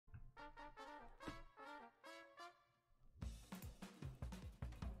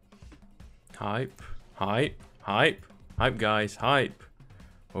Hype. Hype. Hype. Hype, guys. Hype.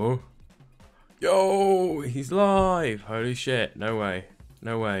 Oh. Yo, he's live. Holy shit. No way.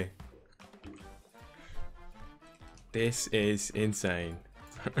 No way. This is insane.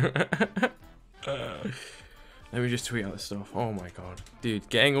 Let me just tweet out the stuff. Oh my god. Dude,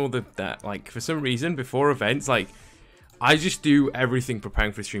 getting all that, like, for some reason, before events, like, I just do everything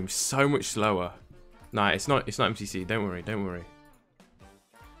preparing for the stream so much slower. Nah, it's not MCC. Don't worry, don't worry.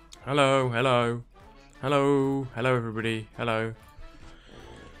 Hello, hello. Hello, hello everybody. Hello.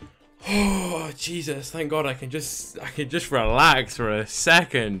 Oh, Jesus, thank God I can just relax for a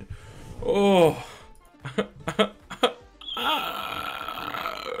second. Oh.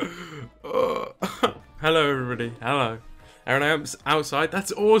 Oh. Hello everybody. Hello. Aaron, I'm outside.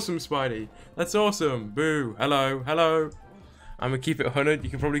 That's awesome, Spidey. That's awesome. Boo. Hello. Hello. I'm gonna keep it 100. You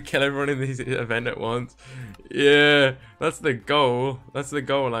can probably kill everyone in this event at once. Yeah, that's the goal. That's the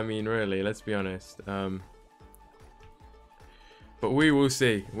goal. I mean, really. Let's be honest. But we will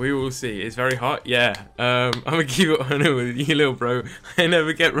see. We will see. It's very hot. Yeah. I'm gonna keep it 100 with you, little bro. I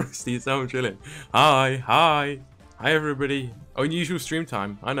never get rusty, so I'm chilling. Hi. Hi. Hi, everybody. Unusual stream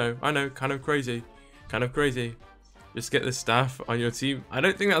time. I know. I know. Kind of crazy. Kind of crazy. Just get the staff on your team. I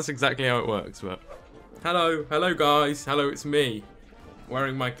don't think that's exactly how it works, but. Hello, hello guys, hello, it's me,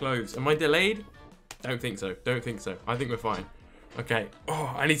 wearing my clothes. Am I delayed? Don't think so, don't think so. I think we're fine. Okay.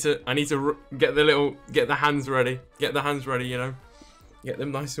 Oh, I need to get the hands ready. Get the hands ready, you know. Get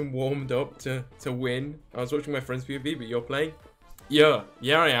them nice and warmed up to win. I was watching my friend's POV, but you're playing? Yeah,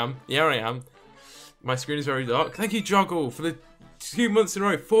 I am. Yeah, I am. My screen is very dark. Thank you, Joggle, for the 2 months in a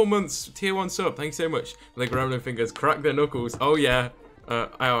row, 4 months, tier 1 sub. Thank you so much. The gremlin fingers, crack their knuckles. Oh yeah.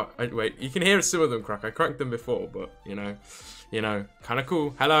 Wait, you can hear some of them crack. I cracked them before, but you know, kind of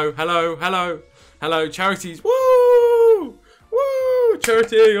cool. Hello, hello, hello, hello, charities. Woo, woo,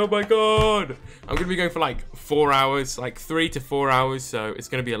 charity. Oh my god, I'm gonna be going for like 4 hours, like 3 to 4 hours. So it's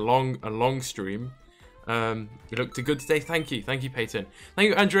gonna be a long stream. You looked good today. Thank you, Peyton. Thank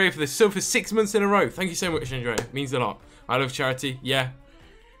you, Andrea, for the sub for 6 months in a row. Thank you so much, Andrea. It means a lot. I love charity. Yeah.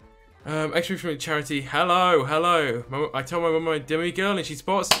 Extra from charity. Hello, hello. I told my mum I'm a demigirl and she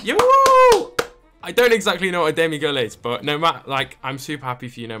sports. Yo! I don't exactly know what a demigirl is, but no matter, like, I'm super happy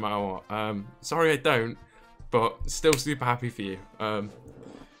for you no matter what. Sorry I don't, but still super happy for you.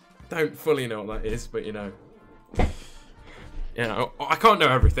 Don't fully know what that is, but you know. You know, I can't know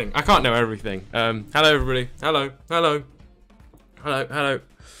everything. I can't know everything. Hello everybody. Hello, hello. Hello, hello.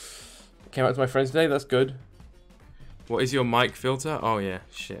 Came out to my friends today, that's good. What is your mic filter? Oh yeah,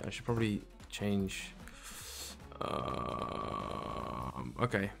 shit. I should probably change.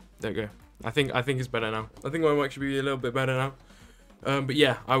 Okay, there we go. I think it's better now. I think my mic should be a little bit better now. But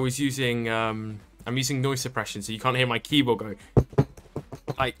yeah, I was using I'm using noise suppression, so you can't hear my keyboard go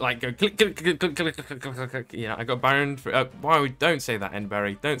like go click click click click click click click click. Yeah, I got banned for. Why? Don't say that,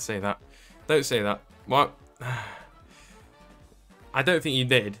 Enberry. Don't say that. Don't say that. What? I don't think you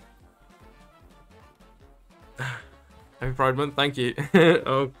did. Happy Pride Month, thank you.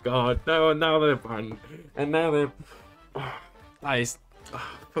 Oh god, no, now they're banned. And now they're... Oh, that is...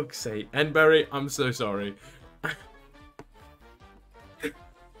 Oh, fuck's sake. Enberry, I'm so sorry.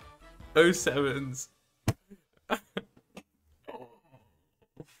 07s.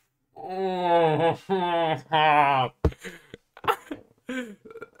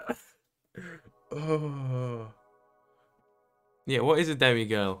 Oh. Yeah, what is a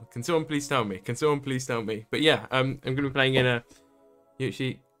demigirl? Can someone please tell me? Can someone please tell me? But yeah, I'm gonna be playing in a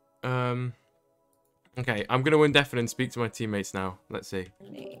Yuchi. Okay, I'm gonna indefinite and speak to my teammates now. Let's see.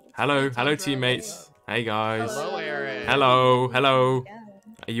 Hello, hello teammates. Hey guys. Hello, Aaron. Hello, hello.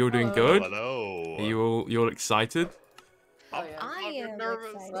 Are you all doing good? Hello. Are you all excited? Oh, yeah. I am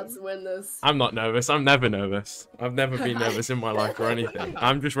nervous. excited. Let's win this. I'm not nervous. I'm never nervous. I've never been nervous in my life or anything.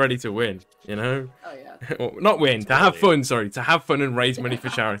 I'm just ready to win, you know? Oh yeah. Well, not win, to have fun, sorry. To have fun and raise money for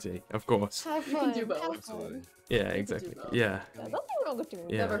charity, of course. Have You fun. can do both. Have Absolutely. fun. Yeah, exactly. both. Yeah. There's nothing wrong with doing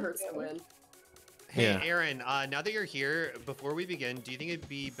Yeah. that. Never hurts to win. Hey, Yeah. Aaron, now that you're here, before we begin, do you think it'd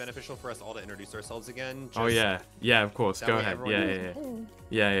be beneficial for us all to introduce ourselves again? Oh yeah, yeah, of course. that Go way ahead. everyone Yeah, knows. yeah, yeah, Mm.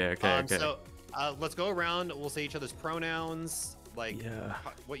 yeah, yeah. Okay, okay. So, let's go around. We'll say each other's pronouns, like Yeah.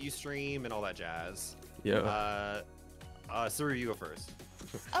 what you stream and all that jazz. Yeah. Suru, you go first.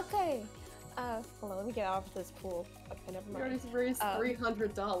 Okay. Hold on, let me get out of this pool. Okay, never You already mind. raised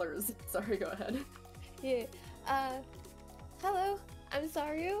 $300. Sorry, go ahead. Yeah. Hello. I'm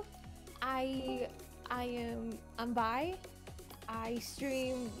Saru. I'm bi. I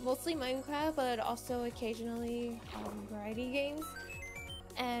stream mostly Minecraft, but also occasionally variety games.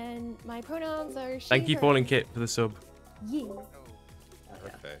 And my pronouns are she, Thank you, her. Falling Kit, for the sub. Yeah. Oh, yeah.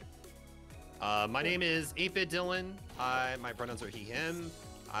 Perfect. My name is 8-Bit Dylan. My pronouns are he, him.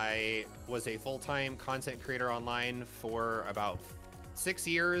 I was a full-time content creator online for about 6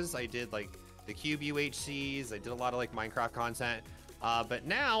 years. I did like the Cube UHCs. I did a lot of like Minecraft content. But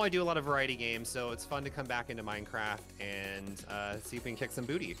now I do a lot of variety games, so it's fun to come back into Minecraft and see if we can kick some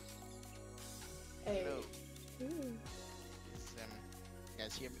booty. Hey. You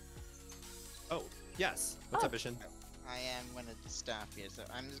guys hear me? Oh, yes. What's up, Ishin? I am one of the staff here, so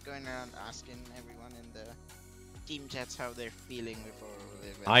I'm just going around asking everyone in the team chats how they're feeling before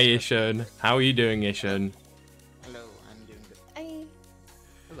they Hi, Ishan. How are you doing, Ishan? Hello, I'm doing good. I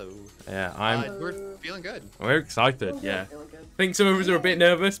Hello. Yeah, We're feeling good. we're excited. Feeling Yeah. good, feeling good. I think some of us are a bit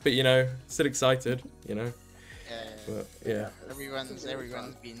nervous, but you know, still excited. You know. But yeah. Everyone's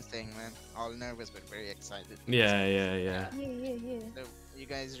been saying, man, all nervous but very excited. Yeah. yeah. So, you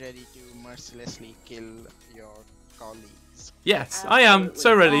guys ready to mercilessly kill your colleagues? Yes, I am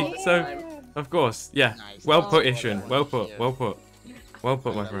so ready. All the So, time. of course, yeah. Nice. Well put, Oh, Ishan. Well put. Well put. Well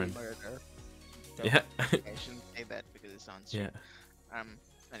put, my friend. Murder. Yeah. I shouldn't say that because it sounds Yeah.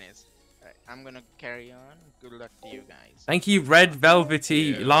 Anyways, alright, I'm gonna carry on. Good luck to you guys. Thank you, Red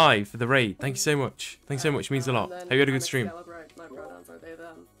Velvety Yeah. Live, for the raid. Thank you so much. Thanks so much. It means a lot. And then Hope you had a I'm good stream. Excalibur. My pronouns are they,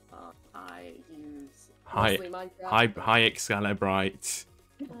 them. I use Hi. mostly Minecraft. Hi, Excalibrite.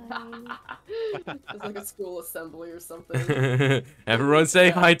 It's like a school assembly or something. Everyone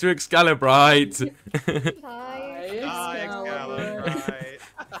say hi to Excalibrite. Hi. Ah, Excalibur.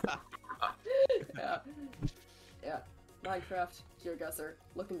 Excalibur. Yeah. Yeah. Minecraft, GeoGuessr,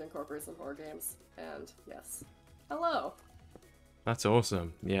 looking to incorporate some horror games, and yes. Hello. That's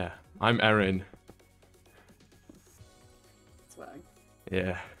awesome. Yeah. I'm Erin. Swag.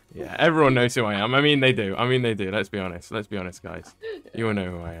 Yeah. Yeah. Everyone knows who I am. I mean, they do. Let's be honest. Let's be honest, guys. You all know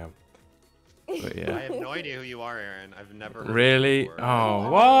who I am. But I yeah. have no idea who you are, Aaron. I've never heard of you Really? before.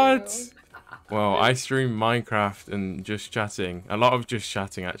 Oh, what? Well, I stream Minecraft and just chatting. A lot of just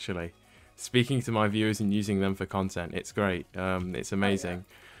chatting, actually. Speaking to my viewers and using them for content. It's great. It's amazing.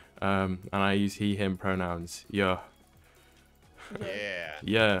 And I use he, him pronouns. Yeah. Yeah. Yeah.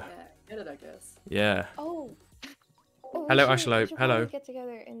 Yeah, get it, I guess. Yeah. Oh. Hello, we Ashlope. should Hello. probably get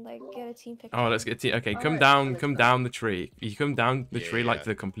together and like get a team picture. Oh, let's get okay, come Alright, down, that come makes down the tree. You come down the tree like Yeah. to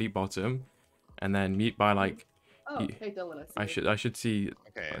the complete bottom, and then mute by like. Oh, You- hey Dylan, I see. I should see.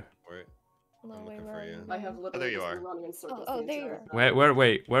 Okay. We're, No, I'm wait, looking where for are you. you? I have there literally you just are. been running in circles. Oh, the there you entire are. time.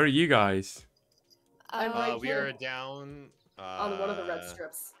 Wait, where are you guys? I'm right we here. are down. On one of the red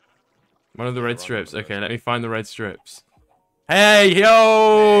strips. One of the Yeah, red we're on strips. one of the Okay, red let me find the red strips. Hey,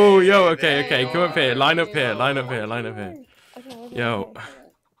 yo, Hey, yo. Okay, there okay, you come up here. are. Line up There here. you Line up are. here. Line up here. Okay, Yo. okay.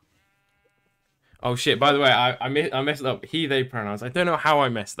 Oh shit! By the way, I messed up he they pronouns. I don't know how I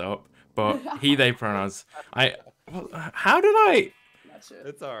messed up, but he they pronouns. How did I? That shit.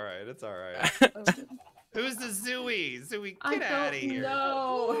 It's all right. It's all right. Oh, shit. Who's the Zooey? Zooey, I get out of don't here.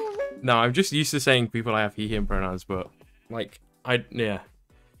 know. No, I'm just used to saying people I have he him pronouns, but like yeah.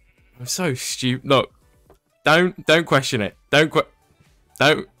 I'm so stupid. Look, don't question it. Don't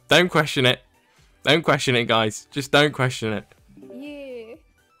question it. Don't question it, guys. Just don't question it. Yeah.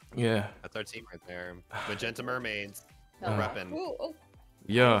 Yeah. That's our team right there. Magenta Mermaids. Hell Uh, Reppin'. Ooh, oh, I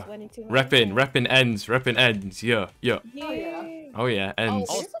Yeah. was winning too much. Reppin' ends. Yeah. Yeah. Oh yeah, Oh, ends.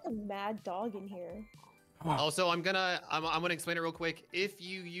 there's like a mad dog in here. Also, I'm gonna explain it real quick. If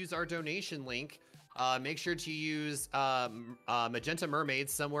you use our donation link, make sure to use Magenta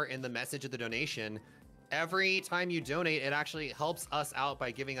Mermaids somewhere in the message of the donation. Every time you donate, it actually helps us out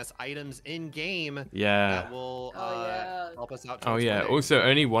by giving us items in game Yeah. that will Oh, yeah. help us out. Oh towards yeah. funding. Also,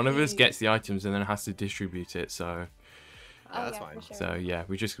 only one of us gets the items and then has to distribute it. So Yeah, Oh, that's yeah, fine. for sure. so yeah,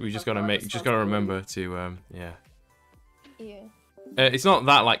 we just That's gotta our gotta remember to yeah. Yeah. It's not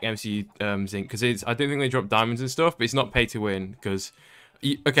that like MC Zinc because I don't think they drop diamonds and stuff, but it's not pay to win because.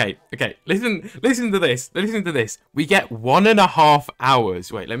 Okay. Listen to this. We get 1.5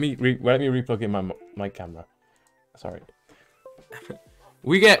 hours. Wait, let me replug in my camera. Sorry.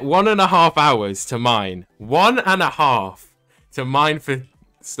 We get 1.5 hours to mine. 1.5 to mine for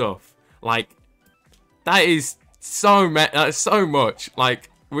stuff. Like that is so much. Like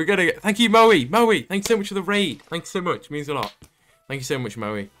we're gonna get. Thank you, Moe. Thanks so much for the raid. Thanks so much. It means a lot. Thank you so much,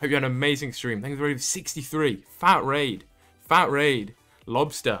 Moe. Hope you had an amazing stream. Thanks for the raid of 63. Fat raid.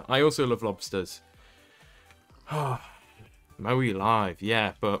 Lobster. I also love lobsters. Moe live.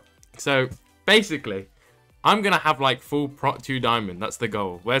 Yeah, but so basically, I'm gonna have like full prot 2 diamond. That's the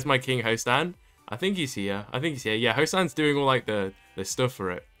goal. Where's my king Hostan? I think he's here. Yeah, Hostan's doing all like the stuff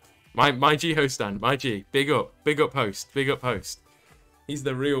for it. My G Hostan. My G. Big up host. He's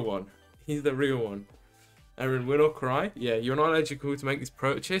the real one. Aaron, win or cry? Yeah, you're not eligible to make this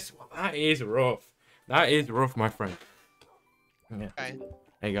purchase. Well, that is rough. That is rough, my friend. Yeah. Okay.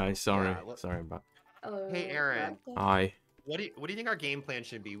 Hey guys, sorry. Yeah, Sorry about. Hello. Hey, Aaron. Hi. What do you think our game plan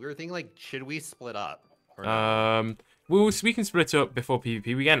should be? We were thinking like, should we split up? Or no? We can split up before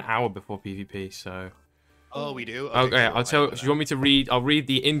PvP. We get an hour before PvP, so. Oh, we do. Okay, cool. I'll tell. Do you want me to read? I'll read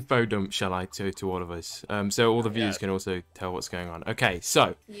the info dump, shall I, to all of us, so all the viewers Yes. can also tell what's going on. Okay,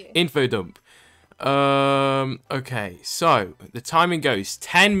 so Yeah. info dump. Okay, so the timing goes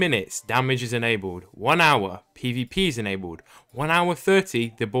 10 minutes. Damage is enabled. 1 hour. PvP is enabled. 1 hour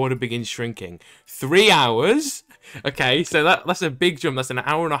 30. The border begins shrinking. 3 hours. Okay, so that's a big jump. That's an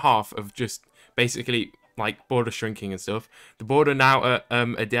hour and a half of just basically like border shrinking and stuff. The border now at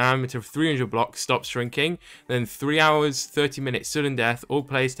a diameter of 300 blocks stops shrinking. Then 3 hours 30 minutes sudden death. All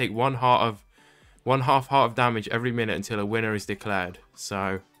players take one half heart of damage every minute until a winner is declared.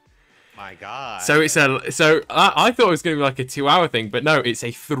 So My God. so it's I thought it was going to be like a 2 hour thing, but no, it's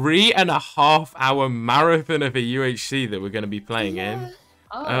a 3.5 hour marathon of a UHC that we're going to be playing in.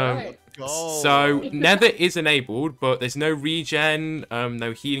 Oh, right. Go. So Nether is enabled, but there's no regen,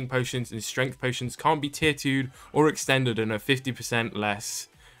 no healing potions, and strength potions can't be tier 2'd or extended and are 50% less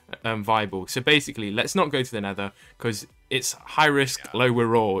viable. So basically, let's not go to the Nether because it's high risk, low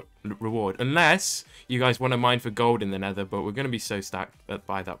reward. Unless you guys want to mine for gold in the Nether, but we're going to be so stacked that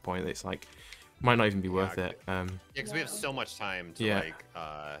by that point, it's like might not even be worth it. Yeah, because we have so much time to Yeah. like.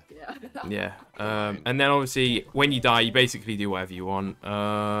 Yeah. Yeah. And then obviously when you die, you basically do whatever you want.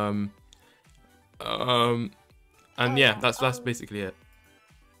 And yeah, that's basically it.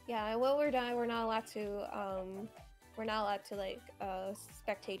 Yeah, and when we're done, we're not allowed to like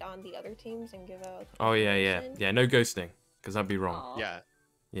spectate on the other teams and give out. Oh yeah, information. no ghosting, because that'd be wrong. Aw. Yeah.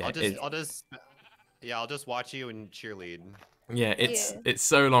 Yeah, I'll just watch you and cheerlead. yeah, it's Yeah. it's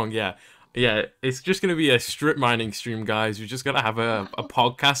so long. Yeah, it's just gonna be a strip mining stream, guys. We just gotta have a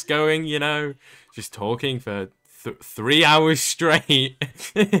podcast going, just talking for 3 hours straight.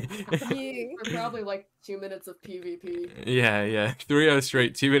 Yeah. For probably like 2 minutes of PvP. Yeah, 3 hours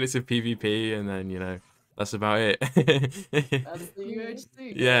straight, 2 minutes of PvP, and then that's about it. That's the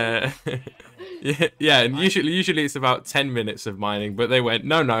UHC. Yeah. yeah, and usually it's about 10 minutes of mining, but they went,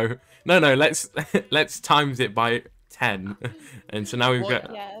 no, let's times it by 10. And so now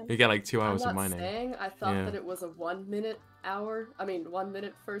Yeah. we get like 2 I'm hours of not mining. saying I thought Yeah. that it was a 1 minute hour. I mean, 1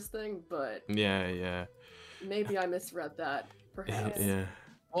 minute first thing, but Yeah. maybe I misread that. Perhaps. Yeah.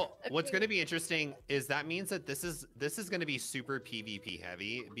 Well, what's going to be interesting is that means that this is going to be super PvP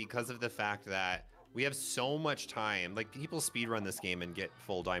heavy because of the fact that we have so much time. Like people speedrun this game and get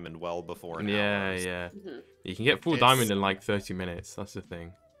full diamond well before an hour. Yeah. Mhm. You can get full It's- diamond in like 30 minutes. That's the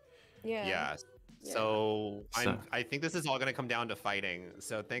thing. Yeah. Yeah. Yeah. So So- I think this is all going to come down to fighting.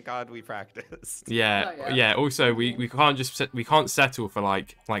 So thank God we practiced. Yeah. Oh, yeah. Yeah. Also, we can't settle for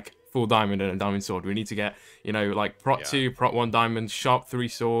like full diamond and a diamond sword. We need to get like prot Yeah. 2, prot 1 diamond, sharp 3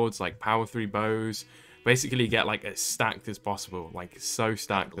 swords, like power 3 bows. Basically, get like as stacked as possible, like so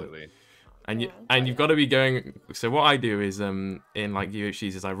stacked. that- Absolutely. And Yeah. you've got to be going. So what I do is in like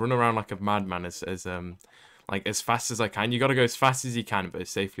UHCs is I run around like a madman as fast as I can. You got to go as fast as you can, but as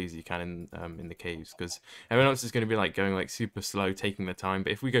safely as you can in the caves, because everyone else is going to be like going like super slow, taking their time.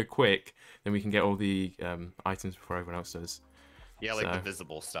 But if we go quick, then we can get all the items before everyone else does. Yeah, like So- the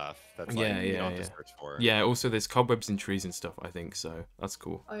visible stuff. That's Yeah, like you yeah, don't have yeah. to search for. Yeah. Also, there's cobwebs and trees and stuff. I think so. That's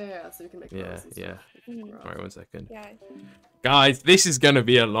cool. Oh yeah, so you can make Yeah, bows and yeah. stuff. Mhm. Right. All right, 1 second. Yeah. Guys, this is gonna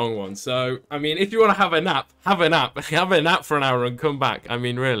be a long one. So, I mean, if you want to have a nap, have a nap for an hour and come back. I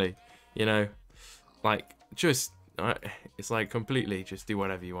mean, really, like just it's like completely just do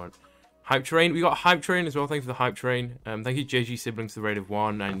whatever you want. Hype train, we got hype train as well. Thanks for the hype train. Thank you JG siblings for the raid of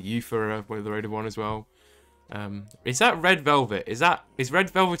 1 and you for the raid of 1 as well. Is that Red Velvet? Is Red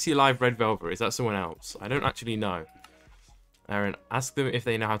Velvety Live Red Velvet? Is that someone else? I don't actually know. Aaron, ask them if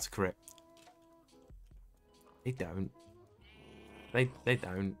they know how to crit. They don't. They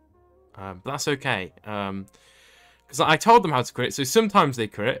don't. But that's okay. Because I told them how to crit, so sometimes they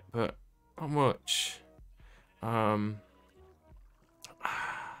crit, but not much.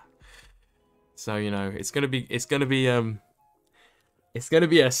 So it's gonna be a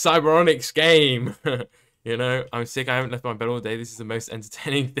Cyberonix game. I'm sick. I haven't left my bed all day. This is the most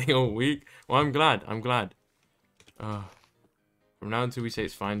entertaining thing all week. Well, I'm glad. From now until we say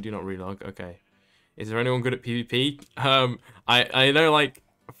it's fine, do not relog. Okay. Is there anyone good at PvP? I know like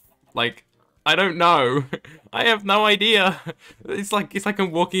I don't know. I have no idea. It's like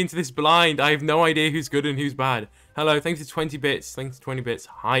I'm walking into this blind. I have no idea who's good and who's bad. Hello, thanks for 20 bits. Thanks for 20 bits.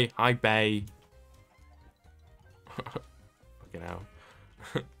 Hi, Bay. Fucking hell.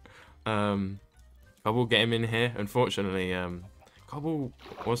 Cobble, get him in here. Unfortunately, Cobble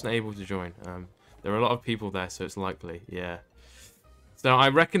wasn't able to join. There are a lot of people there, so it's likely, yeah. So I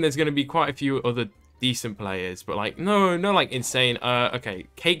reckon there's going to be quite a few other decent players, but like, no, like insane. Okay,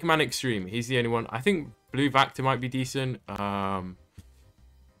 Cake Man Extreme, he's the only one. I think Blue Vactor might be decent. I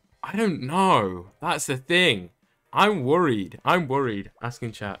don't know. That's the thing. I'm worried.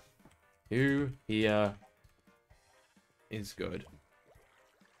 Asking chat. Who here is good?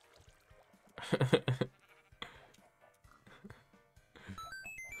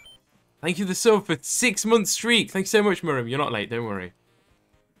 Thank you for the sub for 6-month streak. Thanks so much, Murim. You're not late, don't worry.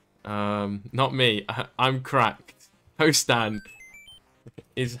 Not me. I'm cracked. Host Dan.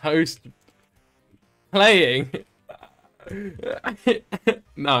 Is host playing?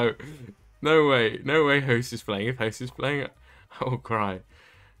 No. No way. No way host is playing. If host is playing, I'll cry.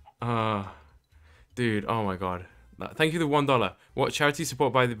 Dude, oh my god. Thank you for the $1. What charity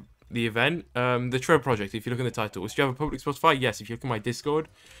support by the event? The Trevor Project, if you look in the title. Do you have a public Spotify? Yes, if you look at my Discord.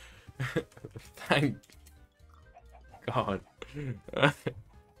 Thank God.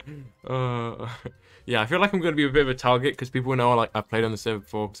 Yeah, I feel like I'm going to be a bit of a target because people know like I've played on the server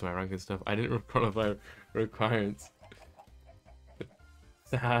before because of my rank and stuff. I didn't qualify requirements.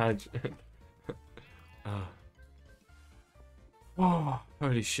 Sad. Oh,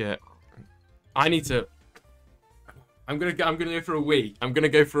 holy shit. I need to. I'm gonna go for a wee. I'm gonna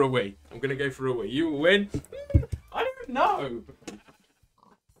go for a wee. You will win. I don't know.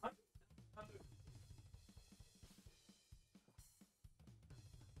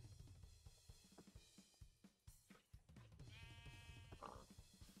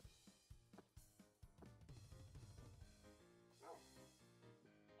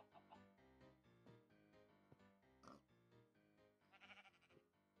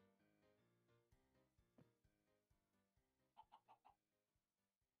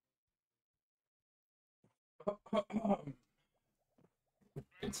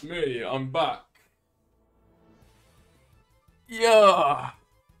 It's me, I'm back. Yeah.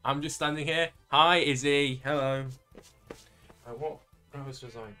 I'm just standing here. Hi, Izzy. Hello. What else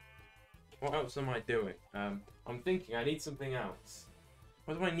was I? What else am I doing? I'm thinking I need something else.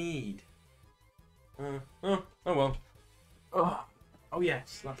 What do I need? Oh well. Oh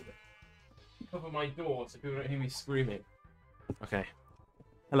yes, that's it. Cover my door so people don't hear me screaming. Okay.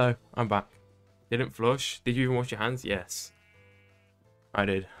 Hello, I'm back. Didn't flush? Did you even wash your hands? Yes. I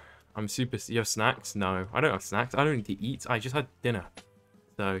did. I'm super... You have snacks? No. I don't have snacks. I don't need to eat. I just had dinner.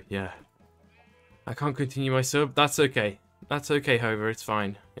 So, yeah. I can't continue my sub. That's okay. That's okay, Hover. It's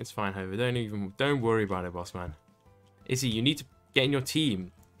fine. It's fine, Hover. Don't worry about it, boss man. Izzy, you need to get in your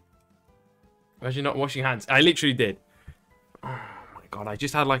team. Imagine not washing hands. I literally did. Oh my god, I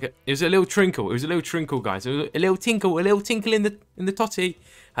just had like a... It was a little trinkle. It was a little trinkle, guys. It was a little tinkle. A little tinkle in the totty.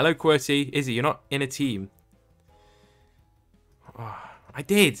 Hello, QWERTY. Izzy, you're not in a team. Oh, I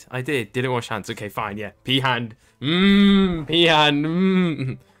did. Didn't wash hands. Okay, fine. Yeah. Pee hand. Pee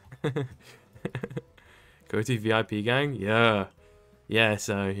hand. QWERTY VIP gang. Yeah. Yeah.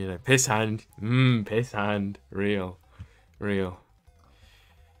 So you know, piss hand. Piss hand. Real. Good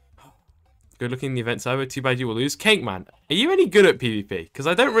looking in the event cyber. Too bad you will lose. Cake Man, are you any good at PvP? Because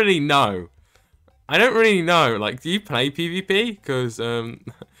I don't really know. Like, do you play PvP? Because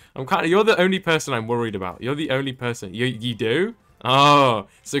you're the only person I'm worried about. You're the only person. You do? Oh,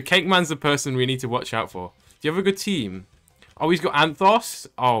 so Cake Man's the person we need to watch out for. Do you have a good team? Oh, he's got Anthos?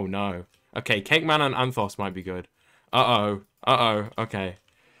 Oh, no. Okay, Cake Man and Anthos might be good. Okay.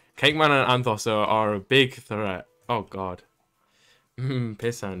 Cake Man and Anthos are a big threat. Oh, God.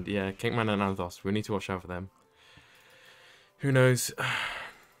 Piss hand. Yeah, Cake Man and Anthos. We need to watch out for them. Who knows?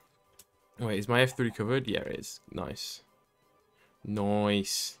 Wait, is my F3 covered? Yeah, it is. Nice.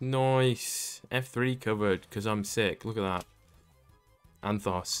 F3 covered, because I'm sick. Look at that.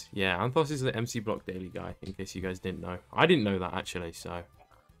 Anthos. Yeah, Anthos is the MC Block Daily guy, in case you guys didn't know. I didn't know that, actually, so...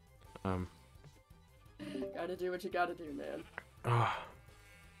 Gotta do what you gotta do, man.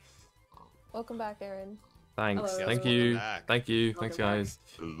 Welcome back, Aaron. Thanks. Hello. Thank you. Back. Thank you. Welcome Thanks, guys.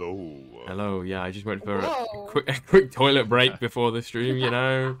 Hello. Hello. Yeah, I just went for a Whoa. quick toilet break before the stream, you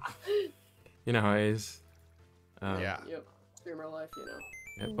know. You know how it is. Yeah. Yep. Streamer life, you know.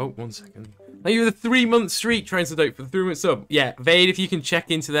 Yeah. Oh, 1 second. Thank you for the 3-month streak, Transdope, for the 3-month sub. Yeah, Vade, if you can check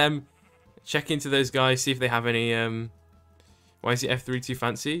into them. Check into those guys, see if they have any, Why is the F3 too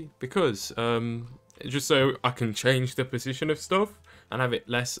fancy? Because, just so I can change the position of stuff and have it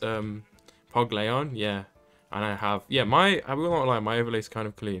less, pog lay on. Yeah. And I have, yeah, I will not lie, my overlay's kind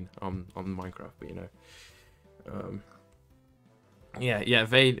of clean on Minecraft, but you know. Yeah,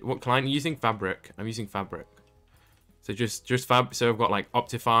 Vade, what client are you using? Fabric. I'm using Fabric. So just fab. So I've got like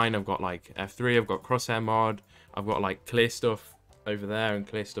Optifine, I've got like F3, I've got Crosshair mod, I've got like clear stuff over there and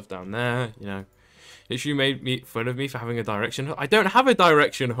clear stuff down there. You know, literally made fun of me for having a direction HUD. I don't have a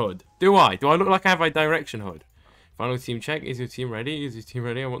direction HUD, do I? Do I look like I have a direction HUD? Final team check. Is your team ready? Is your team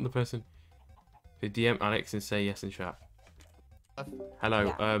ready? I want the person to DM Alex and say yes in chat.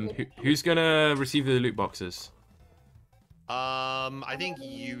 Hello. Yeah. Who's gonna receive the loot boxes? I think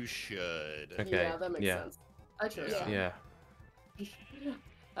you should. Okay. Yeah, that makes sense. I trust you. Yeah.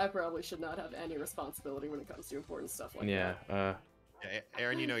 I probably should not have any responsibility when it comes to important stuff like Yeah. that. Yeah,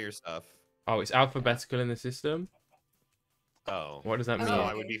 Aaron, you know your stuff. Oh, it's alphabetical in the system. Oh. What does that mean? So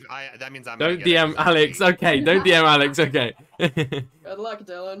I would be. That means I'm. Don't gonna get DM Alex. Okay, don't DM Alex. Okay. Good luck,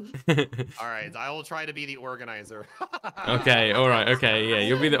 Dylan. All right, I will try to be the organizer. Okay. All right. Okay. Yeah,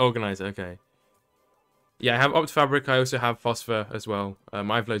 you'll be the organizer. Okay. Yeah, I have Optifabric. I also have Phosphor as well. I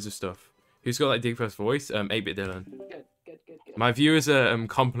have loads of stuff. Who's got that deep first voice? 8-bit Dylan. Good. My viewers are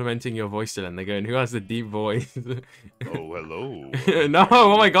complimenting your voice, Dylan. They're going, "Who has the deep voice?" Oh, hello. No.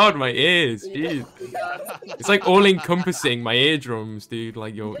 Oh my God, my ears. Jeez. Yeah. It's like all encompassing. My eardrums, dude.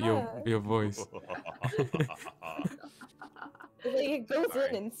 Like your voice. It goes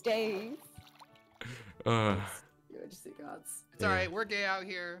in and stays. Uh. You would just see gods. It's all right. We're gay out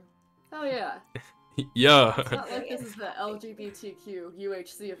here. Hell yeah. Yeah. It's not like this is the LGBTQ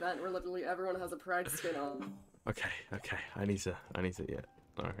UHC event where literally everyone has a pride skin on. Okay. I need to. Yeah.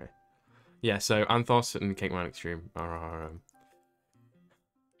 Okay. Yeah. So Anthos and Cake Man Extreme are.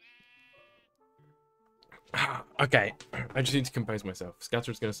 Okay. I just need to compose myself.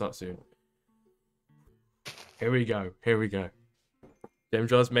 Scatter's gonna start soon. Here we go.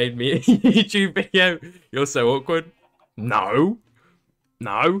 James made me a YouTube video. You're so awkward. No.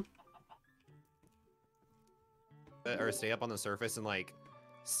 Or stay up on the surface and like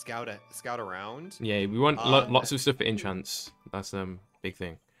scout around. Yeah, we want lots of stuff for enchants. That's big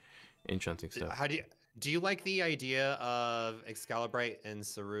thing. Enchanting stuff. How do you like the idea of Excalibrite and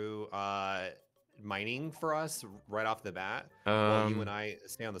Saru mining for us right off the bat? While you and I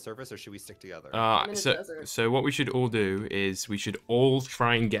stay on the surface, or should we stick together? So what we should all do is we should all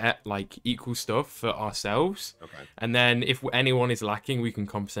try and get like equal stuff for ourselves. Okay. And then if anyone is lacking, we can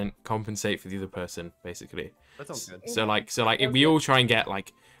compensate for the other person, basically. That sounds good. So if we all try and get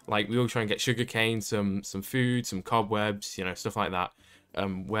like we all try and get sugarcane, some food, some cobwebs, you know, stuff like that.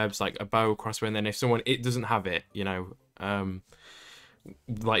 Webs like a bow, crossbow, and then if someone doesn't have it, you know,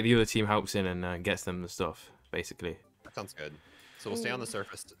 like the other team helps in and gets them the stuff, basically. That sounds good. So we'll stay on the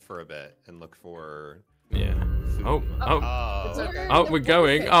surface for a bit and look for. Yeah. Food. It's okay. Oh, we're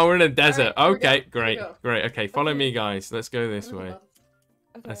going. Oh, we're in a desert. All right, Okay, here we go. great. Okay, follow me, guys. Let's go this way. Okay.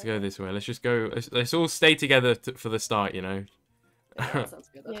 Let's go this way. Let's just go. Let's all stay together for the start, you know. Yeah, that sounds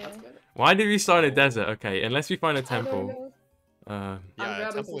good. That Yeah. sounds good. Why did we start a desert? Okay, unless we find a I don't temple. know. Yeah, I'm a grabbing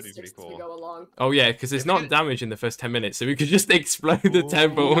temple some would be sticks pretty as we cool. go along. Oh yeah, because there's Yeah, we not could- damage in the first 10 minutes, so we could just explode the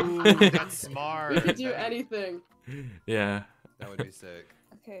temple. Ooh, that's smart. We could do anything. Yeah, That would be sick.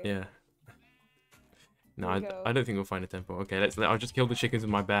 Okay. yeah. No, Here we go. I don't think we'll find a temple. Okay, I'll just kill the chickens with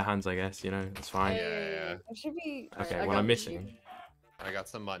my bare hands, I guess. You know, it's fine. Hey. Yeah. There should be. Okay, I well got I'm the missing. I got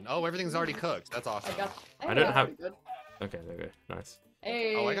some mutton. Oh, everything's already cooked. That's awesome. I don't have- Pretty good. Okay, there we go. Nice.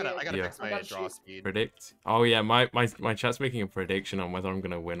 Hey. Oh, I gotta Yeah. fix I my got draw sheep. speed. Predict. Oh yeah, my chat's making a prediction on whether I'm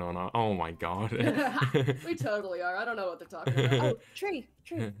gonna win or not. Oh my god. We totally are. I don't know what they're talking about. Oh, tree.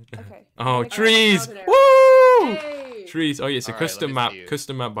 Okay. Oh, Like, trees! found an Woo! Hey. Trees. Oh yeah, it's a Alright, let custom me map. see you.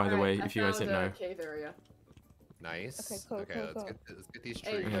 Custom map, by the Alright, way, I if you guys found didn't a know. cave area. Nice. Okay, cool, Let's get these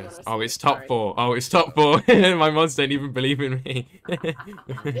Hey, trees. hold on a Yes. second, Oh, it's top sorry. 4. Oh, it's top 4. My mods don't even believe in me.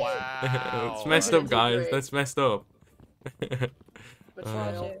 Wow. That's messed We're up, gonna do guys. great. That's messed up.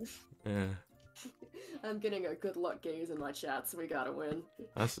 Betrayal. Yeah. I'm getting a good luck gaze in my chat, so we gotta win.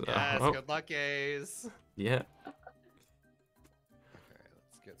 That's Yes, oh, good luck, Ace. yeah. Okay,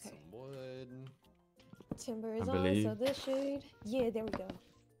 let's get some wood. Timber is I on, believe. so this should. Yeah, there we go.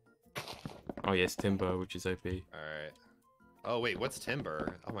 Oh yes, timber, which is OP. Alright. Oh wait, what's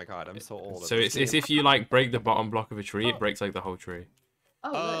timber? Oh my god, I'm so old. at So this it's game. if you like break the bottom block of a tree, it breaks like the whole tree.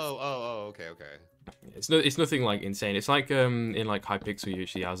 Oh, Okay. It's nothing like insane. It's like in like Hypixel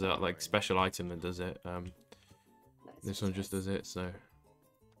usually has a like special item that does it. nice. This one just does it. So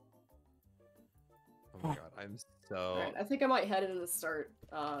Oh my god, I'm so. Alright, I think I might head in and start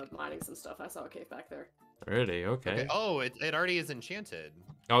mining some stuff. I saw a cave back there. really okay. Oh, it already is enchanted.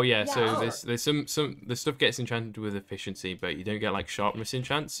 Oh yeah. So Yeah. there's some the stuff gets enchanted with efficiency, but you don't get like sharpness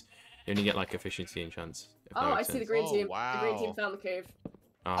enchants. You only get like efficiency enchants. if that Oh, I makes see the sense. green Oh, team. The green team wow. found the cave.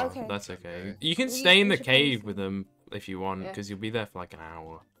 Oh, Okay. that's okay. Okay. You can We- stay in we the should probably cave see. with them if you want, Yeah. because you'll be there for like an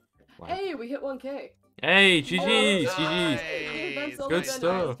hour. Like, Hey, we hit 1K. Hey, GG's, Nice. GG's. That's Good only been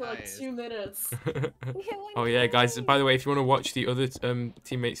stuff. for like 2 minutes. Oh yeah, guys. By the way, if you want to watch the other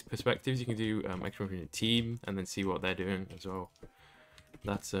teammates' perspectives, you can do exclamation team and then see what they're doing as well.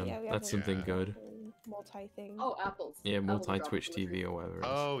 That's Yeah, we have that's something Yeah. good. Multi thing. Oh, apples. Yeah, Apples multi dropped Twitch from the tree. TV or whatever. It is.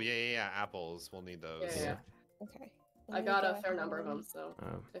 Oh yeah. Apples. We'll need those. Yeah. Okay. I Let me got go a fair ahead number of and- them, so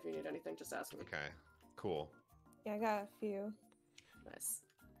Um, if you need anything, just ask me. Okay. Cool. Yeah, I got a few. Nice.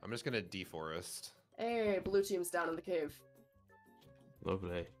 I'm just gonna deforest. Hey, blue team's down in the cave.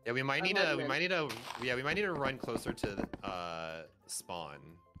 lovely. Yeah, we might I'm need heading to. in. We might need to run closer to spawn.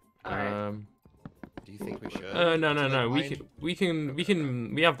 Alright. Do you think we should? No. To the We line?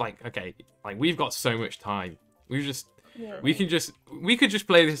 We have like we've got so much time. Yeah. We could just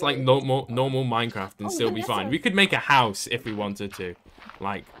play this like normal Minecraft and Oh, still be Vanessa. fine. We could make a house if we wanted to.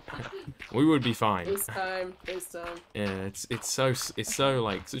 Like, we would be fine. FaceTime. Yeah, it's so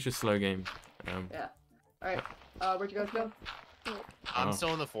like such a slow game. Yeah. Alright. Where'd you guys go? I'm Oh.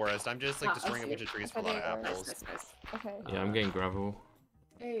 still in the forest. I'm just like Ah, destroying a I bunch see. of trees Okay, for a lot of nice, apples. Nice. Okay. Yeah, I'm getting gravel.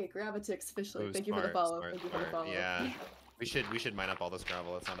 Hey, Gravitix officially. Ooh, Thank you for the smart, follow. smart, Thank you for the smart. follow. Yeah. We should mine up all this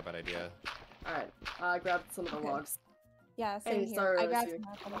gravel. That's not a bad idea. Alright. I grabbed some of the Okay. logs. Yeah, Hey, same here. sorry, I I grabbed see you.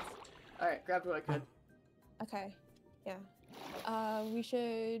 some apples. Alright, grabbed what I could. Okay. Yeah. We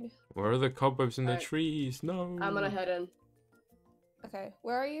should. Where are the cobwebs in the Alright. trees? No. I'm gonna head in. Okay.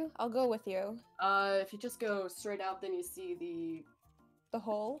 Where are you? I'll go with you. If you just go straight out, then you see the. The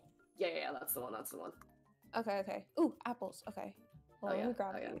hole. Yeah, that's the one. That's the one. Okay. Okay. Ooh, apples. Okay. Well, Oh, let me yeah,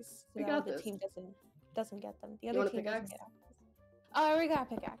 grab oh, yeah. these. So We that got the this. team doesn't get them. The You other want a team doesn't pickaxe? get apples. Oh, I already got a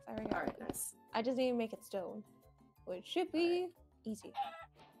pickaxe. I already got. a Alright, pickaxe. nice. I just need to make it stone, which should be easy.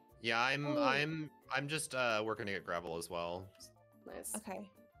 Yeah, I'm Oh. I'm just working to get gravel as well. Nice. Okay.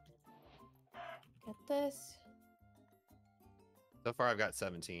 Get this. So far, I've got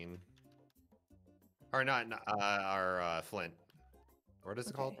 17. Or not, our flint. What is it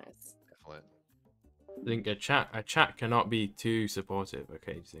Okay. called? Nice. Flint. I think a chat cannot be too supportive.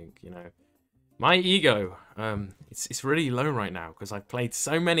 Okay, I think my ego it's really low right now because I've played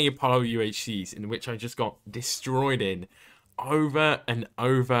so many Apollo UHCs in which I just got destroyed in over and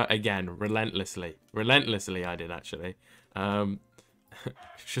over again relentlessly I did actually.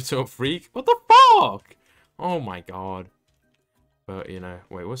 Shut up, freak. What the fuck? Oh my god. But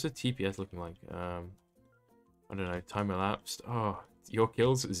wait, what's the TPS looking like? I don't know, time elapsed. Oh, your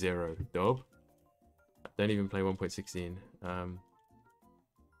kills 0. Dub. Don't even play 1.16.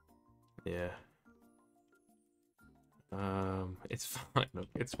 Yeah. It's fine. Look,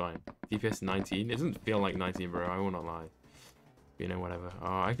 it's fine. DPS 19. It doesn't feel like 19, bro. I will not lie. Whatever.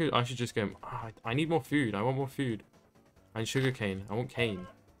 I should just go. I need more food. I want more food. I need sugar cane. I want cane.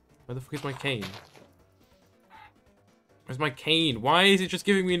 Where the fuck is my cane? Where's my cane? Why is it just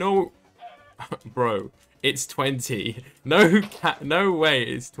giving me no? Bro, it's 20. No way.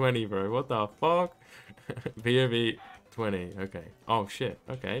 It's 20, bro. What the fuck? VOV 20. Okay. Oh shit.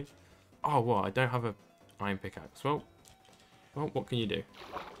 Okay. Oh what? I don't have a iron pickaxe. Well, what can you do?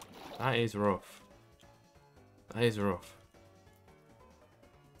 That is rough. That is rough.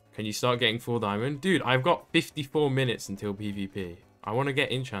 Can you start getting full diamond? Dude, I've got 54 minutes until PvP. I want to get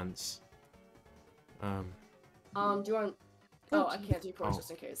enchants. Do you want? Oh, I can't do coins Oh.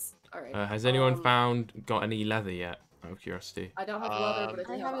 just in case. Alright. Has anyone got any leather yet? Out of curiosity. I don't have leather, but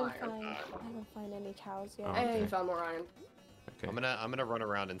I I do have haven't iron. found any cows yet. Oh. Hey, Okay. found more iron. Okay. I'm gonna run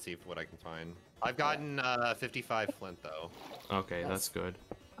around and see what I can find. I've gotten 55 flint though. Okay, Yes. that's good.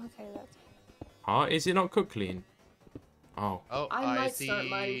 Okay, that's. Is it not cooked clean? Oh. Oh, I might see. start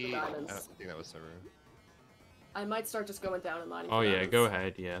mining for I diamonds. don't think that was server. I might start just going down and mining. Oh for yeah, diamonds. go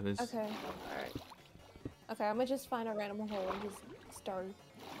ahead. Yeah, there's. Okay. Alright. Okay, I'm gonna just find a random hole and just start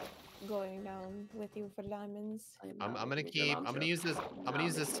going down with you for diamonds. I'm gonna use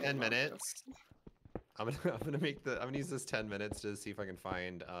this 10 minutes. I'm gonna use this 10 minutes to see if I can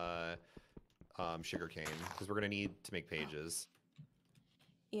find sugarcane because we're gonna need to make pages.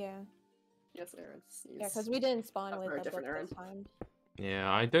 Yeah. Yes, Aaron. Yeah, because we didn't spawn A with very the different book errand. this time. Yeah,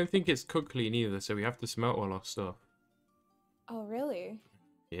 I don't think it's cooked clean either, so we have to smelt all our stuff. Oh, really?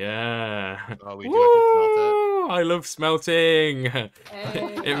 Oh, Yeah. we do have to smelt it. Woo! I love smelting. Hey.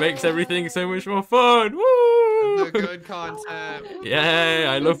 It makes everything so much more fun. Woo! The good content. Yeah,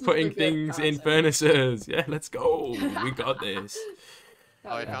 I This love is the putting good things in content. furnaces. Yeah, let's go. We got this. Oh,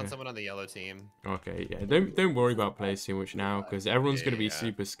 I yeah. found someone on the yellow team. Okay, yeah. Don't worry about players too much now, because everyone's gonna be Yeah.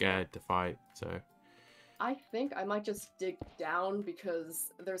 super scared to fight. So I think I might just dig down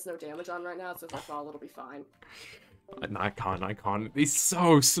because there's no damage on right now, so if I fall, it'll be fine. I can't. It's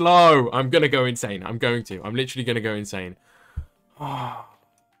so slow. I'm gonna go insane. I'm literally gonna go insane.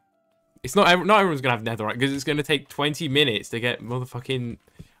 It's not everyone's gonna have netherite because it's gonna take 20 minutes to get motherfucking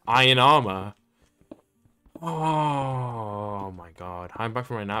iron armor. Oh my god. I'm back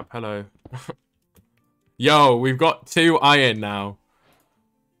from my nap. Hello. Yo, we've got 2 iron now.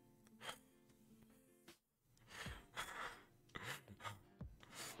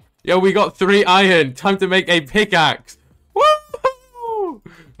 Yo, we got 3 iron. Time to make a pickaxe. Woo!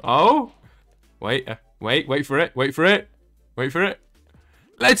 Oh. Wait for it. Wait for it. Wait for it.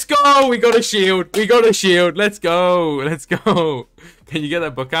 Let's go! We got a shield. We got a shield. Let's go. Let's go. Can you get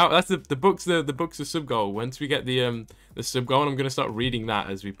that book out? That's the books. The books of sub goal. Once we get the sub goal, I'm gonna start reading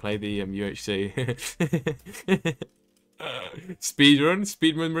that as we play the UHC.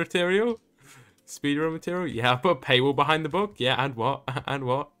 Speedrun material. Speedrun material. Yeah, I put a paywall behind the book. Yeah, and what? And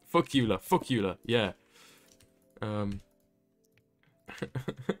what? Fuck Eula. Fuck Eula. Yeah. Oh,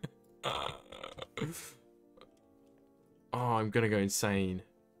 I'm gonna go insane.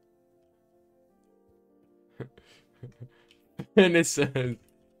 Innocent.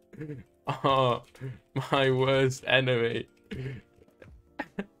 Oh, my worst enemy.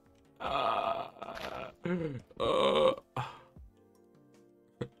 Oh.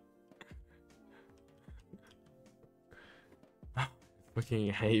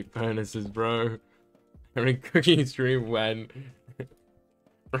 Fucking hate furnaces, bro. I'm in cooking stream when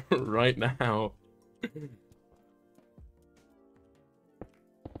right now.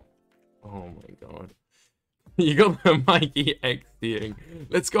 Oh my god. You got the Mikey XDing.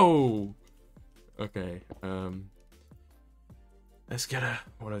 Let's go. Okay, let's get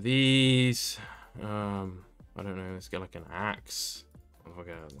one of these. I don't know, let's get like an axe.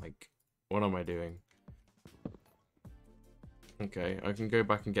 Okay, like, what am I doing? Okay, I can go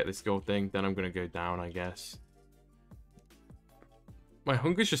back and get this gold thing, then I'm gonna go down, I guess. My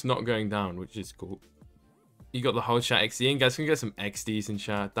hunger's just not going down, which is cool. You got the whole chat XD, and guys can get some XDs in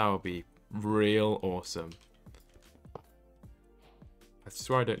chat. That would be real awesome. I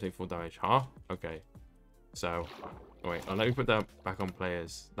swear I don't take full damage, huh? Okay. So, wait, let me put that back on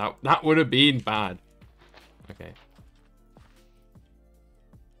players. That would have been bad. Okay.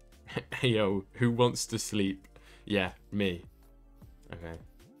 Yo, who wants to sleep? Yeah, me. Okay.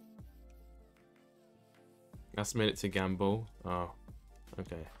 Last minute to gamble. Oh,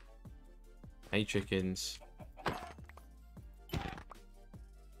 okay. Hey, chickens.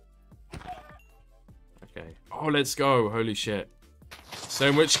 Okay. Oh, let's go. Holy shit.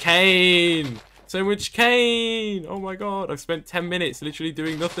 So much cane. So much cane. Oh my god. I've spent 10 minutes literally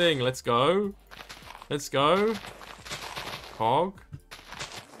doing nothing. Let's go. Let's go. Hog.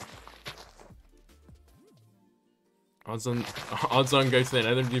 Odds on go to the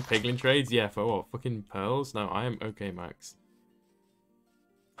nether and do piglin trades? Yeah, for what? Fucking pearls? No, I am okay, Max.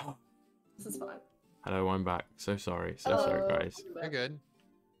 This is fine. Hello, I'm back. So sorry. So sorry, guys. You're good.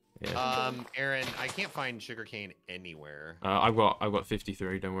 Yeah. Aaron, I can't find sugarcane anywhere. I've got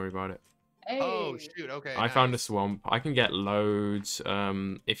 53. Don't worry about it. Hey. Oh shoot. Okay. I found a swamp. I can get loads.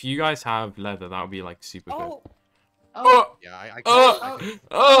 If you guys have leather, that would be like super good. Oh. Yeah, I Oh,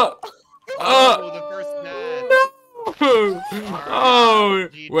 the first net. no! Oh,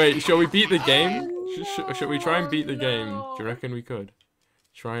 wait. Shall we beat the game? Should we try and beat the game? Do you reckon we could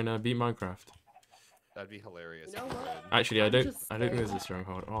try and beat Minecraft? That'd be hilarious. You know what? Actually, I don't think there's a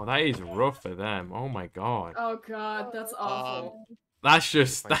stronghold. Oh, that is rough for them. Oh my god. Oh god, that's awful. That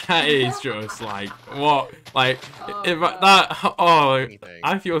is just like what? Like if that. Oh,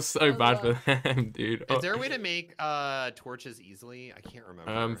 I feel so bad for them, dude. Is there a way to make torches easily? I can't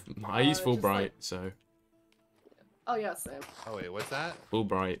remember. I use Fulbright, like... so. Oh yeah, same. Oh wait, what's that?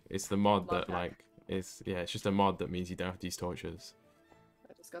 Fulbright. It's the mod that pack. like it's just a mod that means you don't have to use torches.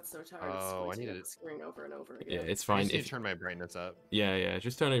 I just got so tired of squinting at the screen over and over again. Yeah, it's I fine. just need If to turn my brightness up. yeah,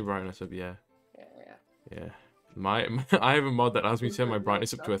 just turn your brightness up. Yeah. Yeah. I have a mod that allows me to turn my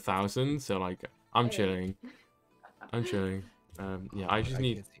brightness up to 1,000. So like I'm chilling. I'm chilling. Yeah, I just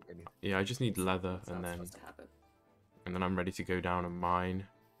need leather and then I'm ready to go down and mine.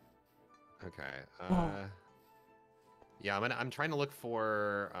 Okay. Yeah, I'm trying to look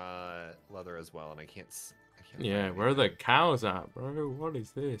for leather as well, and I can't. Yeah, where are the cows at, bro? What is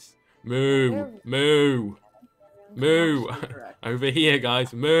this? Moo, moo, moo! Over here,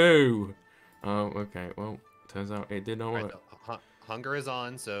 guys, moo! Oh, okay. Well, turns out it did not work. Hunger is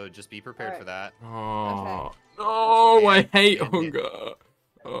on, so just be prepared for that. Oh, no! I hate hunger.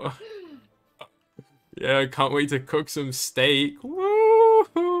 Oh. Yeah, I can't wait to cook some steak. Woo!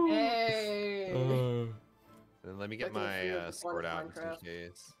 Hey! Then let me get my sword out just in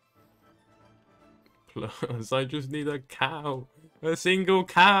case. Plus, I just need a cow. A single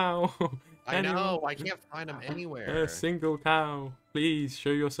cow. I know. I can't find them anywhere. A single cow. Please show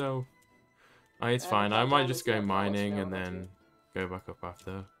yourself. It's And fine. I countdown might is just go the mining and apology. then go back up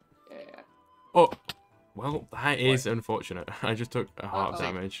after. Yeah. Oh, well, that is unfortunate. I just took a heart Uh-oh.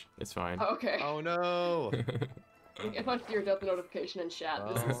 damage. It's fine. Okay. Oh no. If I see your death notification in chat,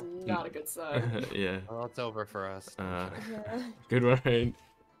 this is not a good sign. Yeah. Well, it's over for us. Uh, Yeah. good one.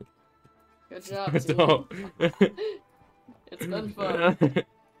 Good job, team. Stop. It's been fun.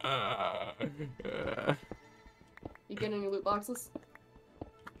 You get any loot boxes?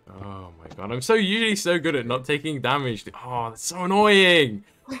 Oh my god, I'm usually so good at not taking damage. Oh, that's so annoying.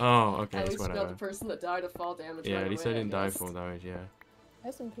 Oh, okay, At it's least you got whatever. the person that died of fall damage. Yeah, right at least away, I didn't die guess. of full damage, yeah.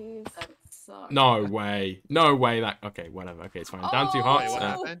 Rest in peace. That sucks. No way. No way that... Okay, whatever. Okay, it's fine. Down 2 Oh! hearts. Wait, what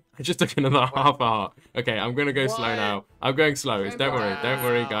happened? I just took another half a heart. Okay, I'm gonna go slow What? now. I'm going slow. Don't worry. Don't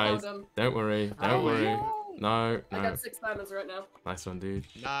worry, Wow. guys. Found him. Don't worry. Oh, Don't worry. Yay! No, I no. got 6 diamonds right now. Nice one, dude.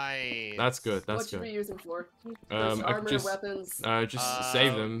 Nice. That's good. What That's should we good. use them for? There's I armor, could just... weapons. Just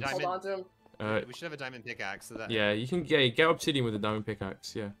save them. diamond- Hold on to them. We should have a diamond pickaxe so that. Yeah, you can get obsidian with a diamond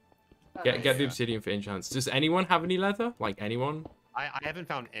pickaxe, yeah. Get the Yeah. obsidian for enchants. Does anyone have any leather? Like, anyone? I haven't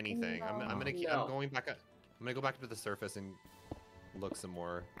found anything. I'm gonna keep. No. I'm going back. I'm gonna go back to the surface and look some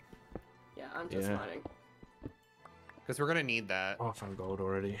more Yeah, I'm just Yeah. mining. because we're gonna need that. Oh, I found gold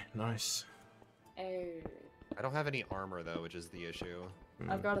already. Nice. Hey, I don't have any armor though, which is the issue.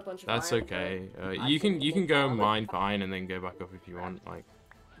 I've got a bunch of That's iron, okay. I You can think go we'll mine for iron and then go back up if you want. Like,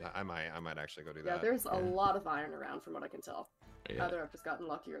 I might actually go do but- Yeah, that. there's a Yeah. lot of iron around from what I can tell. yeah. Either I've just gotten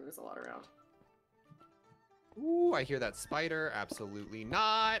lucky or there's a lot around. Ooh, I hear that spider. Absolutely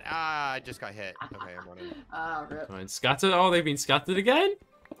not. Ah, I just got hit. Okay, I'm running. Ah, rip. Fine. Scattered. Oh, they've been scattered again.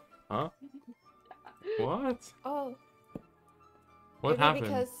 Huh? What? Oh. What maybe happened?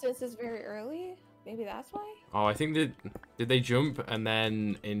 because since it's very early, maybe that's why. Oh, I think did they jump and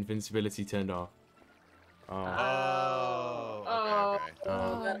then invincibility turned off? Oh. Oh. Oh, Okay.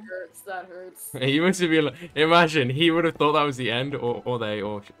 oh, that hurts. That hurts. He must have been like, imagine he would have thought that was the end, or they,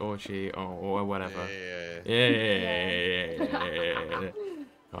 or she, or whatever. Yeah. Yeah.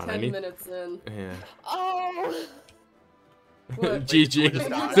 God, I 10 need- minutes in. Yeah. Oh. What?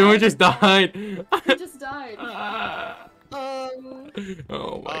 GG. someone just died. Someone just died. He just died.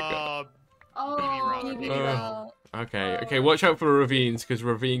 Oh my god. Oh, Run, BB Uh, roll. Okay, watch out for ravines, because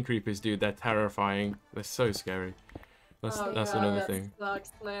ravine creepers, dude, they're terrifying. They're so scary. That's Oh, that's God, another that thing.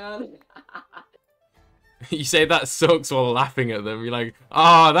 Sucks, man. You say that sucks while laughing at them. You're like,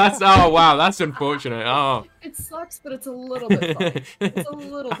 oh, wow, that's unfortunate. Oh. It sucks, but it's a little bit funny. It's a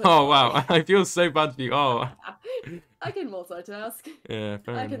little bit Oh wow, funny. I feel so bad for you. Oh. I can multitask. Yeah,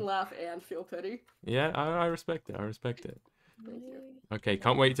 fair I can enough. laugh and feel pity. Yeah, I respect it. I respect it. Thank you. Okay,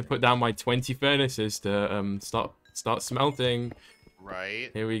 can't wait to put down my 20 furnaces to start smelting.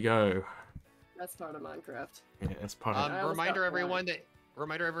 Right. Here we go. That's part of Minecraft. Yeah, that's part of I almost Reminder got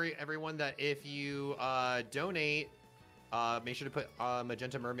everyone that if you donate, make sure to put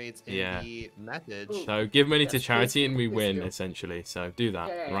Magenta Mermaids in Yeah. the message. Ooh. So give money to Yes, charity please- and we please win, do. essentially. So do that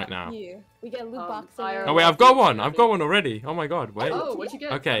Yeah. right now. Yeah. We get loot boxes. fire- Oh wait, I've got one. I've got one already. Oh my god, wait. Oh, what'd you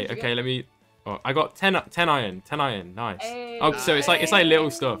get? Okay, What'd you okay, get? let me. Oh, I got 10 iron. 10 iron. Nice. Hey, Oh, so it's like little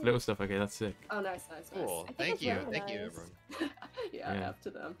stuff. Little stuff. Okay, that's sick. Oh, nice, nice, nice. Cool. I think Thank it's you. really Thank you, nice. everyone. Yeah, Yeah. F to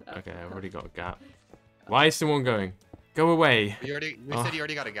them. F Okay, to I've them. already got a gap. Why is someone going? Go away. You Oh. said you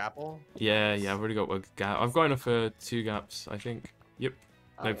already got a gapple? Yeah, I've already got a gap. I've got enough for 2 gaps, I think. Yep.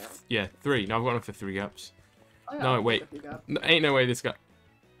 Oh, No, yeah. yeah, 3. No, I've got enough for 3 gaps. Oh, yeah, No, I'll wait. pick up your gap. No, ain't no way this guy.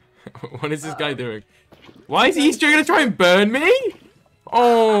 What is this guy Uh-oh. doing? Why is he trying to try and burn me?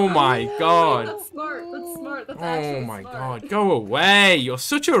 Oh my god. That's smart. That's smart. That's Oh actually my smart. god. Go away. You're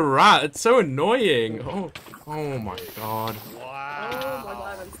such a rat. It's so annoying. Oh my god. Wow. Oh my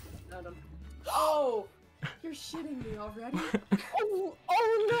diamonds. Found 'em. Oh, you're shitting me already.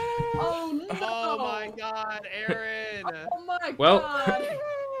 Oh no! Oh no! Oh my god, Aaron. Oh my Well- god!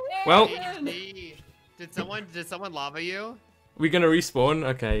 Well- Aaron! HP. Did someone lava you? We gonna respawn?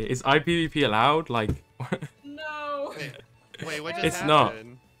 Okay. Is IPVP allowed? Like, No! Wait, what just It's not.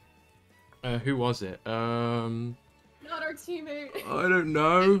 happened? who was it? Not our teammate. I don't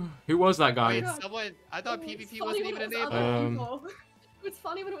know. Who was that guy? Wait, God. I thought It's PvP funny wasn't when even it was enabled. other Um, people. It's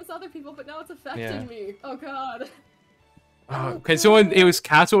funny when it was other people, but now it's affecting Yeah. me. Oh god. Can someone? It was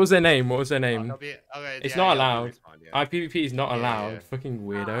Cat. What was their name? What was their name? Okay, It's yeah, not yeah, allowed. respawn, yeah. IPVP is not Yeah, allowed. yeah. Fucking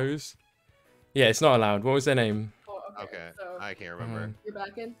weirdos. Yeah, it's not allowed. What was their name? Oh, Okay, So I can't remember. you're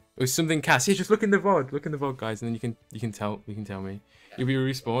back in. It was something Cass. Yeah, just look in the VOD. Look in the VOD, guys, and then you can tell me. You'll be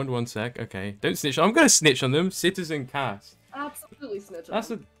respawned. 1 sec. Okay. Don't snitch. I'm gonna snitch on them. Citizen Cass. Absolutely snitch on That's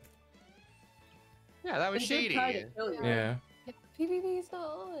them. Yeah, that was They did shady. try to kill you. yeah. PvP is not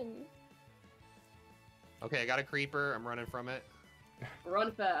on. Okay, I got a creeper. I'm running from it.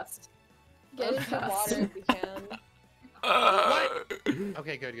 Run fast. Get into the water if you can. What?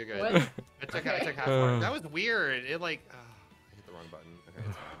 Okay, good. What? I took Okay. half part. That was weird. It like, I hit the wrong button. Okay,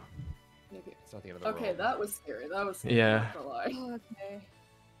 it's fine. Maybe. It's not the end of the world. Okay, that was scary. That was scary. Yeah. Not gonna lie. Oh, okay.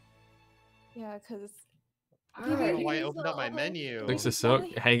 Yeah, cause I don't know Alright. why I opened up my menu. Looks to suck.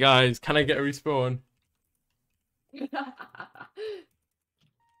 Hey guys, can I get a respawn?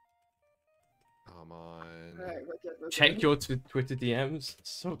 Come on. Alright, we're good. We're Check good. your Twitter DMs.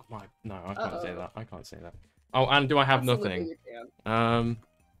 Suck my. No, I can't say Uh-oh. that. I can't say that. Oh, and do I have Absolutely nothing? you can.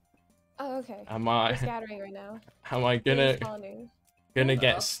 oh, okay. Am We're I? scattering right now. Am I We're gonna respawning.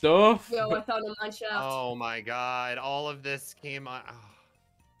 get stuff? Yo, I found a mine shaft. Oh my god, all of this came on. Oh.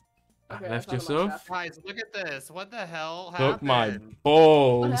 Okay, I Left found a mine yourself? shaft. Guys, look at this. What the hell Suck my happened?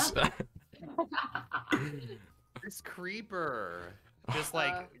 balls. This creeper just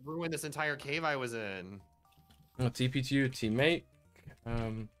like ruined this entire cave I was in. I'll TP to you, teammate.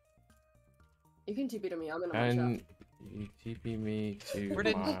 You can TP to me. I'm in a mine And shaft. you TP me to Where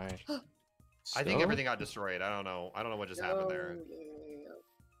did- my. I think stuff? everything got destroyed. I don't know what just happened there.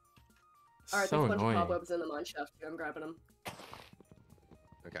 Alright, So there's a bunch of annoying. cobwebs in the mine shaft. I'm grabbing them.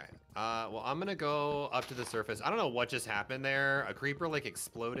 Okay. Well, I'm gonna go up to the surface. I don't know what just happened there. A creeper like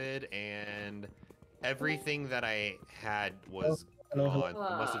exploded, and everything that I had was gone.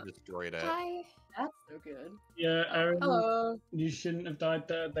 I must have destroyed it. Hi. That's so good. Yeah, Aaron, Hello. you shouldn't have died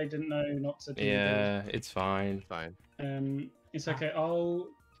there. They didn't know not to do Yeah, it's fine. Fine. It's okay. I'll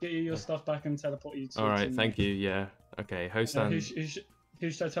get you your stuff back and teleport you to. All right, thank you. Yeah. Okay, Hosan. Who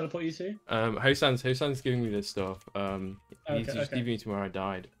should I teleport you to? Hosan's giving me this stuff. He's Okay, just okay. giving me to where I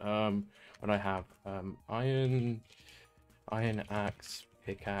died. What I have? Iron axe,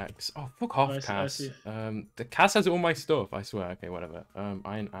 pickaxe. Oh, fuck off, I Cass. see. The Cass has all my stuff. I swear. Okay, whatever.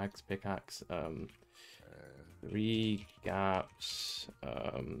 Iron axe, pickaxe. 3 gaps.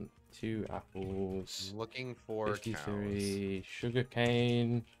 2 apples. I'm looking for cows. 53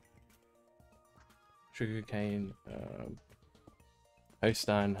 sugarcane.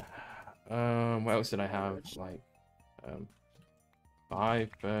 Hostan. What else did I have? Like 5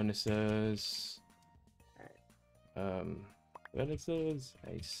 furnaces. Furnaces,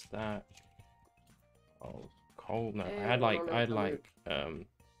 a stack. Oh, coal. No, I had like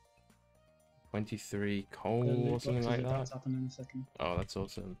 23 coal or something like that. Happen in a second. Oh, that's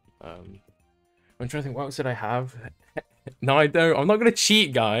awesome. I'm trying to think, what else did I have? No, I don't. I'm not gonna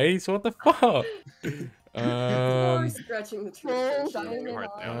cheat, guys. What the fuck? Always scratching the Roll truth. diamond hard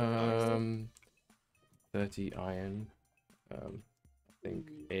on. 30 iron. I think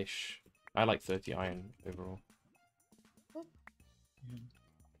ish. I like 30 iron overall.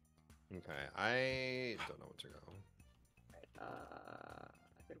 Okay, I don't know where to go. I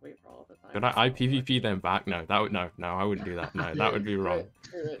could wait for all of the time. Could I PvP them back? No, that would no, I wouldn't do that. No, that would be wrong.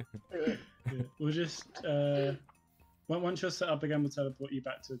 Do it. Yeah, we'll just once you're set up again, we'll teleport you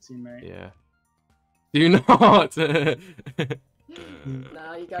back to a teammate. Yeah. Do not. Nah,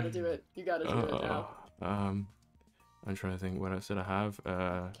 you gotta do it. You gotta do it now. I'm trying to think. What else did I have?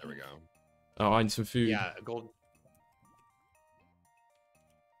 There we go. Oh, I need some food. Yeah, gold.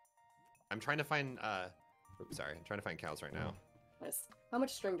 I'm trying to find. Oops, sorry. I'm trying to find cows right now. Nice. How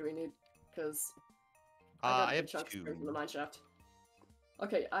much string do we need? Because I have chunks 2. from the mine shaft.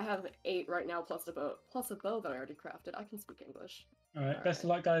 Okay, I have 8 right now, plus a bow that I already crafted. I can speak English. All right. Best of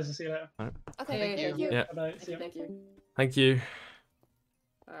luck, guys. I'll see you later. Okay, Hey, thank you. Yeah. Bye. See ya. Thank you. Thank you.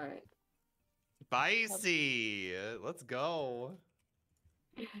 All right. Spicy. Let's go.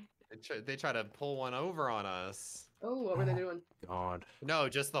 They try to pull one over on us. Oh, what were they doing? God. No,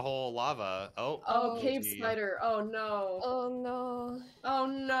 just the whole lava. Oh. Oh, cave gee. spider. Oh no. Oh no. Oh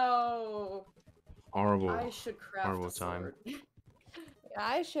no. Horrible. I should craft Horrible a time. sword. Yeah,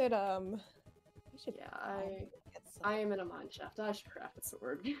 I should Yeah, get some. I am in a mine shaft. I should craft a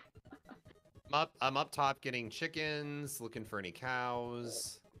sword. I'm up top getting chickens, looking for any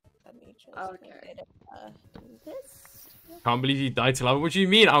cows. Let me just Okay. do this. Can't believe you died to lava. What do you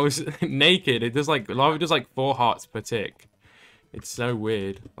mean? I was naked. It does like lava does like 4 hearts per tick. It's so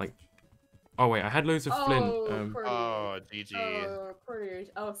weird. Like, oh wait, I had loads of flint. Courtney. Oh, GG. Oh, Courtney.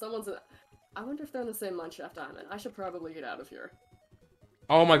 Oh, someone's in. I wonder if they're in the same mine shaft I'm in. I should probably get out of here.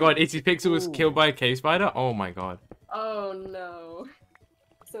 Oh my god, Itty Pixel was killed by a cave spider. Oh my god. Oh no.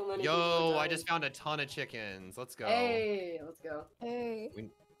 So many. people Yo, are I dying. just found a ton of chickens. Let's go. Hey, let's go. Hey.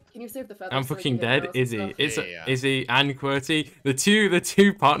 Can you save the feathers? I'm so I fucking can get dead. cows and Izzy. stuff? It's Yeah. Izzy and QWERTY. The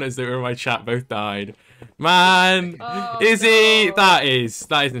two partners that were in my chat both died. Man, Oh, Izzy, no. that is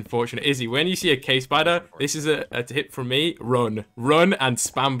unfortunate. Izzy, when you see a cave spider, this is a tip from me. Run and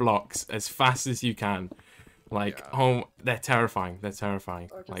spam blocks as fast as you can. Like, Yeah. oh, they're terrifying. They're terrifying.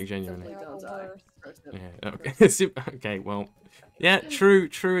 Or just Like, genuinely. simply don't die. First tip. Yeah. Okay. Okay. Well. Yeah. True.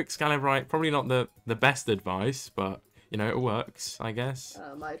 True. Excalibrite. Probably not the best advice, but you know it works. I guess.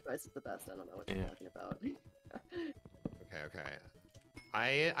 My advice is the best. I don't know what you're Yeah. talking about. Okay.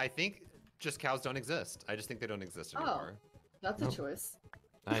 I think just cows don't exist. I just think they don't exist Oh. anymore. That's a Nope. choice.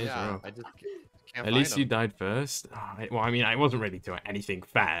 That is Yeah, rough. I just can't At find least you them. died first. Well, I mean, I wasn't really doing anything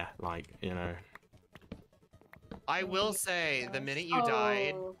fair. Like, you know. I will say, the minute you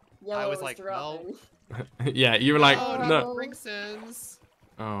died, Oh, I yellow was is like, well, dropping. Yeah. You were like, oh, no. not Brinksons.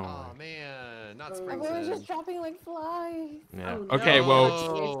 Oh. Oh man, not Oh. Everyone's Springsons. just dropping like flies. Yeah. Oh, Okay. no. Well,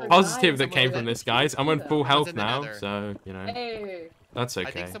 Oh. positive that Someone came did from it. this, guys. I'm on Yeah. full Someone's health in the now, nether. so you know Hey. that's I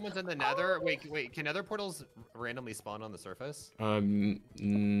okay. think someone's in the nether. Wait, can nether portals randomly spawn on the surface? No.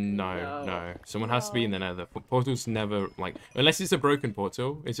 No. Someone has to be in the nether. Portals never like unless it's a broken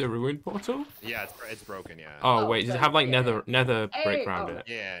portal. Is it a ruined portal? Yeah, it's broken, yeah. Oh Oh, wait, does it then, have like yeah. nether Hey, break around oh. it?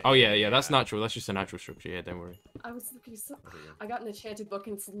 Yeah. Oh yeah, that's natural. That's just a natural structure. Yeah, don't worry. I was looking so. I got an enchanted book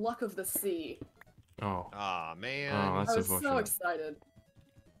and it's Luck of the Sea. Oh, Aw, man. Oh, that's I was so unfortunate. excited.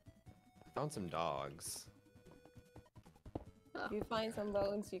 Found some dogs. If you find some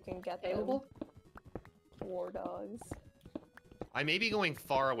bones, you can get them. Available? War dogs. I may be going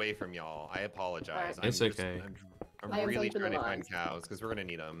far away from y'all. I apologize. Alright. It's okay. I'm I have really something trying in to find mind. cows because we're gonna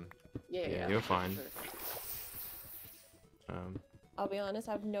need them. Yeah, you're fine. Sure. I'll be honest,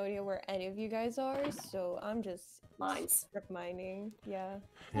 I have no idea where any of you guys are, so I'm just Mines. strip mining. Yeah.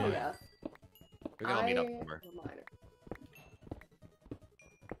 Oh yeah. We're gonna meet up I- somewhere. oh, mine.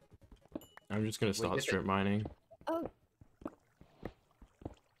 I'm just gonna start if it- strip mining. Oh,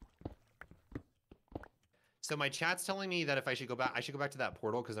 So my chat's telling me that if I should go back to that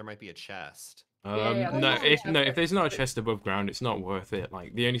portal because there might be a chest. Yeah, No, that's if fine. no, if there's not a chest above ground, it's not worth it.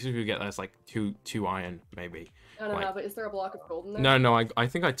 Like the only stuff you get there is like two iron maybe. I don't Like- know, but is there a block of gold in there? No, I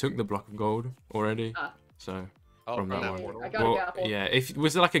think I took the block of gold already. Ah. So Oh, From from that that one. portal. I got a well, gapple. yeah. If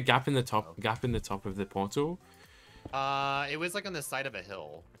was there like a gap in the top of the portal? It was like on the side of a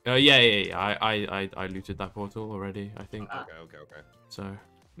hill. Yeah. I looted that portal already. I think Ah. Okay. so.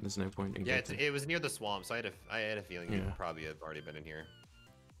 There's no point in Yeah, getting. it was near the swamp, so I had a feeling Yeah. you'd probably have already been in here.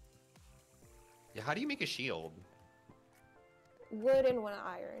 Yeah, how do you make a shield? wood and one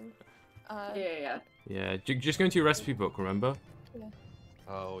iron. Yeah. Yeah, just go into your recipe book. Remember?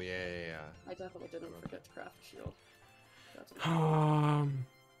 Oh yeah. I definitely didn't forget to craft a shield. That's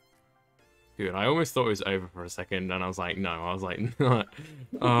Dude, I almost thought it was over for a second, and I was like, no. I was like, no.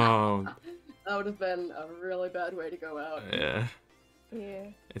 Oh, That would have been a really bad way to go out. yeah. Yeah.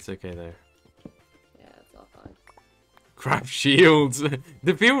 It's okay though. Yeah, it's all fine. Craft shields.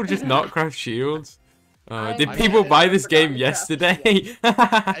 Did people just not craft shields? Did I people mean, buy I this forgot game to craft yesterday?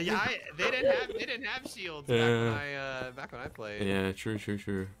 Yeah, they didn't have shields back when I played. Yeah, true.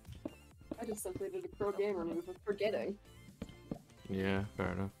 I just simply did a pro gamer move of forgetting. Yeah,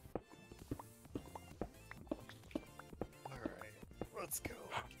 fair enough. All right, let's go.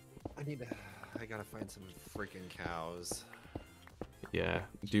 I gotta find some freaking cows. Yeah,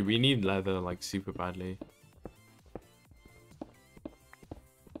 dude, we need leather like super badly.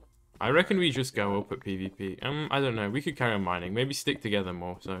 I reckon we just go up at PvP. I don't know. We could carry on mining. Maybe stick together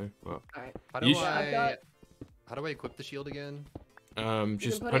more. So, well, Alright. How do You how do I equip the shield again?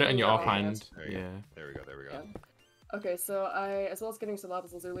 just put put it it on in your your offhand. There you go. Yeah. There we go. Yeah. Okay, so as well as getting some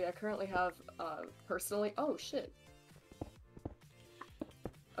lapis lazuli, I currently have, personally, oh shit.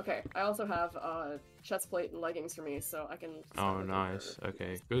 Okay, I also have, chest plate and leggings for me, so I can... start Oh, looking nice. for-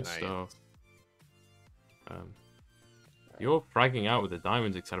 Okay, good Nice. stuff. You're fragging out with the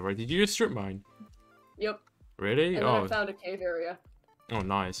diamonds accelerator. Did you just strip mine? Yep, Really? and then I Oh, found a cave area. oh,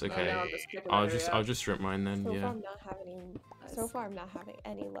 nice. And Okay. now I'm just picking I'll that just area. strip mine then. So far, Yeah. I'm not having. So Nice. far, I'm not having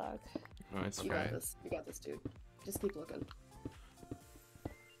any luck. Oh, it's You okay. got this. You got this, dude. Just keep looking.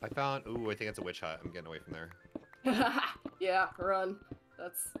 I found. Ooh, I think it's a witch hut. I'm getting away from there. Yeah, run.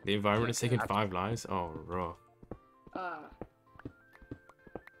 That's, The environment is taking 5 lives. Oh, raw.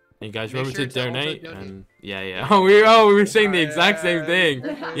 You guys Make remember sure to to also donate? donate. And yeah. Oh, we were saying the exact same thing.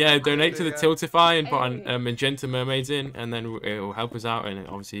 Yeah. Yeah, donate to the Tiltify and put on Hey. magenta mermaids in, and then it will help us out, and it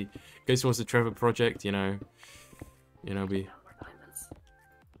obviously goes towards the Trevor Project. You know, be more diamonds.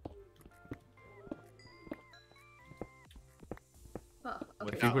 Huh, okay.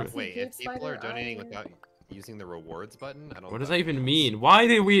 Without, People- wait, if Cave people are spider, donating I- without using the rewards button, I don't. what does know that even mean? Why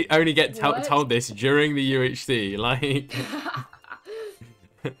did we only get What? told this during the UHC? Like,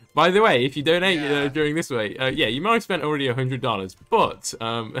 by the way, if you donate Yeah. during this way, yeah, you might have spent already $100, but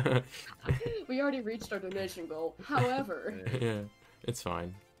We already reached our donation goal. However, yeah, it's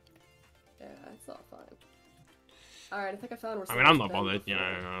fine. yeah, it's all fine. Alright, I think I found where I mean, I'm someone's not been bothered, you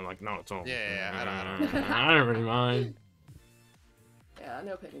before. know, like, not at all. Yeah, I don't I don't really mind. Yeah,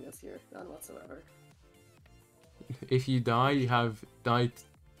 no picking this here. None whatsoever. If you die, you have died.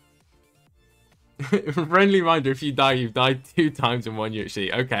 Friendly reminder, if you die, you've died 2 times in 1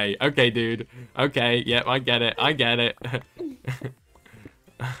 UHC. Okay, okay, dude. Okay, yep, I get it. I get it.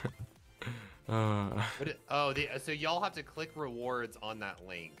 So y'all have to click rewards on that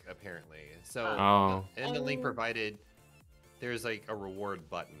link, apparently. So Oh. in the link provided, there's like a reward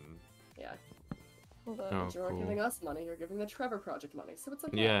button. Yeah. Hold on. Oh, You're cool. giving us money, you're giving the Trevor Project money, so it's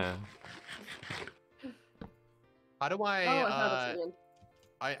okay. Yeah. How do Oh, I have I it, Julian.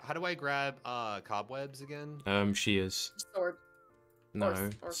 how do I grab cobwebs again? Shears. Sword. No.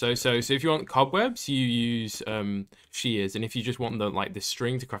 Or So if you want cobwebs, you use shears, and if you just want the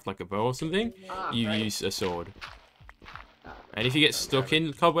string to craft like a bow or something, Ah, you right. use a sword. Ah, And if you get stuck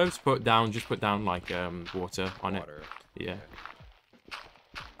in cobwebs, just put down like water on it. Water. Yeah.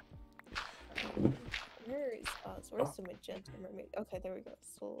 Where is Oz? Where's the magenta mermaid? Okay, there we go.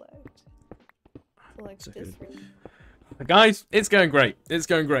 Select this Second. ring. Guys, it's going great. It's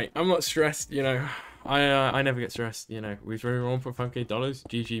going great. I'm not stressed, you know. I never get stressed, you know. We've really won for $5K.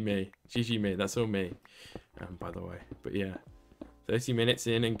 GG me. GG me. That's all me. By the way. But yeah. 30 minutes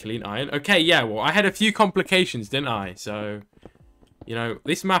in and clean iron. Okay, yeah, well, I had a few complications, didn't I? So, you know,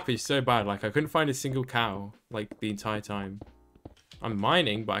 this map is so bad. Like, I couldn't find a single cow, like, the entire time. I'm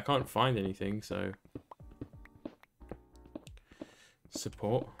mining, but I can't find anything, so.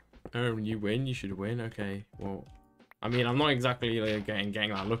 Support. Oh, you win, you should win. Okay, well. I mean, I'm not exactly like, getting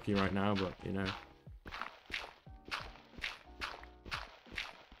that lucky right now, but, you know.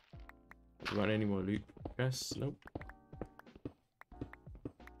 You got any more loot? Yes? Nope.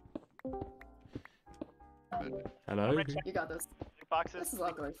 Hello? You got this. Boxes. This is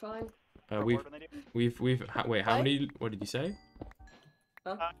all going fine. Wait, how What? many, what did you say?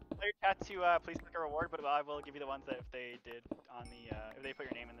 Tell your chat to please click a reward, but I will give you the ones that if they did on the if they put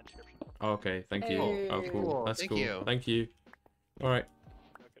your name in the description. Oh, okay, thank you. Hey. Oh, cool. Cool, That's thank cool. you. Thank you. Alright,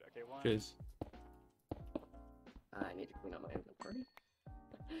 Okay, one. cheers. I need to clean up my inventory.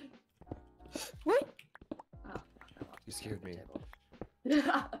 What? Ah, You scared me.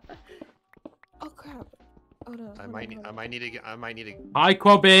 Oh crap. Oh no. I might need to. Hi,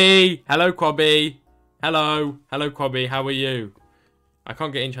 Quabby! Hello, Quabby! Hello! Hello, Quabby, how are you? I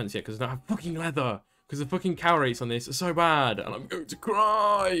can't get enchants yet because I don't have fucking leather. Because the fucking cow rates on this are so bad. And I'm going to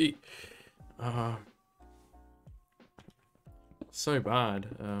cry! So bad.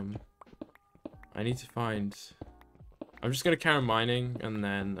 I need to find... I'm just going to carry on mining and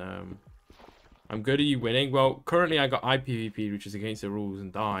then... I'm good at you winning. Well, currently I got IPVP, which is against the rules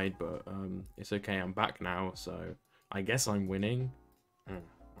and died, but it's okay. I'm back now, so I guess I'm winning. I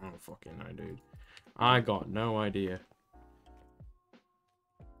don't fucking know, dude. I got no idea.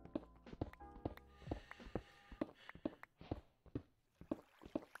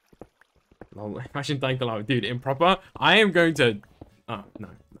 Lol, imagine dying to lava. Dude, improper. I am going to... Oh, no.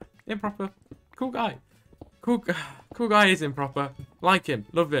 Improper. Cool guy. Cool guy is improper. Like him.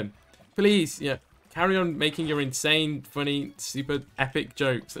 Love him. Please, yeah. Carry on making your insane, funny, super epic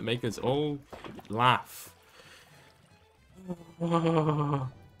jokes that make us all laugh. You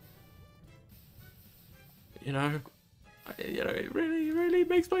know, it really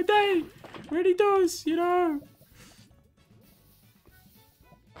makes my day. It really does, you know.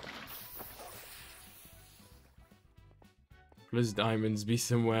 Plus diamonds be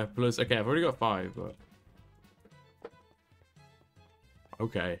somewhere. Plus, okay, I've already got 5, but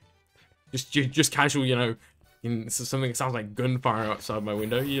okay. Just casual, you know, something that sounds like gunfire outside my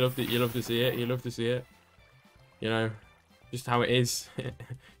window. You love to see it. You love to see it. You know, just how it is.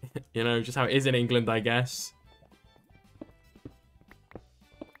 You know, just how it is in England, I guess.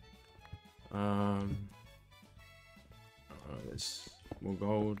 There's more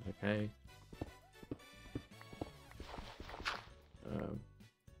gold. Okay.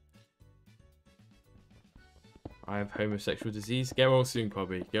 I have homosexual disease. Get well soon,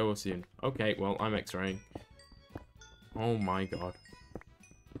 Bobby. Get well soon. Okay, well, I'm X-raying. Oh my god.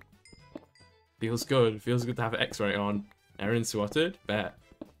 Feels good. Feels good to have X-ray on. Aaron swatted? Bet.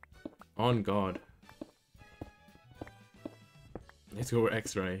 On god. Let's go with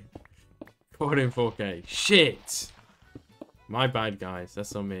X-ray. Caught in 4K. Shit! My bad, guys.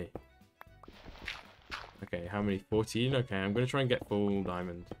 That's on me. Okay, how many? 14? Okay, I'm gonna try and get full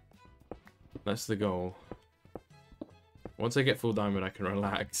diamond. That's the goal. Once I get full diamond, I can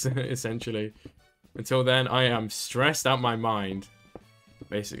relax, essentially. Until then, I am stressed out my mind,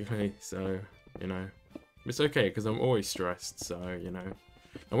 basically. So, you know, it's okay, because I'm always stressed, so, you know.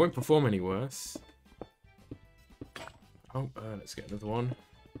 I won't perform any worse. Oh, let's get another one.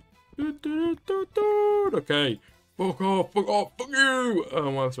 Okay. Fuck off, fuck you! What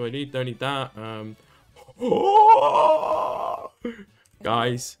else do I need? Don't need that.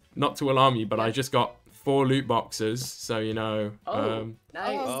 Guys, not to alarm you, but I just got 4 loot boxes, so you know. Nice.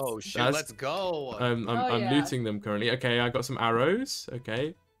 Oh shit, That's- let's go. I'm yeah. looting them currently. Okay, I got some arrows.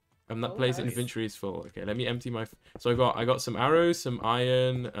 Okay. That place nice. inventory is full. Okay, let me empty my. So I got some arrows, some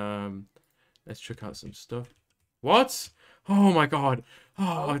iron. Let's check out some stuff. What? Oh my god!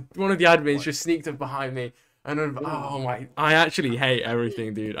 Oh, one of the admins just sneaked up behind me, and oh my! I actually hate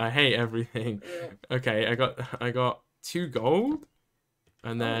everything, dude. I hate everything. Okay, I got 2 gold,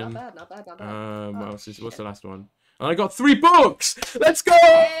 and then Not bad. what else what's the last one? And I got 3 books. Let's go!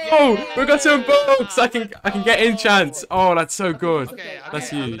 We got some books. I can get enchants. Oh, that's so good. Okay,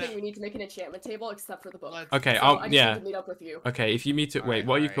 That's I'm huge. gonna- We need to make an enchantment table except for the book. Okay, So I just yeah. need to meet up with you. Okay, if you meet it, wait, Alright,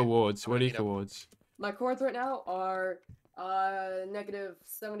 what are your alright. coords? I'm What are gonna your meet up. coords? My chords right now are negative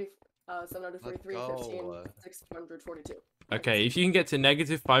 70, 743, Let's 15, go. 642. Okay, if you can get to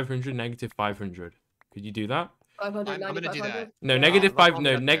negative 500, negative 500, could you do that? 500, I'm gonna do that. No, Yeah. negative I'll 5, get no,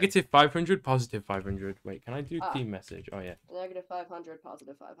 up there. negative 500, positive 500. Wait, can I do Ah. team message? Oh yeah. Negative 500,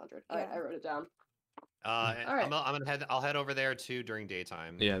 positive 500. Alright, Yeah. I wrote it down. I'm gonna head. I'll head over there too during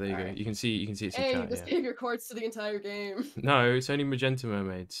daytime. Yeah, there you go. Alright. You can see it's in Hey, you chat. just Yeah. gave your chords to the entire game. No, it's only magenta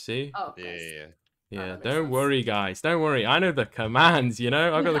mermaids. See? Oh, Yeah, nice. yeah, Yeah. that makes Don't sense. worry, guys. Don't worry. I know the commands. You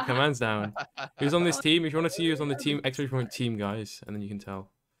know, I've got the commands down. yeah. Who's on this team? If you want to see who's on the team, exclamation point team, guys, and then you can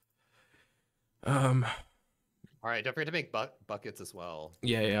tell. All right, don't forget to make buckets as well.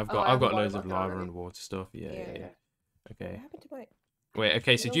 Yeah, I've Oh, got I I've have a got water loads of bucket lava already. and water stuff. Yeah. What Okay. happened to my? Wait.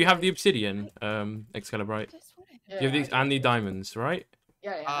 Okay. So No do you have the worries. obsidian, Excalibrite? That's what I Yeah, You have I these do. and the diamonds, right?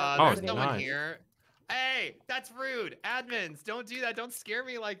 Yeah. Oh, There's no one nice. here. Hey, that's rude. Admins, don't do that. Don't scare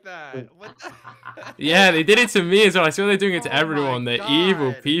me like that. What? The... Yeah, they did it to me as well. I saw they're doing it to Oh my everyone. They're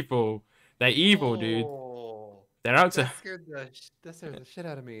evil God. people. They're evil, dude. Oh, They're out to. that scared the shit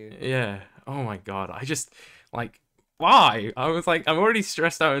out of me. Yeah. Oh my god. I just like. Why? I was like, I'm already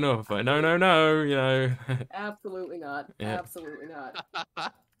stressed out enough, but no, you know. Absolutely not. Yeah. Absolutely not.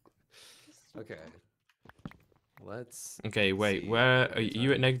 Okay. Let's. Okay, wait. see. Where are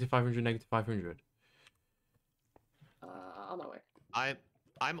you at? Negative 500, negative 500. On my way.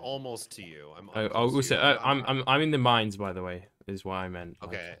 I'm almost to you. I'm. Oh, almost to also, you. I'm in the mines, by the way. Is what I meant.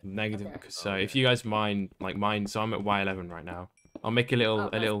 Like, Okay. negative. Okay. So Okay. if you guys mine, so I'm at Y11 right now. I'll make a little,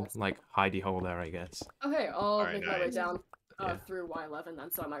 nice. like hidey hole there, I guess. Okay, I'll Alright, make my way nice. down Yeah. through Y11 then,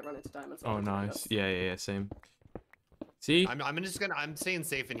 so I might run into diamonds. Oh, while I'm doing nice. this. Yeah, same. See? I'm staying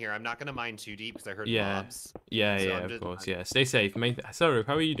safe in here. I'm not gonna mine too deep because I heard Yeah. mobs. Yeah, So I'm of just- course. Yeah, stay safe. Saru,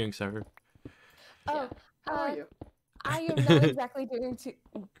 how are you doing, Saru? Oh, How are you? I am not exactly doing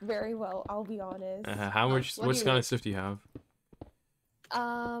very well. I'll be honest. How much? what do What you kind need? of stuff do you have?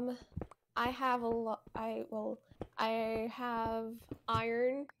 I have a lot. I have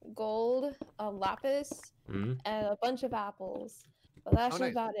iron, gold, lapis, Hmm? and a bunch of apples. But that's Oh, just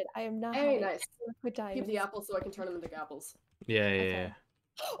nice. about it. I am not Hey, having nice. with Keep diamonds. the apples so I can turn them into gapples. Yeah. Okay.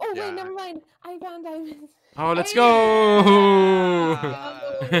 Oh Yeah. wait, never mind. I found diamonds. Oh, let's Hey! go!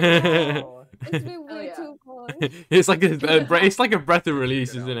 Oh. It's been way yeah. too long. It's like it's like a breath of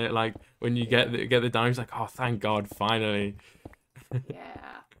release, isn't it? Like when you get the diamonds, like, oh, thank God, finally.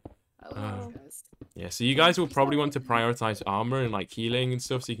 Yeah. I love these guys. Yeah, so you guys will probably want to prioritize armor and like healing and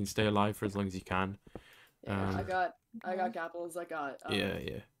stuff, so you can stay alive for as long as you can. Yeah, Um, I got gapples. I got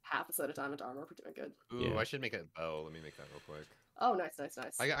Yeah. half a set of diamond armor for doing good. Ooh, Yeah. I should make a bow. Let me make that real quick. Oh, nice.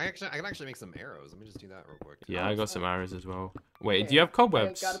 I can actually make some arrows. Let me just do that real quick. Yeah, Oh, I got so- some arrows as well. Wait, do Okay, you have I've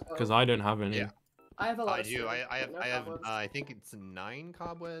cobwebs? got a bow. Because I don't have any. Yeah. I have a lot I of do. stone, I but no have. cobwebs. I think it's 9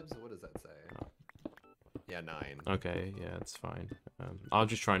 cobwebs. What does that say? Yeah, 9. Okay, yeah, that's fine. I'll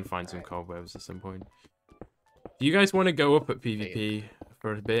just try and find some Alright. cobwebs at some point. Do you guys want to go up at PvP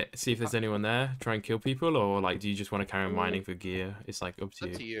for a bit, see if there's anyone there, try and kill people, or like do you just want to carry on mining for gear? It's like up to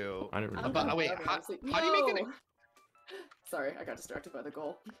It's up to you. you. I don't really I'm But- know. down wait, with how- honestly. how do you make it- No! Sorry, I got distracted by the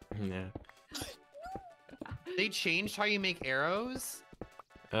goal. Yeah. They changed how you make arrows?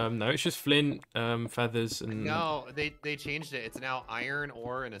 No, it's just flint, feathers, and No, they changed it. It's now iron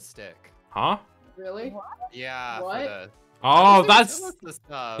ore and a stick. huh? Really? Yeah. What? For the... Oh, I that's wish they would tell us this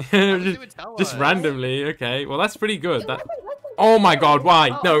stuff. I wish they would tell just us. randomly. Okay, well that's pretty good. That. Oh my God, why?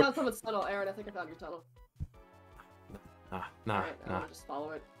 Oh, I No. found someone's tunnel, Aaron. I think I found your tunnel. Nah. Alright, I'll just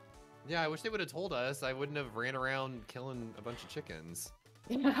follow it. Yeah, I wish they would have told us. I wouldn't have ran around killing a bunch of chickens.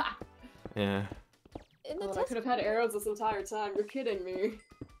 Yeah. Yeah. In the I test could have had arrows this entire time. You're kidding me.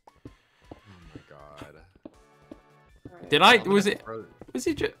 Oh my god. Alright. Did I? I'm gonna Was it? throw- Was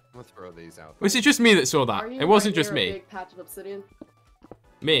it just? gonna throw these out. Was it just me that saw that? Are you It wasn't right just near a me. big patch of obsidian?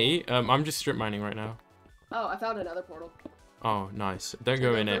 Me? I'm just strip mining right now. Oh, I found another portal. Oh, nice. Don't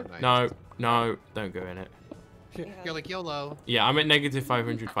go in it. Nice. No, no, don't go in it. You're like YOLO. Yeah, I'm at negative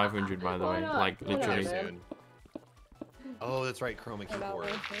 500, 500 by the Why way. not? Like Why not, literally. man? Soon. Oh, that's right, chroma They're not keyboard.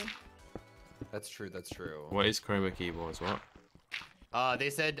 working. That's true. That's true. What is chroma keyboards? What? They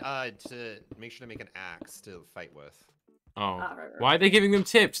said to make sure to make an axe to fight with. Oh. Right. Why are they giving them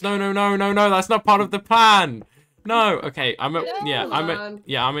tips? No, no, no, no, no. That's not part of the plan. No. Okay, I'm at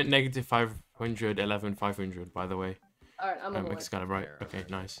I'm at negative 500, 11, 500 by the way. Alright, I'm on the way. Excalibur. There, Okay, okay.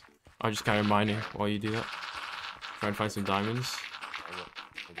 nice. I'll just carry mining while you do that. Try and find some diamonds.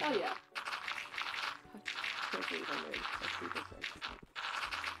 Oh yeah.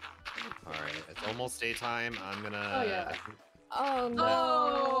 Alright, it's almost daytime. I'm gonna. Oh, yeah. Oh no.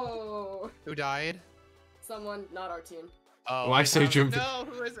 Oh! Who died? Someone, not our team. Oh, Why so jumpy? No,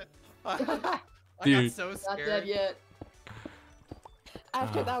 who is it? I Dude. got so Not scared. dead yet.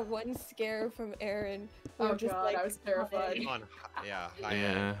 After that one scare from Aaron, we Oh were just god, like, I was terrified. I'm on, yeah,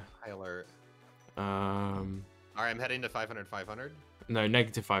 Yeah. high alert. Um. All right, I'm heading to 500, 500. No,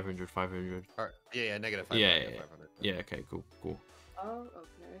 negative 500, 500. Or, yeah, negative 500. Yeah, negative yeah, 500. yeah. Okay, cool, cool. Oh,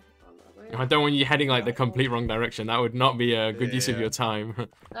 okay. On my way. I don't want you heading like the complete wrong direction. That would not be a good use of Yeah. your time.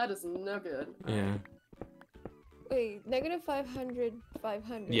 That is no good. Yeah. wait, negative 500,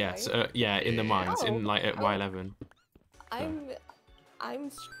 500. Yes. right? Yeah. In the Yeah. mines, in like at Oh. Y11.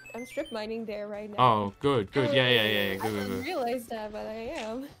 I'm strip mining there right now. Oh, good, good. Yeah, yeah, yeah, yeah. I Good, good, didn't good. realize that, but I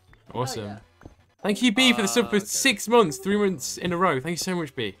am. Awesome. yeah. Thank you, B, for the sub for okay. 6 months, 3 months in a row. Thank you so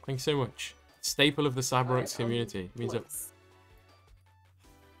much, B. Thank you so much. Staple of the Cyberonix Alright, community. Means up. once.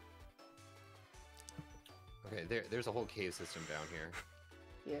 Okay, there's a whole cave system down here.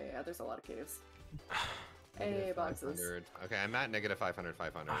 Yeah, there's a lot of caves. Hey, Negative boxes. 500. Okay, I'm at negative 500,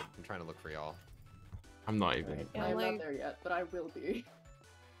 500. I'm trying to look for y'all. I'm not even. Alright, Yeah, I'm like- not there yet, but I will be.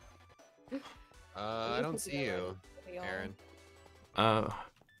 I don't see you, We all- Aaron.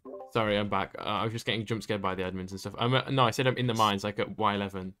 Sorry, I'm back. I was just getting jump scared by the admins and stuff. No, I said I'm in the mines, like at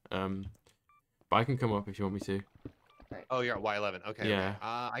Y11. But I can come up if you want me to. Oh, you're at Y11. Okay. Yeah.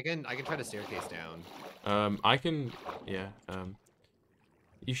 Okay. I can try to staircase down. I can. Yeah.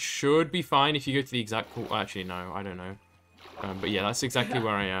 You should be fine if you go to the exact. Actually, no, I don't know. But yeah, that's exactly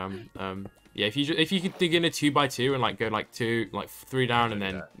where I am. Yeah, if you could dig in a 2x2 and like go like 3 down and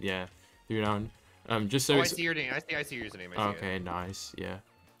then yeah, 3 down. Just so I it's. see your name. I see your username. I see Okay, it. nice. Yeah.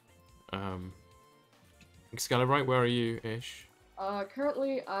 Excalibur, where are you, ish?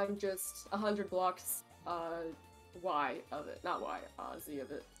 Currently, I'm just 100 blocks, Y of it. Not Y, Z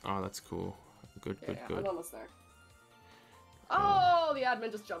of it. Oh, that's cool. Good, Yeah, good, I'm good. almost there. Oh, the admin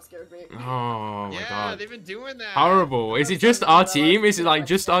just jump scared me. Oh my Yeah, god. they've been doing that. Horrible. Is I'm it just so our glad I team? Is it did like like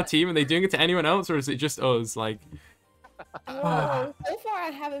just our that. team? Are they doing it to anyone else, or is it just us? Like, I don't know. So far,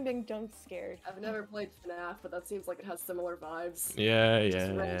 I haven't been jump scared. I've never played FNAF, but that seems like it has similar vibes. yeah, Just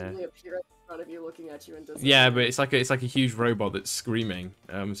yeah, yeah. randomly appear in front of you, looking at you and Yeah, but it's like a huge robot that's screaming.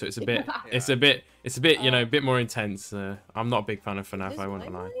 So it's a bit, it's a bit, you know, a bit more intense. I'm not a big fan of FNAF. Is I won't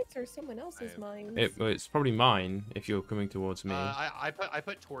mine lie. mines or someone else's mines? Well, it's probably mine if you're coming towards me. I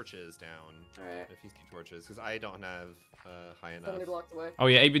put torches down. Alright, If you see torches, because I don't have high enough. 70 blocks away. Oh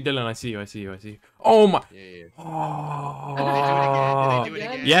yeah, AB Dylan, I see you, I see you, I see you. Oh my! Yeah, yeah. Oh. Did they do it again? Did they do it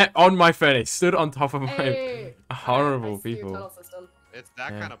Again? again? Yeah, on my phone. It stood on top of my. Hey! Horrible I see your people. tunnel system. It's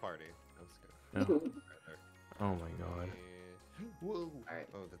that Yeah. kind of party. That's good. Oh, Right there. oh my god. Whoa. Alright.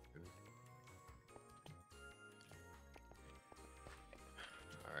 Oh, that's good.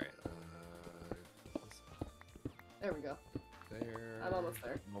 Alright. There we go. There. I'm almost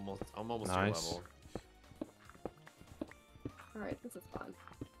there. I'm almost Nice. to level. Alright, this is fun.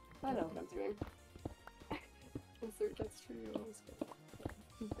 I know what I'm doing. Insert text trio.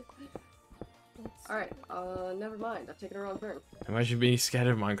 Alright, never mind. I've taken a wrong turn. Imagine being scared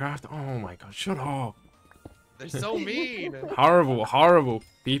of Minecraft. Oh my god, shut up. They're so mean. Horrible, horrible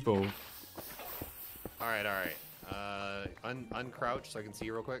people. Alright. Uncrouch so I can see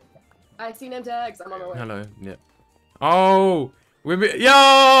you real quick. I see name tags. I'm on my way. Hello. Yeah. Oh,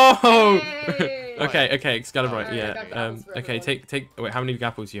 yo. Hey! Okay, Excalibur. Alright, Yeah. I got apples for Okay. everyone. Take. Wait, how many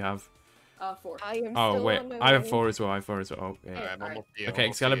apples do you have? 4. I am Oh still wait, on my I have way. 4 as well. I have 4 as well. Oh, yeah. Alright, I'm Alright. almost to you. Okay,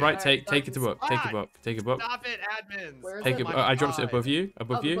 almost to you. Excalibur, Alright, take it a book. Take a ah! book. Take a book. Stop it, admins. Where is Take it? it. my I dropped it God. above you. Oh,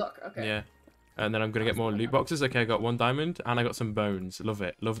 Above the you. book. Okay. Yeah. And then I'm gonna get more loot boxes. Okay, I got 1 diamond and I got some bones. Love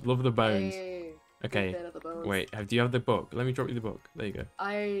it. Love the bones. Hey, big Okay. fan of the bones. Wait, do you have the book? Let me drop you the book. There you go.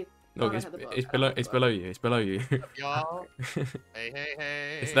 I Look, thought I it's had the book. it's I don't below have the it's book. below you. It's below you. Y'all.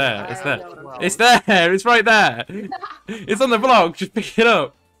 Hey. It's there, it's I there. know what I'm It's there. It's right there. It's on the block. Just pick it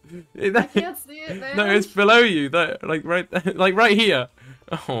up. I can't see it, man. No, it's below you. That like right, like right here.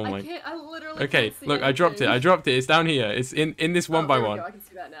 Oh I my. can't. I literally Okay, can't see look, I dropped it. anything. I dropped it. It's down here. It's in this one Oh, by there we one. go. I can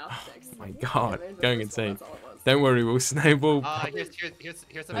see that now. Thanks. Oh my Yeah, god, maybe the going first one, insane. that's all it was. Don't worry, we'll snowball.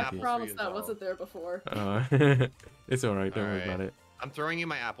 Here's some I apples for promise you as that well. wasn't there before. It's alright. Don't worry Alright. about it. I'm throwing you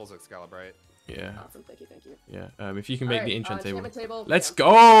my apples, Excalibur. Yeah, Awesome. Thank you. Thank you. yeah. If you can make the Alright, enchant table. table. Let's bam.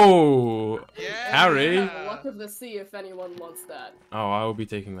 go! Yeah. Harry. Luck of the sea if anyone wants that. Oh, I will be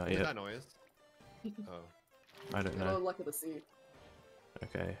taking that. What is Yeah, that noise? Oh. I don't Hello, know. luck of the sea.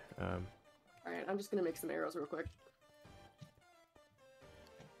 Okay. Alright, I'm just gonna make some arrows real quick.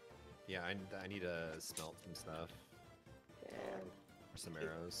 Yeah, I need to smelt some stuff. And Some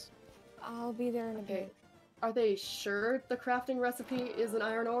arrows. I'll be there in a okay. bit. Are they sure the crafting recipe is an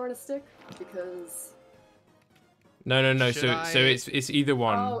iron ore and a stick? Because No. Should So I- it's either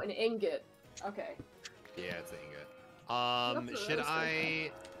one. oh, an ingot. Okay. Yeah, it's the ingot. That's Should what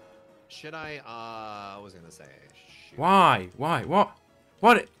I was Should I? What was I gonna say? Shoot. Why? What is I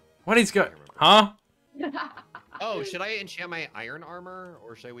going? can't remember. Huh? Oh, should I enchant my iron armor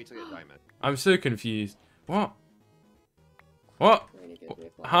or should I wait till I get diamond? I'm so confused. What? What? Rainy gives me a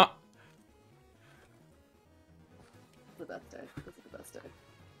plan. Huh? The best day. This is the best day.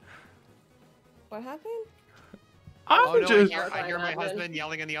 What happened? I'm Oh no! just. I hear my Admin. husband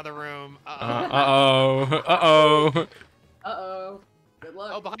yelling in the other room. Uh-oh. Uh-oh. Good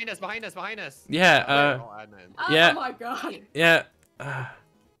luck. Oh, behind us! Behind us! Behind us! Yeah. Oh, admin. Oh yeah. my god. Yeah. I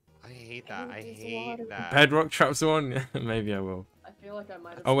hate that. I There's hate water. that. Bedrock traps one. Maybe I will. I feel like I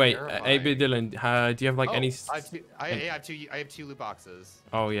might have Oh wait, terrifying. AB Dylan, do you have like Oh, any? I have two loot boxes.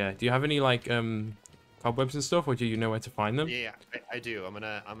 Oh yeah. Do you have any like cobwebs and stuff, or do you know where to find them? Yeah, I do. I'm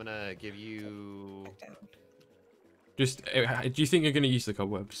gonna give you. Just do you think you're gonna use the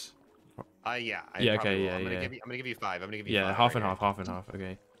cobwebs? Yeah. Yeah, okay, probably will. yeah, I'm gonna yeah. give you 5. I'm gonna give you Yeah, 5. half and right half, half and half. Okay.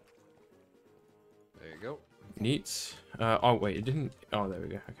 here. There you go. Neat. Oh wait, it didn't. Oh, there we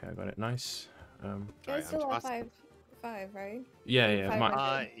go. Okay, I got it. Nice. You Alright, guys still I'm have tossing- five, right? Yeah, yeah.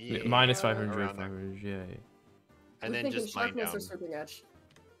 500. Yeah, Minus around 500, there. 500. Yeah. And then thinking just mine sharpness down. or sweeping edge.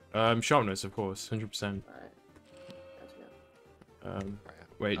 Sharpness, of course, 100%. Alright. Gotcha.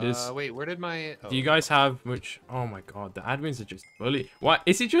 Wait, does Wait, where did my? do you guys have much? Oh my god, the admins are just bullying. What?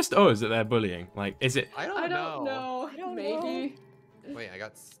 Is it just us that they're bullying? Like, is it? I don't I know. don't know. I don't Maybe. Wait, I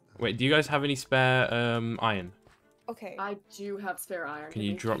got. Wait, do you guys have any spare iron? Okay. I do have spare iron. Can Give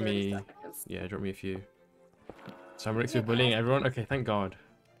you me drop 30 me- seconds. Yeah, drop me a few. Cyberonix are bullying everyone. Okay, thank God.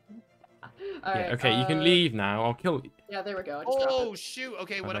 Alright, Yeah, okay, you can leave now. I'll kill. Yeah, there we go. I just dropped Oh it. shoot!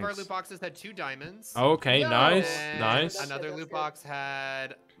 Okay, Oh, one of our thanks. loot boxes had 2 diamonds. Okay, Yo! nice, and nice. Another That's loot good. box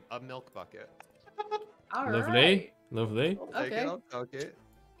had a milk bucket. Lovely, lovely. Okay. Okay.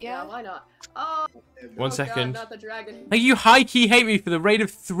 Yeah, why not? Oh, One God, second. not the dragon. Hey, you high key hate me for the rate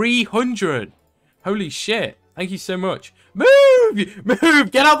of 300. Holy shit! Thank you so much. Move, move,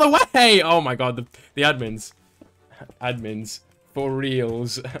 get out the way! Oh my God, the admins for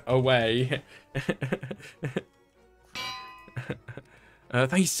reals away.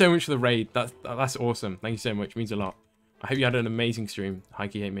 Thank you so much for the raid. That's awesome. Thank you so much. Means a lot. I hope you had an amazing stream. High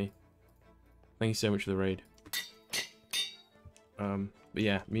key hate me. Thank you so much for the raid. But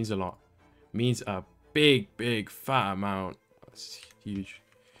yeah, means a lot. Means a big fat amount. That's huge.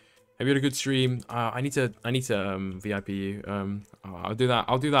 Have you had a good stream? I need to VIP you. I'll do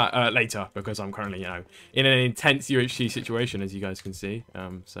that later because I'm currently, in an intense UHC situation, as you guys can see.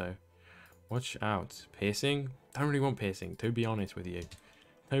 So watch out. Piercing? Don't really want piercing, to be honest with you.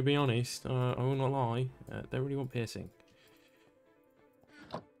 To be honest, I will not lie. Don't really want piercing.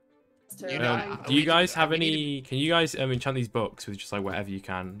 It's You terrifying. know, Do you we guys do- have we need any? Can you guys enchant these books with just like whatever you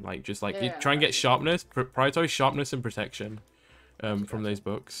can? Like just like Yeah. try and get sharpness, prioritize sharpness and protection, from those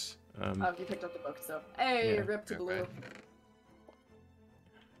books. Oh, you picked up the book, so hey, Yeah. rip to blue. Okay.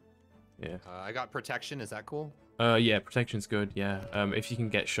 Yeah. I got protection. Is that cool? Yeah, protection's good. Yeah. If you can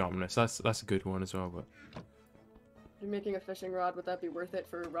get sharpness, that's a good one as well. But You're making a fishing rod. Would that be worth it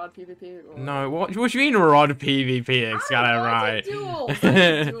for rod PvP? Or... no, what do you mean a rod PvP? It's got it right.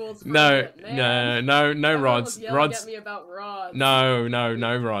 No rods. Rods. Get me about rods.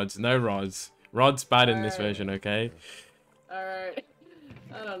 No rods. Rod's bad in this Alright. version. Okay. All right.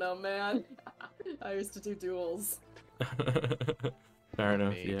 I don't know, man. I used to do duels. Fair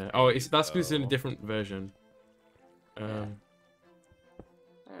enough. Make Yeah. Oh, that's because it's in a go. different version. All right,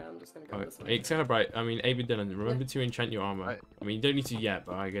 I'm just gonna go Oh, this way. Excalibur, I mean, AB Dylan, remember to enchant your armor. Right. I mean, you don't need to yet,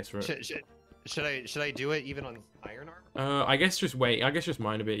 but I guess we're. Should I do it even on iron armor? I guess just wait. I guess just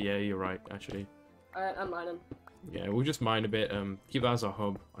mine a bit. Yeah, you're right. Actually, All right, I'm mining. yeah, we'll just mine a bit. Keep that as our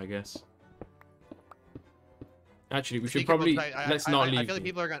hub, I guess. Actually, we should Speaking probably of, let's not leave. I feel like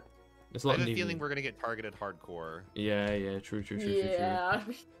people are gonna. Let's I not have a leave. feeling we're gonna get targeted hardcore. Yeah, true. Yeah.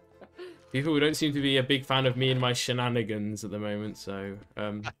 People don't seem to be a big fan of me and my shenanigans at the moment, so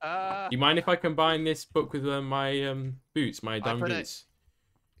do you mind if I combine this book with my boots, my down boots?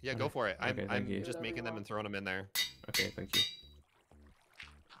 Yeah, go for it. Okay, thank you. I'm just making them and throwing them in there. Okay, thank you.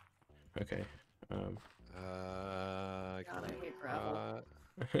 Okay. God, I hate gravel.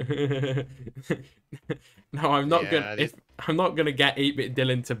 No, I'm not Yeah, gonna. I'm not gonna get 8-bit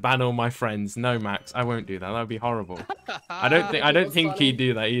Dylan to ban all my friends. No, Max, I won't do that. That would be horrible. I don't think he'd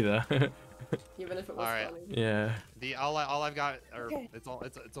do that either. Even if it was Alright. funny. Yeah. All I've got are Okay.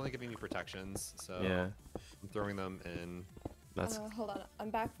 it's only giving me protections, so Yeah. I'm throwing them in. That's Hold on, I'm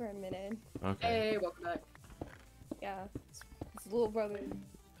back for a minute. okay. Hey, welcome back. Yeah, it's little brother.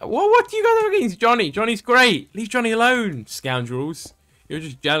 What do you guys have against Johnny? Johnny's great. Leave Johnny alone, scoundrels. You're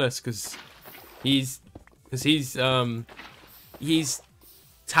just jealous because he's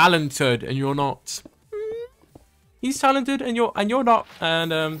talented and you're not. He's talented and you're not,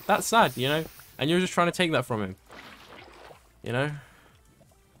 and that's sad, you know. And you're just trying to take that from him, you know.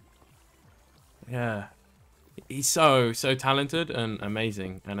 Yeah, he's so talented and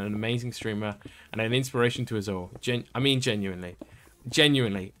amazing, and an amazing streamer and an inspiration to us all. I mean, genuinely,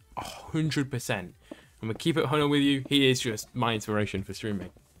 100%. I'm gonna keep it 100 with you. He is just my inspiration for streaming.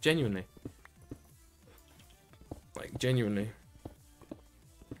 Genuinely. Like, genuinely.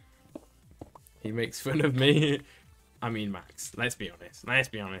 He makes fun of me. I mean, Max. Let's be honest. Let's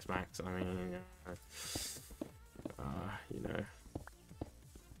be honest, Max. I mean, you know.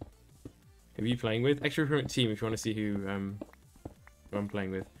 Who are you playing with? Extra recruitment team if you want to see who I'm playing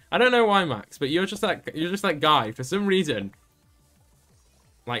with. I don't know why, Max, but you're just that guy. For some reason,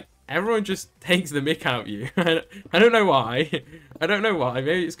 like, everyone just takes the mick out of you. I don't know why. I don't know why.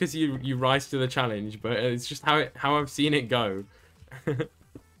 Maybe it's because you rise to the challenge, but it's just how I've seen it go.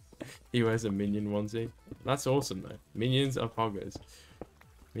 He wears a minion onesie. That's awesome though. Minions are poggers.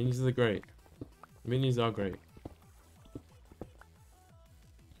 Minions are great. Minions are great.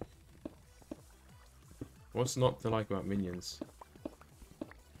 What's not to like about minions?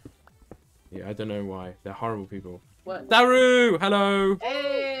 Yeah, I don't know why. They're horrible people. What? Saru! Hello!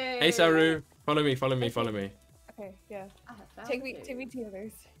 Hey! Hey Saru! Follow me, follow me, follow me. Okay, yeah. I have found Take me you. to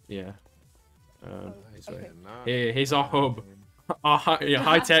others. Yeah. Nice, okay. not- Here's our hub. Our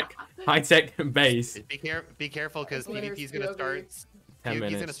high tech base. Be careful because Winners PvP's gonna POV. start. 10 PvP's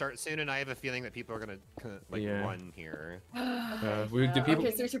gonna minutes. start soon, and I have a feeling that people are gonna like Yeah. run here. Do people?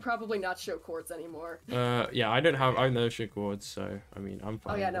 Okay, so we should probably not show chords anymore. Yeah, I don't have no shit chords, so I mean I'm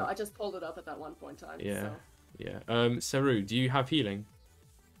fine. Oh yeah, with no, it. I just pulled it up at that one point in time. Yeah. So. Yeah. Saru, do you have healing?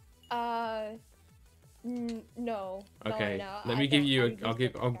 No. Not Okay. right now. Let I me give don't- you I'm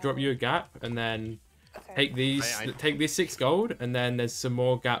just I'll drop you a gap and then Okay. take these take this 6 gold and then there's some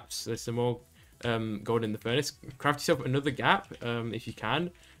more gaps. There's some more gold in the furnace. Craft yourself another gap if you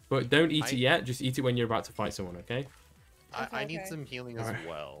can, but don't eat it yet. Just eat it when you're about to fight someone. Okay. I need Okay. some healing as Alright.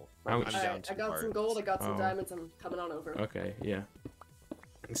 well. Ouch. I'm Alright, down I 2 got some parts. gold, I got some Oh. diamonds, I'm coming on over. Okay. Yeah.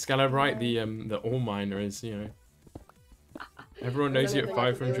 Scalabrite, the ore miner is, you know. Everyone knows you at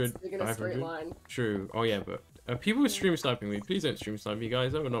 500. 500. Line. True. Oh yeah, but people with stream sniping me. Please don't stream snipe me,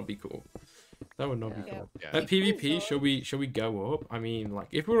 guys. That would not be cool. That would not be Yeah. cool. Yeah. At PvP, shall we go up? I mean, like,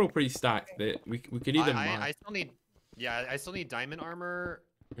 if we're all pretty stacked, that we could either mine. I still need. Yeah, I still need diamond armor,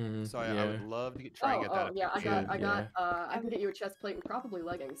 so I yeah. would love to try and get that. Yeah, I Good, got, I can get you a chest plate and probably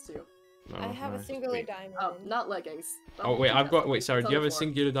leggings too. I Oh, have a nice. singular Sweet. diamond. Oh, not leggings. Oh wait, I've got. Wait, sorry. It's Do you on have the a floor.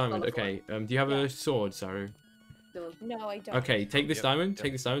 singular diamond? the floor. Okay. Do you have a sword, Saru? Dylan. No, I don't. Okay. Take this Yep, diamond. yep.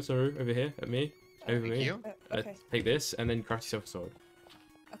 Take this diamond, Saru, over here at me. Over Thank me. you. Okay. Take this and then craft yourself a sword.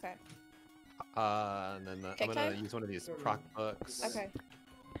 Okay. And then I'm Kick gonna time? use one of these proc books. Okay.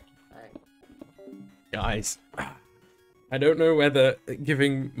 Alright. Guys, I don't know whether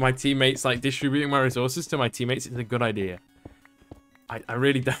giving my teammates, like distributing my resources to my teammates is a good idea. I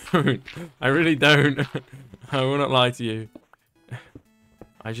really don't. I really don't. I will not lie to you.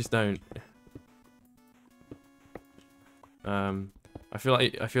 I just don't. I feel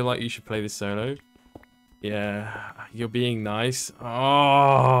like you should play this solo. Yeah, you're being nice.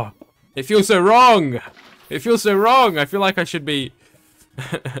 Oh, it feels so wrong. It feels so wrong. I feel like I should be.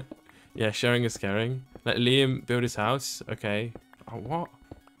 Yeah, sharing is caring. Let Liam build his house. Okay. Oh, what?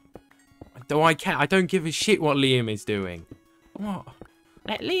 Do I care? I don't give a shit what Liam is doing. What?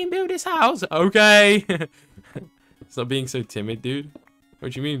 Let Liam build his house. Okay. Stop being so timid, dude.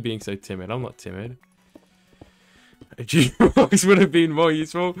 What do you mean being so timid? I'm not timid. A jukebox would have been more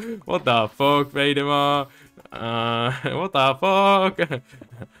useful. What the fuck, Vademar? What the fuck?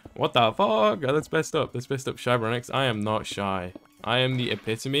 What the fuck? Oh, that's messed up. That's messed up. Cyberonix, I am not shy. I am the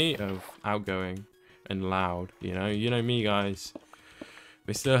epitome of outgoing and loud. You know me, guys.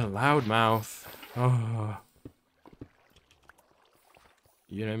 Mr. Loudmouth. Oh.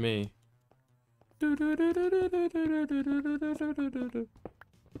 You know me.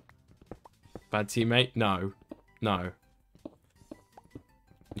 Bad teammate? No. No.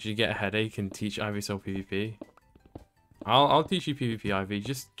 You should get a headache and teach Ivy Soul PvP. I'll teach you PvP, Ivy.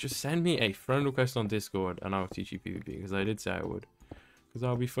 Just send me a friend request on Discord and I'll teach you PvP, because I did say I would. Because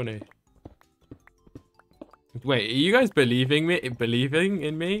that'll be funny. Wait, are you guys believing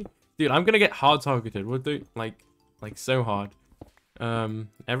in me? Dude, I'm gonna get hard targeted. We'll do like so hard.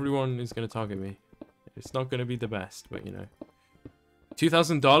 Everyone is gonna target me. It's not gonna be the best, but you know.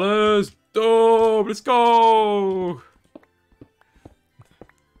 $2,000! Oh, let's go!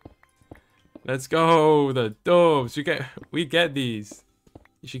 Let's go! The doves. We get these.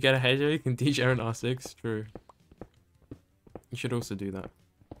 You should get a headache and teach Aaron R6. True. You should also do that.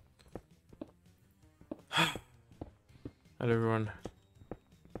 Hello, everyone.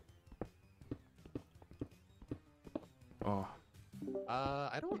 Oh.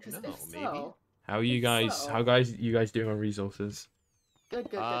 I don't know. Maybe. How are you guys? How you guys doing on resources?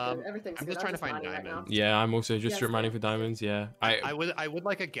 Good. Everything's I'm good. just trying to find mining right diamonds. Yeah, I'm also just Yes, mining for diamonds. Yeah, I would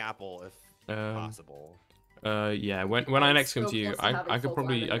like a gapple if possible. Yeah. When I next come so to you, close to I having could full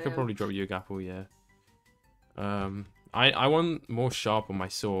probably diamond, drop you a gapple. Yeah. I want more sharp on my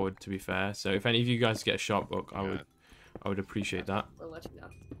sword, to be fair. So if any of you guys get a sharp book, I would appreciate that. We'll let you know.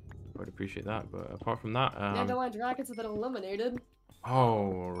 I would appreciate that. But apart from that, Dandelion dragons have been eliminated.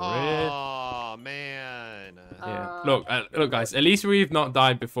 oh, really? Oh man. Yeah. Look, guys. At least we've not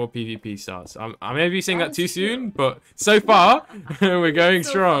died before PvP starts. I may be saying that too soon, but so far we're going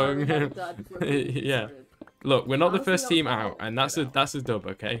strong. Yeah. Look, we're not the first team out, and that's a dub,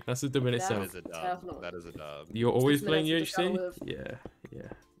 okay? That's a dub in itself. That is a dub. You're always 6 playing minutes, we UHC? just gotta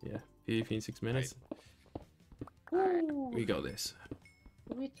Yeah. PvP in 6 minutes. Ooh, We got this.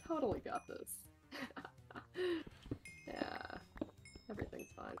 we totally got this. Yeah. Everything's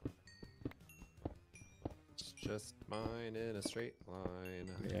fine. Just mine in a straight line.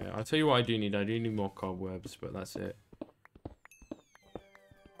 Yeah, I'll tell you what I do need. I do need more cobwebs, but that's it.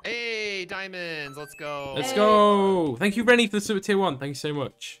 Hey, diamonds! Let's go. Let's go! Thank you, Rennie, for the super tier 1. Thank you so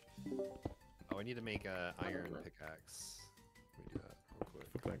much. Oh, I need to make a iron pickaxe. Let me do that real quick.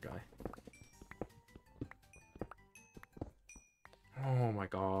 Fuck that guy. Oh my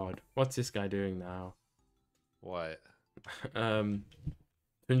god. What's this guy doing now? What?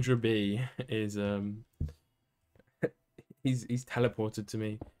 Tundra B is he's teleported to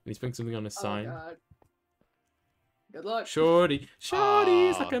me and he's putting something on a sign. Oh god. Good luck. Shorty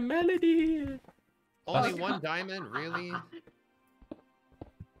is like a melody. Only one diamond, really?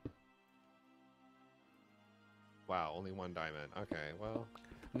 Wow, only one diamond. Okay, well,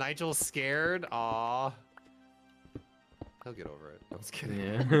 Nigel's scared. Aw. He'll get over it. I was kidding.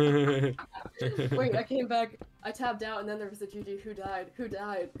 Yeah. Wait, I came back. I tabbed out, and then there was a GG. Who died? Who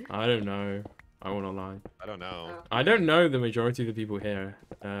died? I don't know. I won't lie. I don't know. Oh. I don't know the majority of the people here.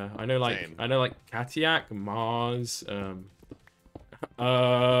 I know like Same. Katiak, Mars,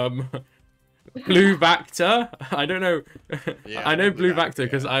 Blue Vector. I don't know. Yeah, I know Blue Blue Vector Vector,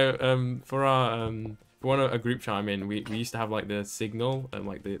 because I for our for a group chat I'm in, we used to have like the signal and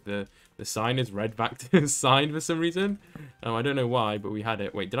like the sign is red Vector's sign for some reason. I don't know why, but we had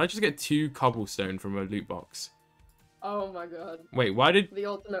it. Wait, did I just get 2 cobblestone from a loot box? Oh my god. Wait, why did The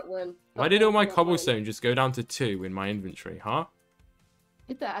ultimate win. why did all my cobblestone just go down to 2 in my inventory, huh?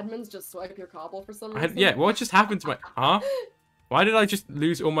 Did the admins just swipe your cobble for some reason? Yeah, what just happened to my huh? Why did I just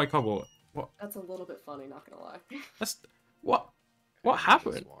lose all my cobble? What? That's a little bit funny, not gonna lie. That's what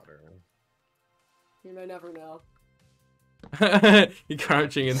happened? Water. You may never know. You're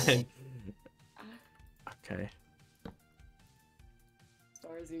crouching and then okay.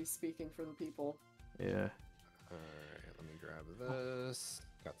 Starzy speaking for the people. Yeah. Alright, let me grab this.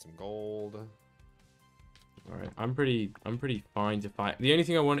 Got some gold. Alright, I'm pretty fine to fight. The only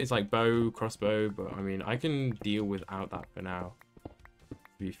thing I want is like bow, crossbow, but I mean I can deal without that for now. To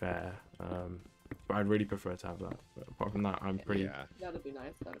be fair. But I'd really prefer to have that. But apart from that, I'm pretty Yeah. That'd be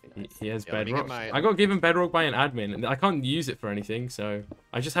nice. That'd be nice. He has Yeah, let me get bedrock. my- I got given bedrock by an admin, and I can't use it for anything, so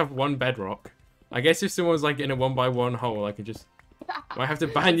I just have 1 bedrock. I guess if someone's like in a 1x1 hole, I could just. Do I have to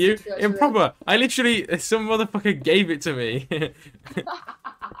ban you? Improper. I literally, some motherfucker gave it to me.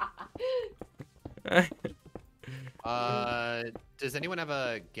 Does anyone have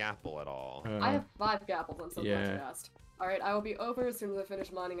a gapple at all? I have 5 gapples. I'm so glad you yeah. asked. All right, I will be over as soon as I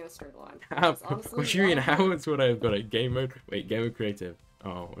finish mining in a straight line. How, That's honestly what do you mean? why I How do it. is what I've got it? Game mode. Wait, game mode creative.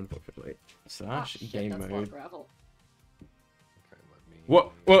 Oh, unfortunately. Ah, Slash shit, game that's mode. gravel. Okay, let me...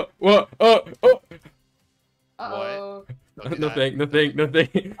 What? Oh! Uh-oh. Don't do that.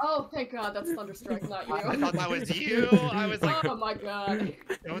 Nothing. Oh, thank God, that's Thunderstrike, not you. I thought that was you. I was like, Oh my God.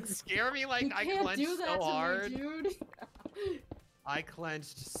 don't scare me like You I can't clenched do that so to hard. me, dude. I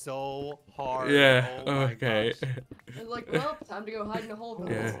clenched so hard. Yeah. Oh my Okay. gosh. I was like, well, time to go hide in a hole for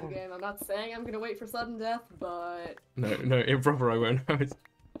the rest of the Yeah. game. I'm not saying I'm gonna wait for sudden death, but... No, improper. I won't.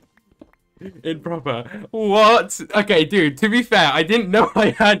 Improper. What? Okay, dude. To be fair, I didn't know I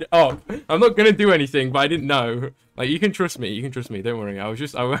had off. I'm not gonna do anything, but I didn't know. Like, you can trust me. You can trust me. Don't worry. I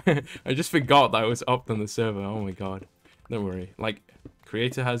just forgot that I was up on the server. Oh my god. Don't worry. Like,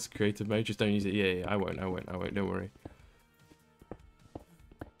 creator has creative mode. Just don't use it. Yeah. I won't. Don't worry.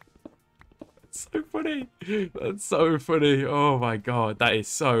 That's so funny. That's so funny. Oh my god. That is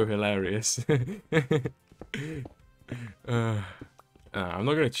so hilarious. I'm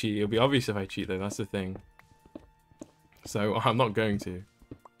not gonna cheat. It'll be obvious if I cheat though. That's the thing. So I'm not going to.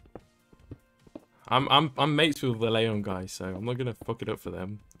 I'm mates with the Leon guys, so I'm not gonna fuck it up for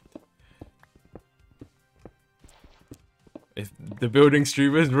them. If the building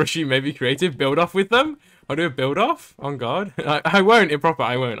streamers rushy maybe creative, build off with them. I'll do a build off. On guard. I won't. Improper.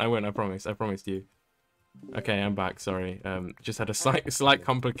 I won't. I promise. I promised you. Okay, I'm back. Sorry. Just had a slight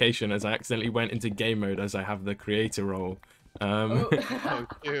complication as I accidentally went into game mode as I have the creator role. Oh,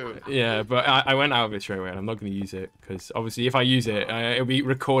 dude. Yeah, but I went out of it straight away and I'm not going to use it because obviously if I use it, it'll be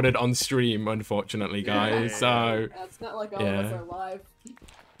recorded on stream, unfortunately, guys. So That's not like all of us are live.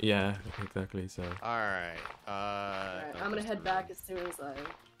 yeah, exactly. So Alright. Alright, I'm gonna head back as soon as I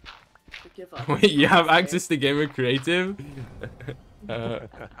give up. wait, you have access to Gamer Creative? Yeah.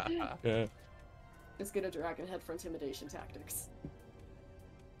 Just get a dragon head for intimidation tactics.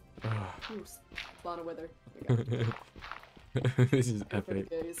 Oh, Oops. Spawn a wither. Here you go. this is Good for the epic.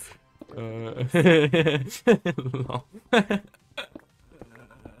 gays. Lol.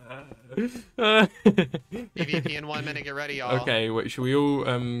 PvP in 1 minute, get ready, y'all. Okay, wait, should we all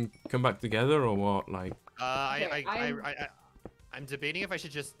come back together or what? Like, Okay, I'm debating if I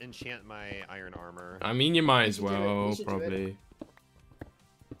should just enchant my iron armor. I mean, you might You as should do it, you well, should do it. probably.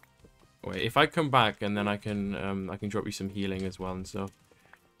 Wait, if I come back and then I can drop you some healing as well and stuff.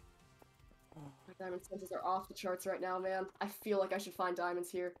 My diamond senses are off the charts right now, man. I feel like I should find diamonds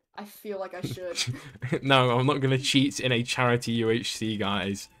here. I feel like I should. No, I'm not gonna cheat in a charity UHC,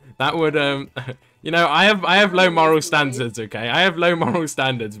 guys. That would you know, I have low moral standards, okay? I have low moral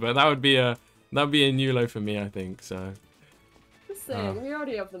standards, but that'd be a new low for me, I think. So Just saying, we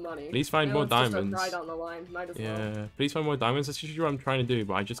already have the money. please find Now more let's just diamonds. Ride on the line. Might as well. Yeah, please find more diamonds. That's usually what I'm trying to do,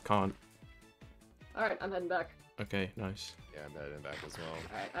 but I just can't. Alright, I'm heading back. Okay, nice. Yeah, I'm heading back as well.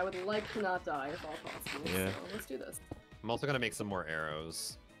 Alright, I would like to not die if all possible. Yeah. So let's do this. I'm also gonna make some more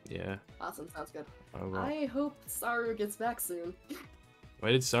arrows. Yeah. Awesome, sounds good. Oh, well. I hope Saru gets back soon.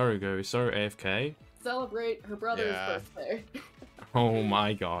 Where did Saru go? Is Saru AFK? Celebrate her brother's Yeah. birthday. Oh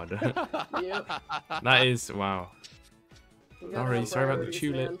my god. Yep. That is wow. We got our own Sorry about the priorities,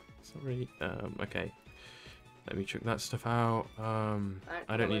 tulip. man. Sorry. Okay. Let me check that stuff out. Alright,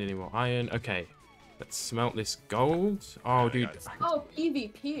 I don't need forward. any more iron. Okay. Let's smelt this gold. Oh, dude. Oh,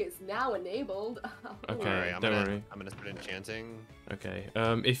 PvP is now enabled. Okay. Alright, don't worry. I'm gonna start enchanting. Okay.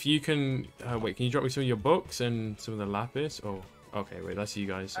 If you can, wait, can you drop me some of your books and some of the lapis? Oh, okay. Wait, that's you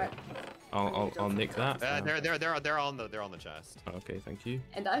guys. So Alright. I'll nick that. They're on the chest. Okay, thank you.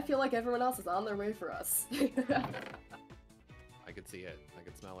 And I feel like everyone else is on their way for us. I can see it. I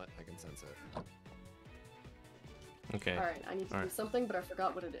can smell it. I can sense it. Okay. Alright, I need to do something, but I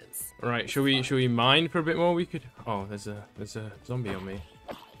forgot what it is. Right. Should we mine for a bit more? We could. Oh, there's a zombie on me.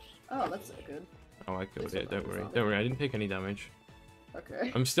 Oh, that's so good. Oh, I killed Please it. don't Don't worry. zombie. Don't worry. I didn't take any damage.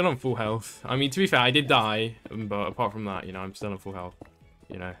 Okay. I'm still on full health. I mean, to be fair, I did die, but apart from that, you know, I'm still on full health.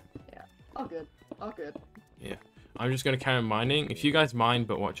 You know. All good. All good. I'm just gonna carry on mining. If you guys mine,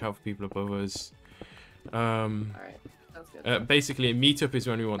 but watch out for people above us. Alright. Sounds good. Basically, a meetup is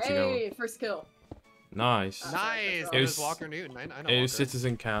when we want to go. Hey, first kill. Nice. Nice. It It was- was Walker Newton. I know. It was Walker.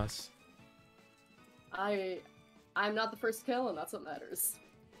 Citizen Cass. I'm not the first kill, and that's what matters.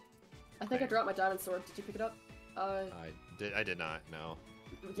 I think I dropped my diamond sword. Did you pick it up? I did not. No.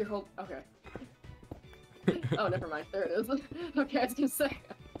 Your whole. Okay. Oh, never mind. There it is. Okay, I was gonna say.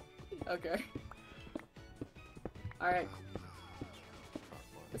 Okay. Alright,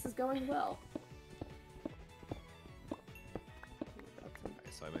 this is going well. Okay,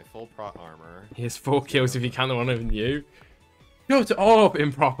 so I have my full prot armor. He has 4 kills if you count the one of you. Shut up,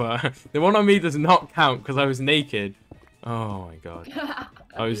 improper. The one on me does not count because I was naked. Oh my god.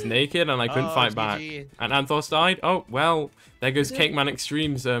 I was naked and I couldn't fight back. GG. And Anthos died? Oh, well, there goes Cake Man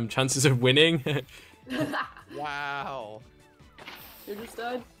Extreme's chances of winning. Wow. You just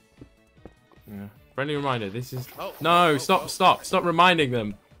died? Yeah. Friendly reminder, this is... Oh, No, oh, stop, oh, stop, stop reminding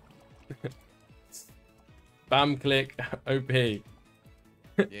them. Spam click, OP.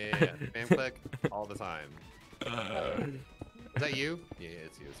 Yeah, spam click all the time. Is that you? Yeah,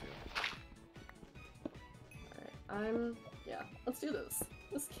 it's you. Alright, yeah, let's do this.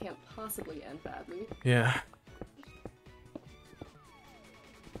 This can't possibly end badly. Yeah.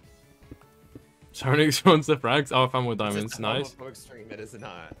 Cyberonix wants the frags. Oh, I found more diamonds. Nice. Extreme, it is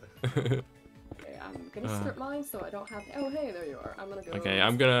not. Okay, I'm gonna strip mine so I don't have. Oh, hey, there you are. I'm gonna go. Okay,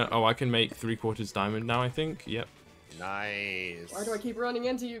 I'm gonna. Oh, I can make 3/4 diamond now, I think. Yep. Nice. Why do I keep running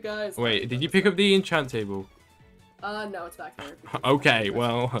into you guys? Wait, did you pick up the enchant table? No, it's back there. Okay,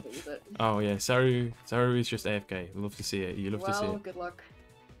 well. Use it. Oh, yeah, Saru is just AFK. Love to see it. You love to see Well, it. good luck.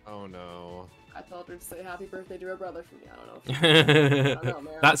 Oh no. I told her to say happy birthday to her brother for me. I don't know.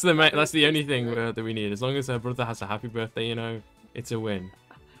 Man. That's the only thing that we need. As long as her brother has a happy birthday, you know, it's a win.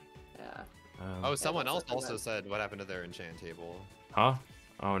 Yeah. Oh, someone that's else something also that- said what happened to their enchant table. Huh?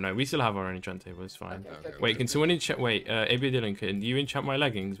 Oh no, we still have our own enchant table. It's fine. Okay, Wait, can someone enchant? Wait, AB Dylan, can you enchant my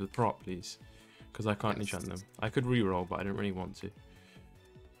leggings with prop, please? Because I can't Yes. enchant them. I could reroll, but I don't really want to. Okay,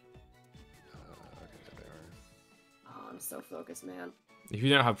 there they are. Oh, I'm so focused, man. If you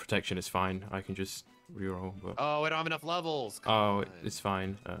don't have protection, it's fine. I can just reroll. But Oh, I don't have enough levels. Come oh, on. it's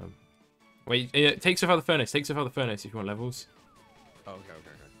fine. Wait, take stuff out of the furnace. Take stuff out of the furnace if you want levels. Oh, okay.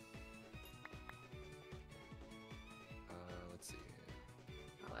 Let's see.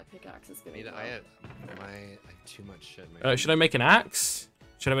 Oh, that pickaxe is I getting. need. low. I have too much shit. In my Should I make an axe?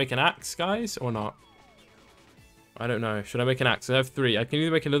 Should I make an axe, guys, or not? I don't know. Should I make an axe? I have 3. I can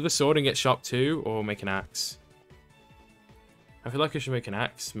either make another sword and get sharp 2, or make an axe. I feel like I should make an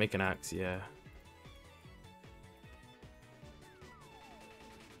axe. Make an axe, yeah.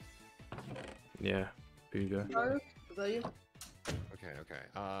 Yeah. Here you go. Haru, is that you?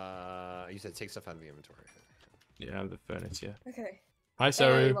 Okay. You said take stuff out of the inventory. Yeah, I have the furnace, yeah. Okay. Hi, Hey,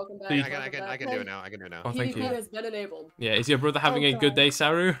 Saru. welcome back. Please- I can do it now. I can do it now. Oh, thank PvP you. has been enabled. Yeah, is your brother having a good God. day,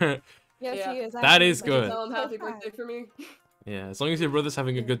 Saru? Yes, Yeah. he is. That is actually. good. Tell him happy birthday for me. Yeah, as long as your brother's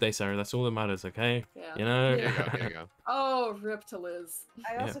having a good day, Saru, that's all that matters, okay? Yeah. You know? Here you go. Here you go. Oh, rip to Liz.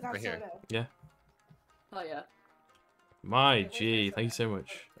 I also got right here. soda. Oh yeah. My G, thank you so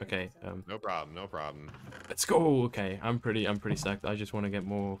much. Okay, No problem. No problem. let's go. Okay, I'm pretty stacked. I just want to get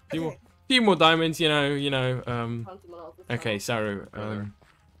few more diamonds, you know. Find someone else this Okay, time. Saru.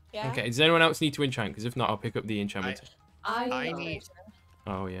 Yeah. Okay, does anyone else need to enchant? Because if not, I'll pick up the enchantment. I know. need.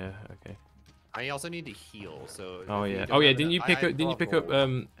 Oh yeah, okay. I also need to heal. So. Oh if you yeah. don't Oh yeah. have Didn't you enough- pick I up? Didn't you still pick have up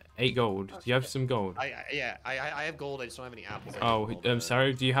gold. 8 gold? Do you have some gold? I have gold. I just don't have any apples. I Oh, need gold to-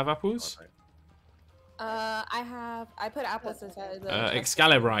 Saru, do you have apples? I put apples inside the.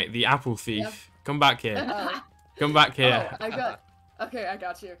 Excalibrite, the apple thief. Yep. Come back here. Oh, Come back here. oh, I got. Okay, I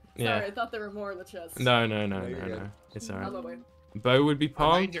got you. Sorry, Yeah. I thought there were more in the chest. No. you're good. It's On alright. the way. Bow would be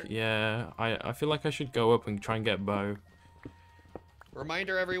pog. Reminder. Yeah, I feel like I should go up and try and get bow.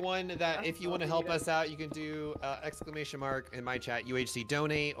 Reminder, everyone, that Yeah, if you I'll want to do help that. us out, you can do exclamation mark in my chat UHC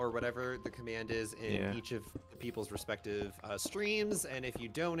donate or whatever the command is in Yeah. each of the people's respective streams. And if you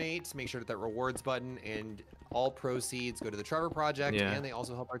donate, make sure to hit that rewards button, and all proceeds go to the Trevor Project, Yeah. and they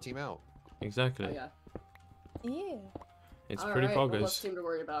also help our team out. Exactly. Oh yeah. Yeah. It's All pretty right, one less poggers. team to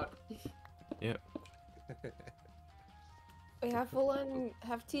worry about. We have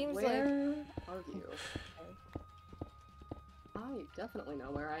have teams like. Where are you? I definitely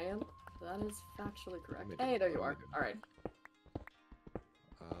know where I am. That is factually correct. Let me Hey, do- there you let are. me do- All right.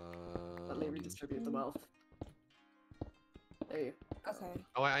 Let me redistribute the wealth. There you. Okay.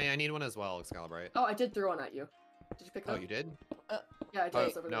 Oh, I need one as well, Excalibrite. Oh, I did throw one at you. Did you pick it Oh, up? you did? Yeah, I did. Oh,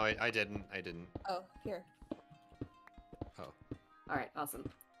 It's over no, there. I didn't. I didn't. Oh, here. All right, awesome.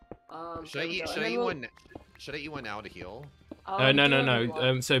 Should there I we eat? go. Should And I then eat we'll- one? Should I eat one now to heal? No. do whatever you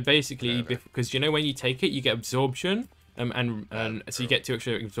want. So basically, Okay. because you know when you take it, you get absorption. And so you get 2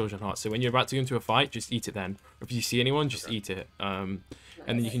 extra absorption hearts. So when you're about to go into a fight, just eat it then. If you see anyone, just Okay. eat it. And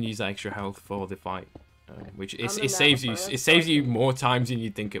then you can use that extra health for the fight, which I'm gonna it saves you. nab a It saves you furnace, more times than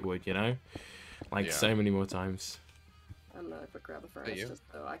you'd think it would. You know, like Yeah. so many more times. I'm gonna quick grab a furnace you? just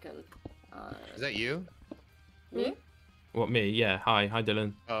so I can. Is that you? Me? What me? Yeah. Hi,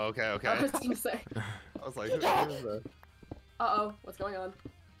 Dylan. Oh, okay, okay. I was gonna say. I was like, who is that? Uh-oh, what's going on?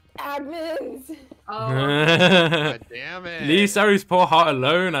 Admins. Oh, God damn it. Leave Saru's poor heart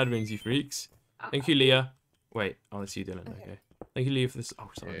alone, admins, you freaks. Thank you, Leah. Wait, oh, that's you, Dylan. Okay. Okay. Thank you, Leo, for this. Oh,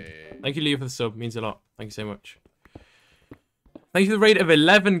 sorry. Hey. Thank you, Leo, for the sub. Means a lot. Thank you so much. Thank you for the raid of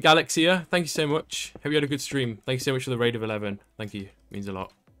 11, Galaxia. Thank you so much. Hope you had a good stream. Thank you so much for the raid of 11. Thank you. Means a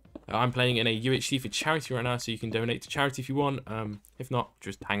lot. I'm playing in a UHC for charity right now, so you can donate to charity if you want. If not,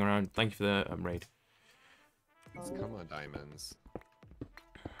 just hang around. Thank you for the raid. Come on, diamonds.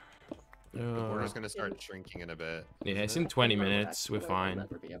 The border's gonna start shrinking in a bit. Yeah, it's isn't in it? 20 minutes. We're fine.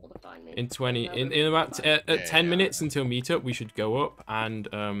 Never be able to find me. In 20, Never in be able to about find me. at 10 Yeah. minutes until meetup, we should go up, and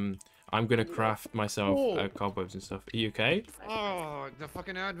I'm gonna craft myself Oh. cobwebs and stuff. Are you okay? Oh, the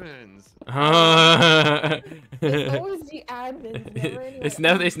fucking admins. It's always the admins. Never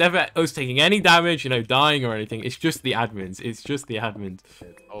anyone It's never us taking any damage, you know, dying or anything. It's just the admins. It's just the admins.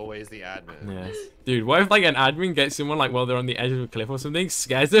 It's always the admin. Yeah. Dude, what if like an admin gets someone like while they're on the edge of a cliff or something,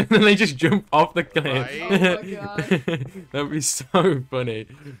 scares them, and they just jump off the cliff? Right? Oh my god. That'd be so funny.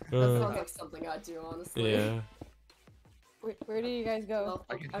 That sounds like something I'd do, honestly. Yeah. Where do you guys go? Well,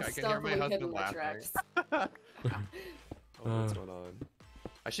 I can I've hear my stealthily husband hidden my laughing. tracks. Oh, what's going on?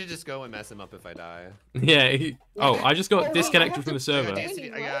 I should just go and mess him up if I die. Yeah. Oh, I just got Oh, disconnected I from the have to- server. Wait,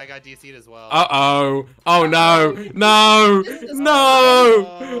 DC'd, what? I got DC'd as well. Uh-oh. Oh, no. No.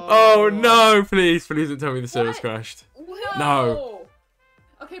 No. Oh, no. Please don't tell me the server's What? crashed. What? No.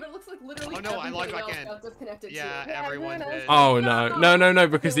 Okay, but it looks like literally Oh, no, I logged everybody back else in. got disconnected Yeah, too. Yeah, everyone everyone did. Oh, no. No,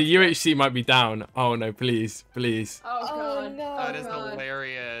 because the Okay, UHC might be down. Oh, no, please. Please. Oh Oh, god. no. That is God.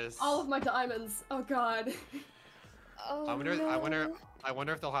 hilarious. All of my diamonds. Oh god. Oh, I wonder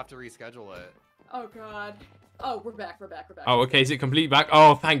no. if they'll have to reschedule it. Oh god. Oh, we're back. Oh, okay. Is it complete back?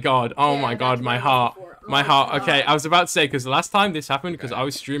 Oh, thank God. Oh, Yeah, my back God. to My where it was heart. before. Oh My heart. Okay, God. I was about to say, because the last time this happened, because Okay. I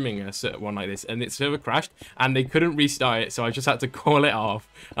was streaming a certain one like this, and its server crashed, and they couldn't restart it, so I just had to call it off.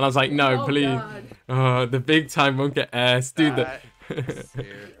 And I was like, no, Oh, please. God. Oh, the big time monkey ass. Dude, That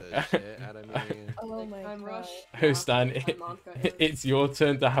scared the shit out of me. Oh my I'm god. Rush. Oh, Stan, Yeah, I'm Monka is. it's your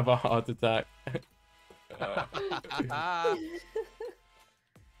turn to have a heart attack.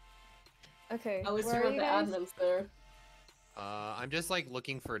 Okay. At least where you are have you the guys? admins there. I'm just like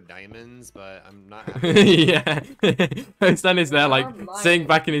looking for diamonds, but I'm not happy. Yeah. Stan is there, like, Where am I? sitting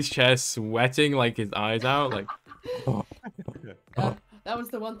back in his chair, sweating, like, his eyes out, like... oh. That was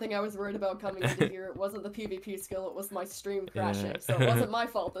the one thing I was worried about coming into here. It wasn't the PvP skill, it was my stream crashing. Yeah. So it wasn't my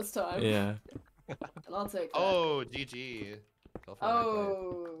fault this time. Yeah. And I'll take that. Oh, GG. Fell for my play.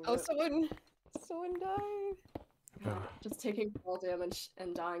 Oh. Oh, someone died. God, just taking fall damage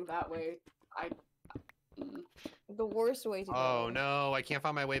and dying that way. The worst way to go. Oh no, I can't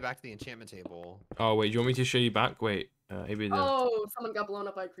find my way back to the enchantment table. Oh, wait, do you want me to show you back? Wait, maybe the... Oh, someone got blown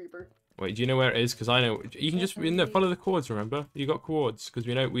up by a creeper. Wait, do you know where it is? Because I know... You can just follow the chords, remember? You got chords, because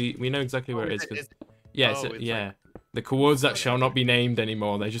we know exactly where it is. 'Cause- yeah, oh, it's yeah. like- The chords that shall not be named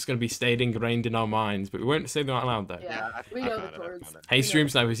anymore. They're just going to be stayed ingrained in our minds, but we won't say them out loud, though. Yeah, we I know found the it, I chords. found it. Hey, We know stream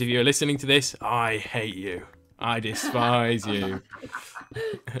the snipers, if you're listening to this, I hate you. I despise you.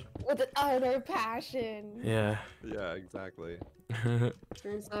 With an utter passion. Yeah. Yeah, exactly.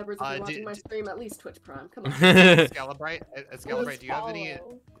 Stream snipers, if you're watching my stream, at least Twitch Prime. Come on. Scalabrite, do you have any?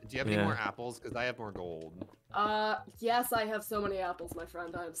 Follow. Do you have any more apples? Because I have more gold. Yes, I have so many apples, my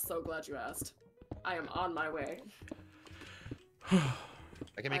friend. I am so glad you asked. I am on my way.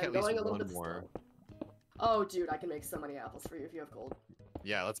 I can make I'm at least going a little one bit more. slow. Oh, dude, I can make so many apples for you if you have gold.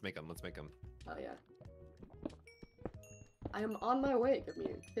 Yeah, let's make them. Let's make them. Oh, yeah. I am on my way. Give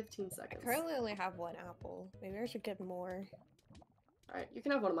me 15 I seconds. currently only have one apple. Maybe I should get more. Alright, you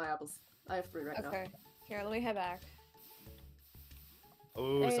can have one of my apples. I have 3 right now. Okay. Here, let me head back.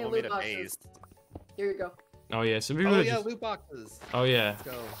 Oh, Hey, someone loot made a boxes. base. Here you go. Oh, yeah, some people Oh are yeah, just... loot boxes. Oh, yeah. Let's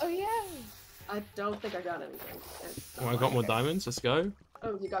go. Oh yeah. I don't think I got anything. Oh, I got more diamonds. Let's go.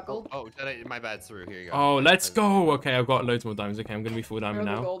 Oh, you got gold? Oh, my bad. Through here you go. Oh, let's go. Okay, I've got loads more diamonds. Okay, I'm going to be full Throw diamond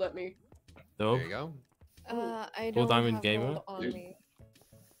the now. gold at me. Dub. There you go. I Full don't diamond have gamer. gold on Dude. me.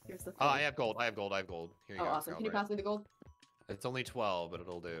 Here's the thing. Oh, I have gold. I have gold. Here you Oh, go. awesome. Can you Scalabrite. pass me the gold? It's only 12, but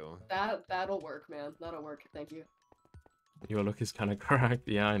it'll do. That'll work, man. That'll work. Thank you. Your luck is kind of cracked.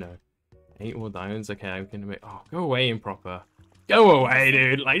 Yeah, I know. 8 more diamonds. Okay, I'm going to make... Oh, go away, improper. Go away,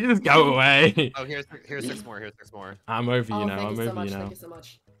 dude. Like, just go away. Oh, here's 6 more. Here's 6 more. I'm over you Oh, now. thank I'm you so over much. you now. Thank you so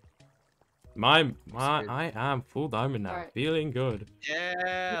much. I am full diamond now. Alright. Feeling good.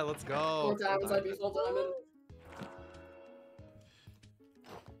 Yeah, let's go. 4 diamonds, I'd be full diamond.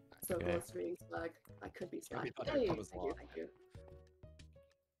 So Okay. close to being swag. I could be swag. Every other Hey, club is thank you, locked. thank you.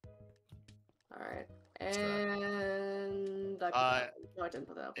 Alright. And no, I didn't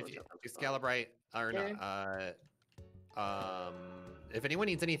put that up. If Scalabrite or Yeah. not, if anyone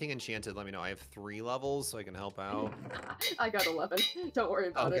needs anything enchanted, let me know. I have 3 levels, so I can help out. I got 11. Don't worry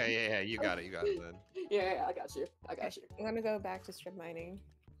about it. Okay, yeah, you got it then. Yeah, I got you. I got you. I'm gonna go back to strip mining.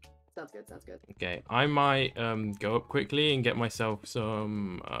 Sounds good. Sounds good. Okay, I might go up quickly and get myself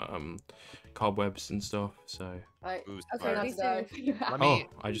some cobwebs and stuff. So. Alright. Ooh, Okay, smart. me Not too. to die. Let Oh, me.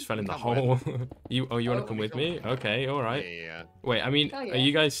 I just fell in the come hole. you want to Oh, come me with come me? Okay, all right. Yeah. Wait, I mean, Hell are yeah.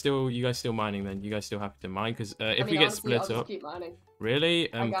 you guys still mining then? You guys still have to mine because if I mean, we get honestly, I'll split just up, keep mining.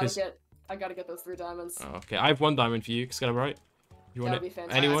 really? I Because gotta get those 3 diamonds. oh, okay, I have 1 diamond for you, Excalibur, right? You want That'd it? be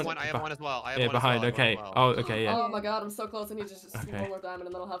fantastic. Anyone? I have one as well. I have Yeah, one as behind. well. I have one Okay. as well. Oh, okay. Yeah. Oh my god, I'm so close. I need to just see Okay. 1 more diamond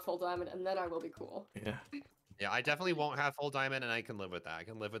and then I'll have full diamond and then I will be cool. Yeah. Yeah, I definitely won't have full diamond, and I can live with that. I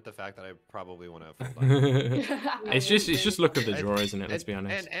can live with the fact that I probably won't have full diamond. it's just luck of the And- draw, isn't it? Let's be and,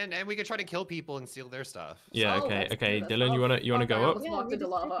 honest. and we could try to kill people and steal their stuff. Yeah. Oh, Okay. that's Okay. good, Dylan, you wanna Fuck, I go up? almost Yeah, walked we into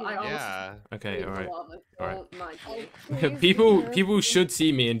just lava. took I it. almost Yeah. Okay. into All right. lava. All right. Don't mind me. Please be people careful. should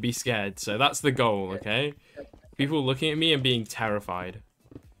see me and be scared. So that's the goal. Okay. People looking at me and being terrified.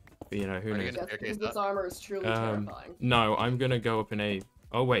 But, you know who Are you knows? gonna- Yes, staircase this up? armor is truly Um, terrifying. No, I'm gonna go up in a.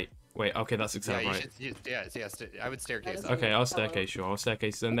 Oh wait. Okay, that's Yeah, Excalibur. you Right. should. I would staircase is up. Okay, I'll Hello. staircase. Sure, I'll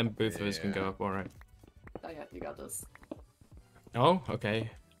staircase, and then both of us can go Yeah. up. All right. Oh yeah, you got this. Oh, okay.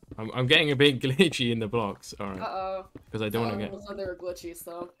 I'm getting a bit glitchy in the blocks. All right, Uh-oh. because I don't want to Someone said they were glitchy,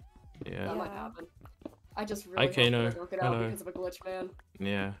 so get. that Yeah. might Yeah. happen. I just really hope Kano. that I don't get out Hello. because of a glitch, man.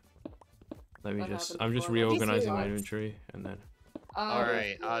 Yeah. Let me That just. happened I'm just before. Me too, reorganizing my once. inventory, and then. All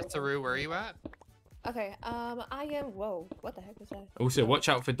right, Saru, where are you at? Okay, I am. Whoa, what the heck was that? Also, watch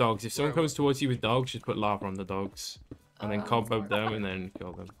out for dogs. If someone Where- comes towards you with dogs, just put lava on the dogs, and then Oh, cobweb them, and then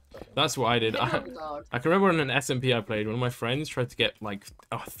kill them. That's what I did. Hit on the dog. I can remember on an SMP I played, one of my friends tried to get like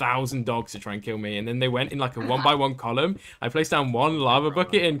 1,000 dogs to try and kill me, and then they went in like a 1 by 1 column. I placed down 1 lava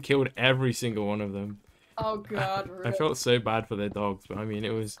bucket and killed every single one of them. Oh god, I rip. felt so bad for their dogs, but I mean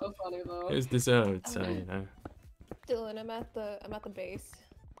it was So funny though. deserved, so you know. Dylan, I'm at the base.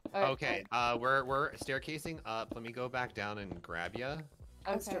 Alright, Okay, we're staircasing up. Let me go back down and grab you, I'm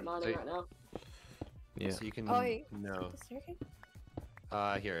Okay. strip mining Wait. right now. Yeah. so you can. Oh, wait. No. The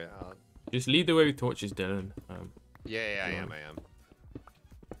staircase? Here. Just lead the way with torches, Dylan. Yeah, I Go am.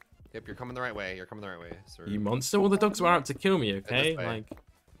 Yep, you're coming the right way. You're coming the right way. Saru. You monster! All the dogs were out to kill me, okay? way. Like,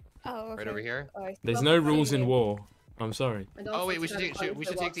 Oh, okay. Right over here. Oh, I see. there's That's no the rules thing, in yeah. war. I'm sorry. And Oh, also wait, we it's should kinda take- funny we to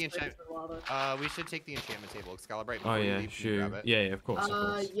should take walk the straight enchant- into lava. We should take the enchantment table. Excalibur, Oh before you yeah, leave, can you sure. grab it? Yeah, of course, of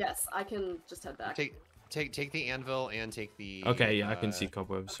course. Yes, I can just head back. Take the anvil and take the. Okay, yeah, I can see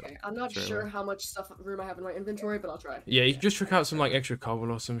cobwebs. Okay, I'm not straight sure away. how much room I have in my inventory, but I'll try. Yeah, you can just trick out some like extra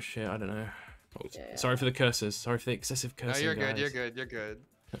cobble or some shit. I don't know. Oh, Yeah. Sorry for the curses. Sorry for the excessive No, cursing, you're good. guys. You're good. You're good.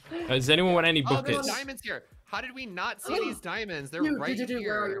 Does anyone want any Oh, there's buckets? diamonds here. How did we not see Oh. these diamonds? They're Dude, right where are you?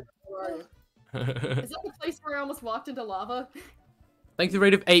 here. Where are you? Is that the place where I almost walked into lava? Thank you for the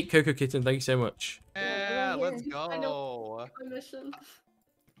rate of 8, Coco Kitten. Thank you so much. Yeah, right let's here. I go. My mission.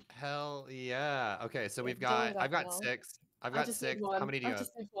 Hell yeah. Okay, so we've Dylan got. got I've got them all. 6. I've I got just need 6. one. How many do you I have?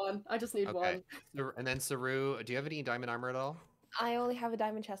 just need one. I just need Okay. one. And then Saru, do you have any diamond armor at all? I only have a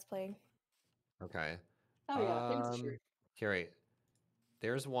diamond chest plate. Okay. Oh yeah, thanks. Sure. Here, wait.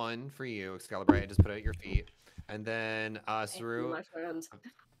 There's one for you, Excalibur. I just put it at your feet. And then Thank you, Saru, my friend.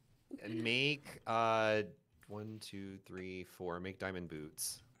 make 1, 2, 3, 4. Make diamond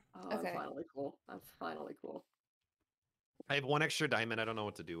boots. Oh, Okay. I'm finally cool. I'm finally cool. I have 1 extra diamond. I don't know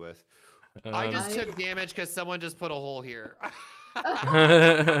what to do with. I just I- took damage because someone just put a hole here.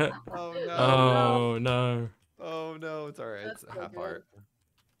 oh Oh no. no. Oh no, it's alright. It's That's so half good. heart. Oh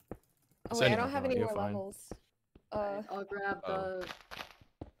It's wait, I only don't have half any hour, more you're fine. levels. I'll grab Oh. the.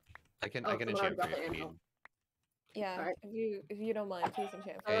 I can Oh, I can someone enchant for already you got if you the need. Yeah, Alright. if you don't mind, please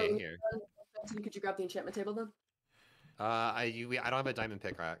enchant. Okay, here. Could you grab the enchantment table then? I don't have a diamond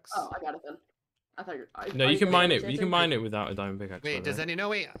pickaxe. Oh, I got it then. I thought you're. No, are you can good mine at it. You can enchanting? mine it without a diamond pickaxe. by Wait, the does way. any no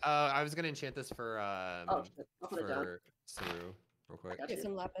wait? I was gonna enchant this for Oh, shit. I'll put it down. for Saru real quick. Got Get you.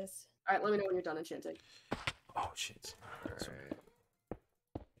 some lapis. All right, let me know when you're done enchanting. Oh shit.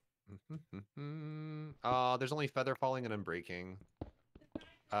 Alright. There's only feather falling and unbreaking.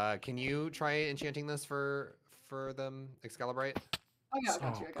 Can you try enchanting this for them, Excalibur? Oh yeah, I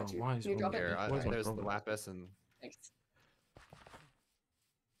got you. I Oh, got you. why is Can you drop Here, it? Where's my there's the problem? lapis and Thanks.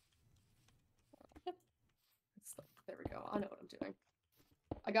 There we go. I know what I'm doing.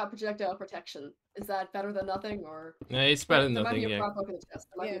 I got projectile protection. Is that better than nothing, or? No, it's better than There might nothing. be a Yeah. prop book in the chest.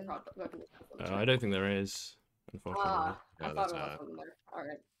 There might be a Yeah. prop book in the chest. Let me I check. don't think there is, unfortunately. Ah, No, I thought there's it was not. something there. All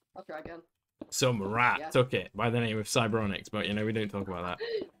right, I'll try again. Some rat Yeah. took it by the name of Cyberonix, but you know we don't talk about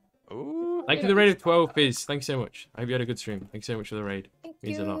that. Ooh. Thank you for the raid of 12, Fizz. Thank you so much. I hope you had a good stream. Thank you so much for the raid. Thank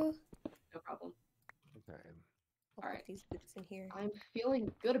Means you. a lot. No problem. Okay. I'll Alright. put these boots in here. I'm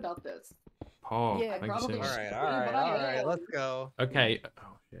feeling good about this. Oh, Yeah. thank you so Probably much. should. All right, let's go. Okay.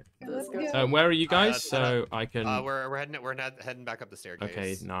 Oh shit. Let's Let's go. go. Where are you Alright, guys? let's head So I can. We're heading back up the staircase.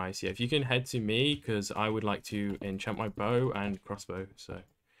 Okay, nice. Yeah, if you can head to me, because I would like to enchant my bow and crossbow. So.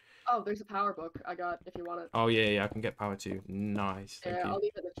 Oh, there's a power book I got if you want it. Oh yeah, I can get power too. Nice. Thank Yeah, you. I'll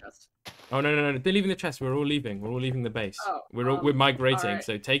leave it in the chest. Oh no! They're leaving the chest. We're all leaving. We're all leaving the base. Oh, We're migrating. alright.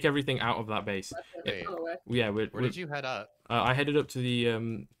 So take everything out of that base. That's Wait. it. On the way. Yeah, Where did you head up? I headed up to the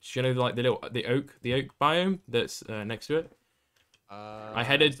you know, like the oak biome that's next to it. I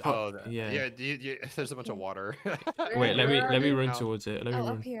headed. Yeah. There's a bunch of water. Wait, let Where are me you? run now? towards it. Let me Oh,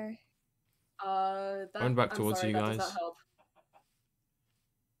 run. up here. Run back I'm towards sorry, you that does guys. not help.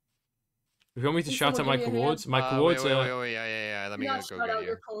 If you want me to Can shout at someone my give me a hand? coords, my coords wait, are. yeah. Let me Do go not shout get out you.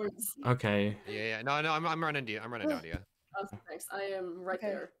 your chords. Okay. Yeah. No, I'm running to you. I'm running down to you. Oh, thanks. I am right Okay.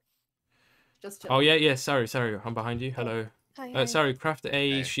 there. Just Oh chilling. yeah. Sorry. I'm behind you. Hello. Hi. Sorry. Craft a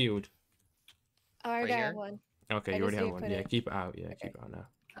Okay. shield. Oh, I Right already here? have one. Okay, I you already just have need to one. put Yeah, it- keep it out. Yeah, Okay. keep it out now.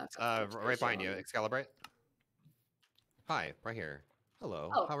 That's Right behind you, concentration. Excalibur. Hi, right here. Hello.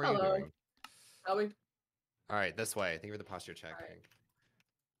 Oh, How are hello. you doing? Shall we? All right, this way. Thank you for the posture check. All right.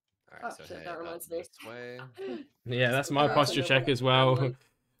 All right, Oh, so shit, head that up reminds me. this way. Yeah, that's So my bad, posture no check one- as well. everyone-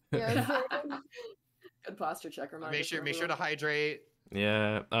 Yeah. Good posture check reminder. Make for sure to everyone. hydrate.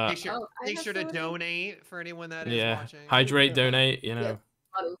 Yeah. Make sure, Oh, I make have sure to soda. donate for anyone that is Yeah. watching. Hydrate, donate. You know. Yeah.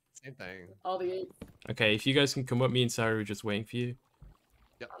 Money, Same thing. all the eight Okay, if you guys can come up, me and Sarah are just waiting for you.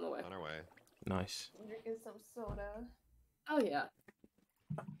 Yep. on the way. On our way. Nice. Drinking some soda. Oh yeah.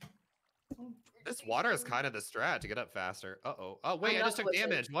 This water is kind of the strat to get up faster. Oh wait, I'm I just not took glitching.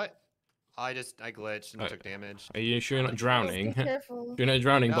 damage. What? I glitched and took damage. Are you sure you're not drowning? Be careful. You're not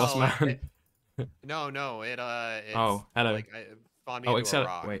drowning, boss No, man. No, it's, Oh, hello. Like, it spawned me Oh, into a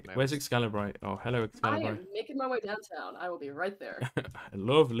rock. Wait, and I where's was- Excalibur? Oh, hello, I Excalibur. am making my way downtown. I will be right there.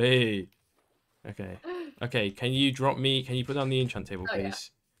 Lovely. Okay, can you drop me? Can you put down the enchant table, Oh, yeah.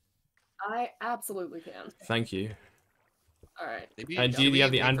 please? I absolutely can. Thank you. All right. Maybe- And do should you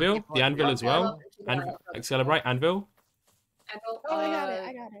have we the wait for anvil? people The to anvil drop as in? well? And Excalibur, anvil? Oh, I got it.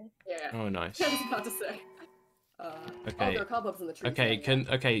 I got it. Yeah. Oh, nice. I was about to say. Okay. Oh, there are cobwebs in the tree.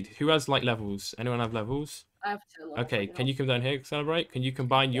 Okay, who has like levels? Anyone have levels? I have 10 levels. Okay, I can you come down here, Celebrate? Can you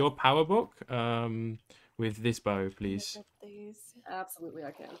combine your power book with this bow, please? Look at these. Absolutely,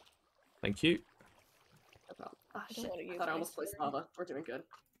 I can. Thank you. No problem. Ah, I don't shit. wanna I use thought I my almost placed sword. lava. We're doing good.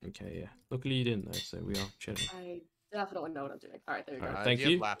 Okay, yeah. Luckily you didn't though, so we are chilling. I definitely know what I'm doing. All right, there you go. Alright. Thank do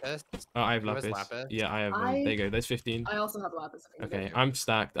you. you. Have lapis? Oh, I have Who has lapis. lapis? Yeah, I have. I- There you go. There's 15. I also have lapis. if you need Okay, it. I'm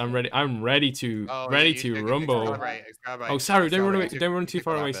stacked. I'm ready. I'm ready to Oh, rumble. Oh, sorry, don't run away. Don't run too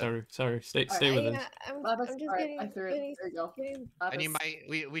far away. Sorry. Stay with Alright, us. I'm Lapis. just All right, getting, I threw it. getting, There you go. getting And you Lapis.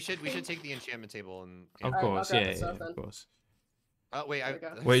 might. We should take the enchantment table and. Of Alright, course, I'll grab yeah, the stuff of then. course. Oh wait, There we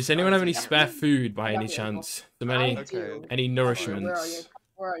go. Wait, does anyone have any Yeah. spare food by I got any the apple. chance? Any I do. any Where are nourishments? you?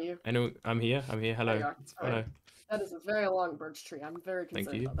 Where are you? Anyone? I'm here. There you Hello. are. All Hello. right. That is a very long birch tree. I'm very Thank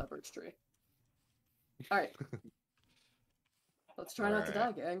concerned you. about that birch tree. All right. Let's try not to die,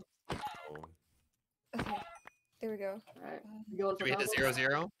 Alright. gang. Okay, there we go. All right. You going Do for we hit the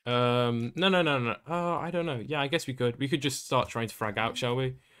combos? 0-0? No. Oh, I don't know. Yeah, I guess we could. We could just start trying to frag out, shall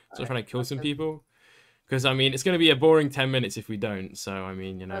we? Start trying to kill that's some good. people. Because I mean, it's going to be a boring 10 minutes if we don't. So I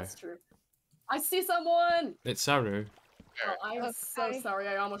mean, you know, That's true. I see someone. it's Saru. Oh, I am so Okay. sorry.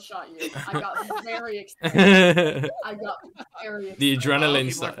 I almost shot you. I got very excited. The I got very excited. adrenaline People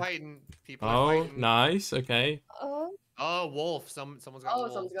are stuff. fighting. People are Oh, fighting. nice. Okay. Oh, Oh, wolf. Someone's got Oh,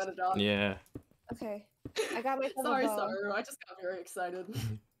 wolf. someone's got a dog. Yeah. okay. I got myself Sorry, a bow. sorry. I just got very excited.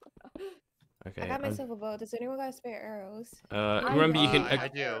 Okay. I got myself a bow. Does anyone got spare arrows? Remember you can. I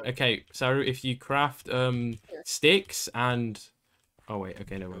do. Okay, Saru, if you craft sticks and oh wait,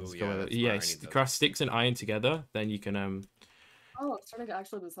 okay, no, Ooh, let's yeah, go with it. that's Yeah, smart, I need those. craft sticks and iron together, then you can Oh, I'm starting to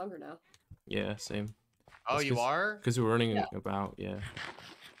actually lose hunger now. yeah, same. Oh, That's you 'cause- are? Because we're running Yeah. about, yeah.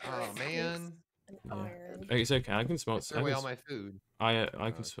 Oh man. An Yeah. iron. It's okay. I can smell. Throw away all my food. I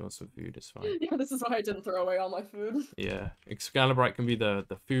can smell some food. It's fine. Yeah, this is why I didn't throw away all my food. Yeah, Excalibur can be the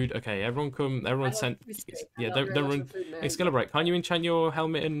food. Okay, everyone come. Everyone I sent. love biscuit. Yeah, I'm not don't very don't much run. of a food man. Excalibur, can't you enchant your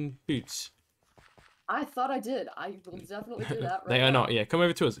helmet and boots? I thought I did. I will definitely do that. Right They are now. not. Yeah, come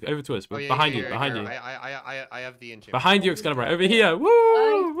over to us. Over to us. Oh, We're yeah, behind yeah, you. yeah, Behind here. you. I have the enchantment. Behind you, Excalibur. Over here. Woo!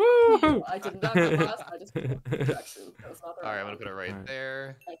 Woo! I did not get lost. I just went the direction. That was not the All right, I'm one. gonna put it right Alright.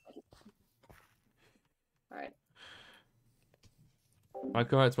 there. All right. I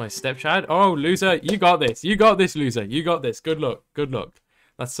come out to my stepchild. Oh, loser, you got this. You got this, loser. You got this. Good luck. Good luck.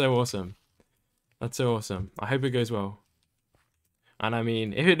 That's so awesome. That's so awesome. I hope it goes well. And I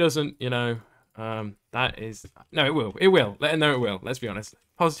mean, if it doesn't, you know, That is no, it will. It will. Let her know it will. Let's be honest.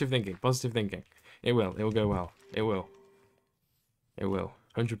 Positive thinking. Positive thinking. It will. It will go well. It will. It will.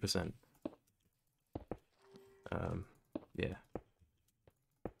 100%. Yeah.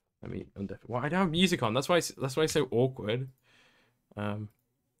 I mean, well, I don't have music on. That's why it's so awkward. Oh,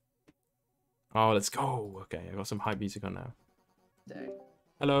 let's go. Okay, I got some hype music on now. Dang.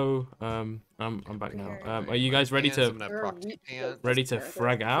 Hello. I'm back now. Are you guys ready to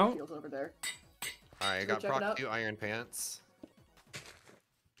frag out? Over there. Alright, I got proc 2 iron pants.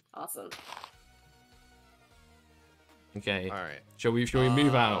 Awesome. Okay. Alright. Shall we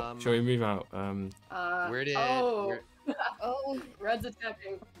move out? Shall we move out? Where did Oh. Oh. Red's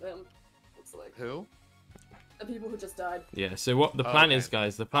attacking them. Looks like. Who? The people who just died. Yeah. So what the plan is,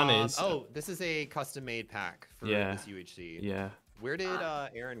 guys? The plan is. Oh, this is a custom-made pack for this UHC. Yeah. Where did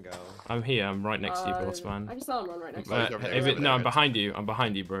Aaron go? I'm here. I'm right next to you, Botsman. I just saw him run right next to you. No, I'm behind you. I'm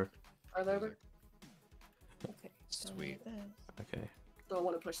behind you, bro. Are they over? Okay. Sweet. Okay. Don't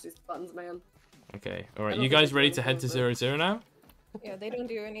want to push these buttons, man. Okay. All right. You guys ready to head to 0-0 now? Yeah, they don't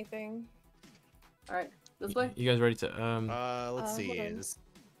do anything. All right, this way. You guys ready to Let's see. it's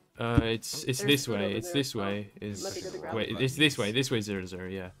There's this food way. over It's there. this way. Might be good to grab Wait, it. it's this way. This way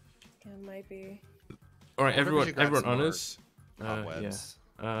 0-0. Yeah. It might be. All right, I wonder if we should grab everyone some on more us. Yeah. Cobwebs.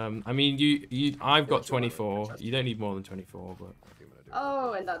 I mean, I've got Which one? 24. You don't need more than 24, but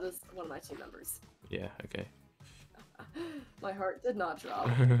Oh, and that is one of my team members. yeah, okay. My heart did not drop.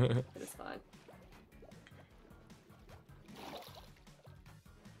 It is fine.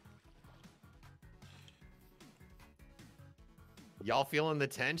 Y'all feeling the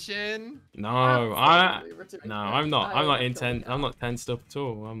tension? No, Absolutely, we're doing no, great. I'm not. I'm I not am intense. feeling I'm it. not tensed up at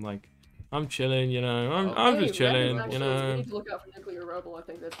all. I'm chilling, you know. I'm Hey, just Red is chilling, actually- you We know. need to look out for nuclear rebel. I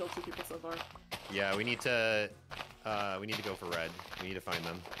think they've killed 2 people so far. Yeah, we need to go for red. We need to find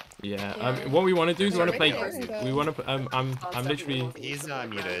them. Yeah. Yeah. What we want to do is we want to Right play. there. We want to. I'm literally. He's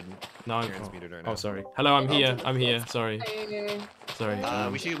muted. No, I'm. Aaron's muted right now. Oh, sorry. Hello, I'm here. I'm here. Sorry. Hey, Sorry.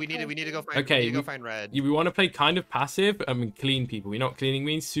 We need to go find. Okay, we need to go we- find red. We want to play kind of passive. Clean people. You know what cleaning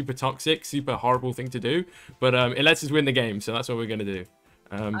means? Super toxic, super horrible thing to do. But it lets us win the game, so that's what we're gonna do.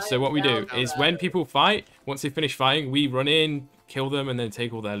 So what we do down is for when that. people fight, once they finish fighting, we run in, kill them, and then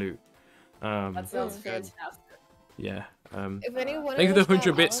take all their loot. that sounds Good. fantastic. Yeah. If anyone Thank you for the else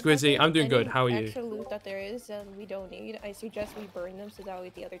got 100 bit, all Squizzy. I'm doing any good. How are you? Extra loot that there is and we don't need, I suggest we burn them so that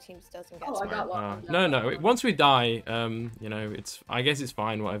way the other teams doesn't get Oh, I smart. got one. No. Once we die, you know, I guess it's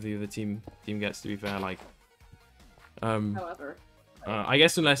fine. Whatever the other team gets. To be fair, like, However. I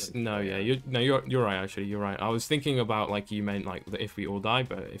guess unless yeah, you're right. Actually, you're right. I was thinking about like you meant like if we all die,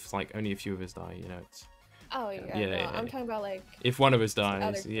 but if like only a few of us die, you know, it's Oh yeah, Yeah, no, yeah, I'm yeah. talking about like if one of us dies.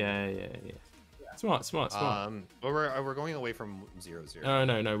 other team. Yeah. Smart. But we're going away from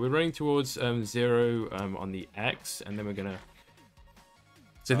 0-0. No. We're running towards 0 on the X, and then we're gonna.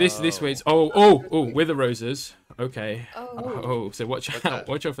 So this way it's wither roses. Okay. So watch What's out. that?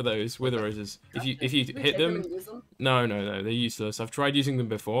 Watch out for those wither roses. If you Can we hit take them, and use them? no, they're useless. I've tried using them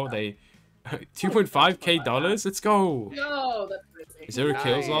before. They 2.5k dollars. Let's go. No, that's crazy. 0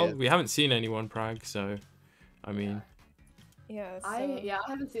 kills, lol. Nice. We haven't seen anyone, Prag. So, I mean, yeah. So, I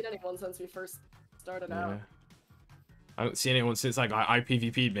haven't seen anyone since we first started yeah. out. I haven't seen anyone since like I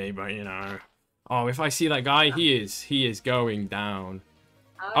PvP'd me, but you know. Oh, if I see that guy, he is going down.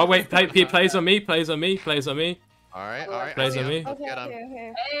 Oh wait, plays on me. All right. Plays on me. I see on me. him. Okay, Get him.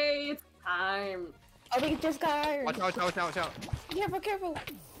 okay. Hey, it's time. Oh, we just got iron. Watch out. Careful.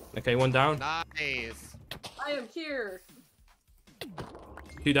 Okay, one down. Nice. I am here.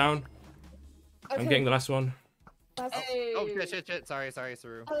 2 down. Okay. I'm getting the last one. Hey. Oh shit. Sorry,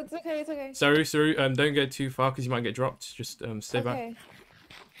 Saru. Oh, it's okay. Saru, don't go too far because you might get dropped. Just stay back. Okay.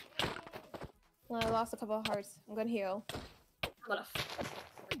 Well, I lost a couple of hearts. I'm gonna heal. I'm gonna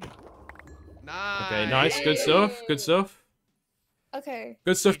Nice. Okay, nice. Good stuff. Okay.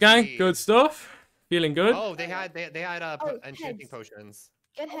 Good stuff, gang. Good stuff. Feeling good. Oh, they had Oh, enchanting heads. potions.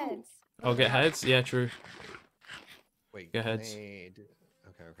 Get heads. I'll get heads. Yeah, true. Wait. Get heads.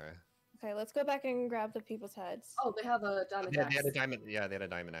 Okay. Okay, let's go back and grab the people's heads. Oh, they have a diamond Yeah, axe. they had a diamond. Yeah, they had a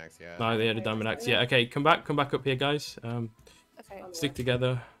diamond axe. Yeah. No, they had a diamond axe. Yeah. Okay, come back up here, guys. Okay. Stick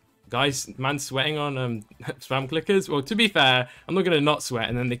together. Guys, man's sweating on spam clickers. Well, to be fair, I'm not gonna not sweat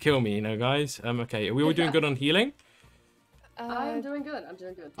and then they kill me, you know, guys. Okay, are we all doing good on healing? I'm doing good.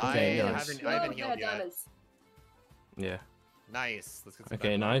 Okay, I nice. haven't healed yet. Diamonds. Yeah. Nice. Let's get some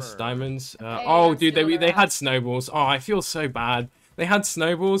Okay, diamond nice. armor. Diamonds. Hey, Oh, I'm dude, still they around. had snowballs. Oh, I feel so bad. They had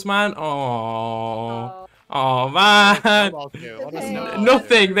snowballs, man. Oh, man. Snowball too. What does Okay. snowball do?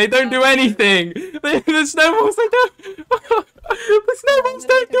 Nothing. They don't do anything. The snowballs, they don't. The snowballs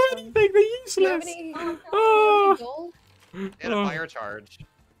don't do Good one. anything. They're Do you have useless. any, Oh. gold? And a Oh. fire charge.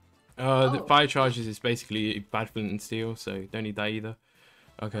 The Oh. fire charges is basically bad flint and steel, so don't need that either.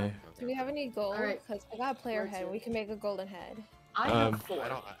 Okay. Do we have any gold? Alright. Because I got a player Where head. to? We can make a golden head. I Um, have 4 I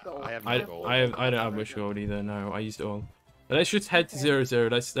gold. have I no gold. I don't have much gold either. No, I used it all. But let's just head to Okay.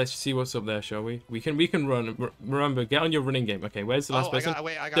 0-0. Let's see what's up there, shall we? We can run. Remember, get on your running game. Okay, where's the last Oh, person?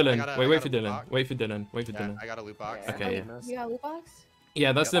 wait, Dylan. Wait for a loot Dylan. box. Wait for Dylan. Wait for Yeah, Dylan. I got a loot box. Yeah. Okay, Goodness. You got a loot box?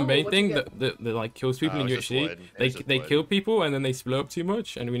 Yeah, that's the Oh, main what'd you thing get? that like kills people in It was just UHC. wood. It They was just they wood. kill people and then they split up too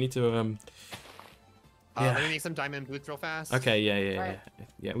much, and we need to Yeah. Let me make some diamond boots real fast. Okay, yeah. Right.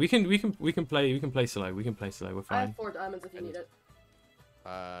 Yeah, we can play slow. We can play slow. We're I fine. have 4 diamonds if you need it.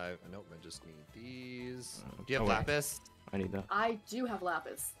 Nope, I just need these. Do you have oh, wait. lapis? I need that. I do have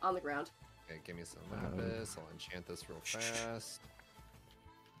lapis on the ground. Okay, give me some lapis. I'll enchant this real fast.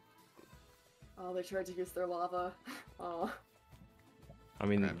 Oh, they tried to use their lava. Oh. I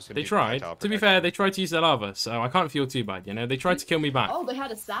mean, Okay, I'm just gonna they use tried. projectile To be protection. fair, they tried to use their lava, so I can't feel too bad. You know, they tried to kill me back. Oh, they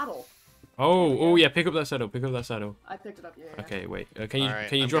had a saddle. Oh, yeah. Pick up that saddle. Pick up that saddle. I picked it up. Yeah. Okay, wait. Can you Alright,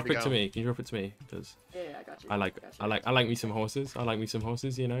 can you I'm drop good it to to go. me? Can you drop it to me? Because Yeah, I got you. I like got you. I like me some horses. I like me some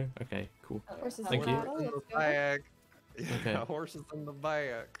horses. You know. Okay, cool. Horses Thank in you. battle, let's go. Bag. Okay. Yeah, horses in the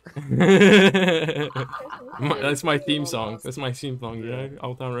back. That's my theme song. That's my theme song. You know,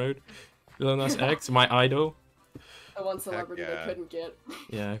 Old Town Road. Lil Nas X, my idol. The one celebrity yeah. they couldn't get.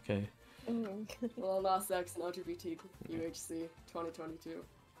 Yeah. Okay. Lil Nas X and LGBT UHC 2022.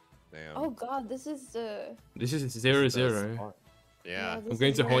 Damn. Oh god, this is the. This is This 0-0. does- Yeah. this I'm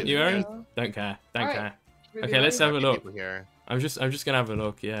going is to haunt you, zero. Aaron. Don't care. Don't Alright. care. Should we be Okay, let's ready? have a look. People here. I'm just gonna have a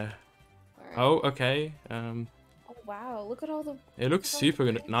look. Yeah. Alright. Oh, okay. Oh wow, look at all the. It looks Oh, super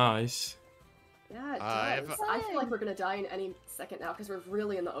okay. nice. Yeah, it I does. have- I feel like we're gonna die in any second now because we're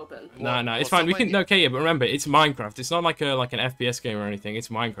really in the open. Nah, Well, it's well, fine. We can. someone- Okay, yeah, but remember, it's Minecraft. It's not like an FPS game or anything. It's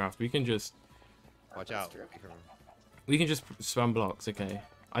Minecraft. We can just Watch That's out. true. spam blocks. Okay.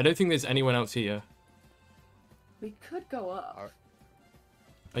 I don't think there's anyone else here. We could go up.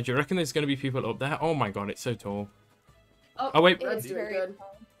 Do you reckon there's gonna be people up there? Oh my god, it's so tall. Oh, Oh, wait. It Red's is doing very good.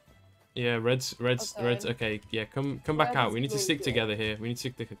 tall. Yeah, Reds. Okay. Okay, yeah, come back Reds out. is We need to doing stick good. together here. We need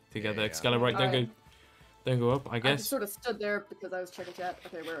to stick together. yeah. Excalibur, right? Alright. Don't go up. I I guess. just sort of stood there because I was checking chat.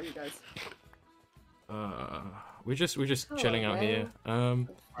 Okay, where are you guys? We're just chilling out Hello, here.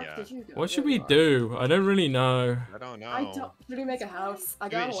 Where Yeah. did you go? What should There we you are. do? I don't really know. I don't know. I don't. Should we make a house? I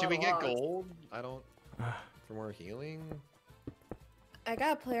Should got we, a lot should we of get logs. gold? I don't. For more healing? I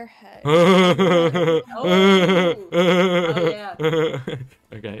got a player head. Oh, yeah.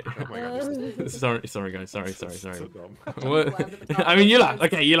 Okay. Oh my god. Sorry, guys. Sorry. So dumb. What? I mean, you laughed.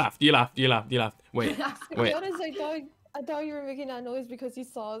 Okay, you laughed. Wait. To be Wait. honest, I thought you were making that noise because you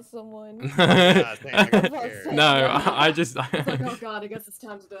saw someone. Yeah, dang, I got scared. No, I just. It's like, oh god, I guess it's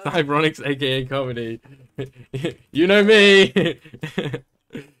time to die. Cyberonix, aka comedy. You know me.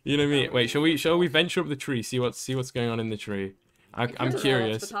 You know me. Wait, shall we venture up the tree? See what's going on in the tree. I'm We could've gone up to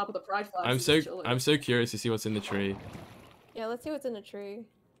curious. the top of the pride flag I'm and so just chilling. curious to see what's in the tree. Yeah, let's see what's in the tree.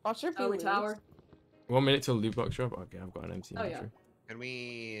 Watch your Oh, we leaves. tower. 1 minute till loot box drop. Okay, I've got an empty Oh, yeah. inventory. Can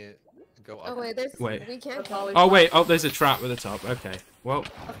we go up? Oh wait, Wait. we can't. That's all we- Oh wait, there's a trap at the top. Okay. Well,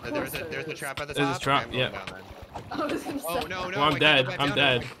 Of There's course there's a is. trap at the There's a top. trap, Okay, I'm going yeah. down then. I was gonna Oh say- no, well, I I'm can't dead. go back I'm down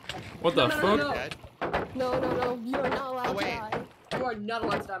dead. now. What the No, no, fuck? no, no. Dead. No, you are not allowed Oh, to wait. die. You are not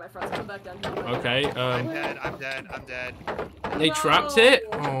allowed to die, my friends. Come back down here. Okay. I'm dead. They trapped it.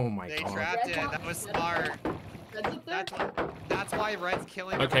 Oh my They god. trapped it. That was smart. Red's up there? That's why Red's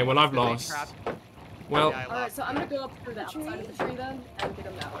killing. Okay, well, I've everyone, lost. because they trapped- Well, Yeah, I Alright, lost. so I'm gonna go up through the outside of the tree then and get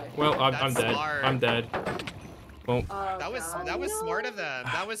him that way. I'm That's dead. smart. I'm dead. Well, Oh, That was God. smart of them.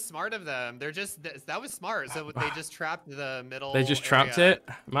 That was smart of them. They're just that was smart. So they just trapped the middle. they just trapped area. it,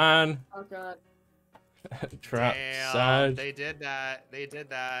 man. Oh god. Trap. Damn, Sad. They did that. They did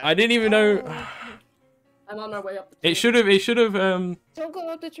that. I didn't even know. Oh. I'm on my way up the tree. It should have. Don't go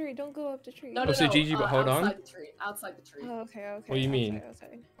up the tree. Don't go up the tree. No, no, Oh, so no. GG, but hold on. outside the tree. Outside the tree. Oh, okay. What do you mean?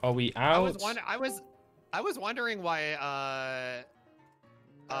 Okay. Are we I out? was wondering why.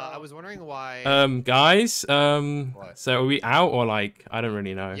 I was wondering why. Guys. What? So are we out or like? I don't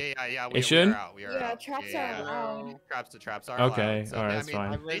really know. Yeah. We Ishin? are out. We are Yeah, out. traps are allowed. Traps are Okay, allowed. So, alright, I that's mean,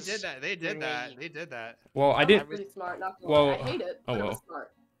 fine. They did that. They did that. Well, I That was did. pretty smart. Not gonna Well, lie. I hate it. oh but it well. was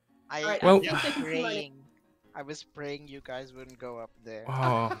smart. I, Alright, Well- I I was think they can see my name. praying. I was praying you guys wouldn't go up there.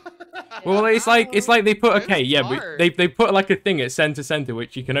 Oh. Well, it's like they put It was okay, yeah, but smart. they put like a thing at center,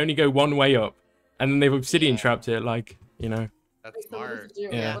 which you can only go one way up, and then they've obsidian Yeah. trapped it, like you know. That's So what does smart. it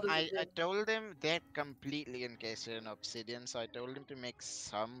do? Yeah. What does I, it do? I told him they're completely encased in obsidian, so I told him to make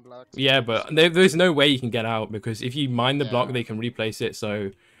some blocks. Yeah, of but obsidian. there's no way you can get out because if you mine the block, Yeah. they can replace it.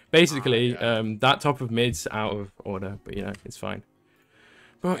 So basically, Okay. that top of mid's out of order, but you know it's fine.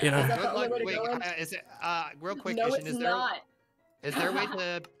 But you Is know, that the Good only luck. way to Wait, go in? is it real quick? No, Ishin, it's not. is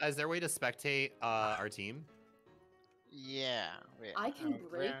there a way to spectate our team? Yeah. Wait, I can where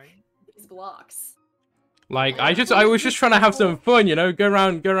break are you? these blocks. like Yeah, I was just trying to have some fun, you know, go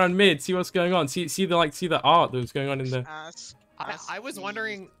around mid, see what's going on, see the art that was going on in the Ask, I was the-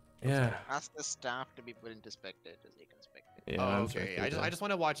 wondering. yeah. Ask the staff to be put into spectators. They can spectate. Yeah, Oh, I'm okay. sorry, I just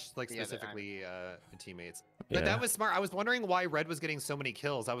want to watch like The other specifically teammates. yeah. But that was smart. I was wondering why Red was getting so many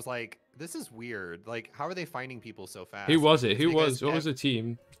kills. I was like, this is weird. Like, how are they finding people so fast? Who was it? It's Who because was? What was the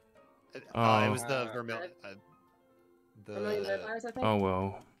team? It Oh. was the Uh, Vermil. Vermilion The vampires, I think. Oh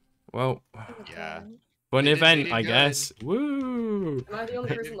well, yeah. fun They event, did I good. guess. Woo! Am I the only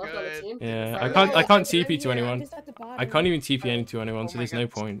They person did left on the good. team? Yeah, Sorry. I can't I'm TP to here, I'm anyone. just at the I bottom. can't even TP to anyone, Oh so my there's no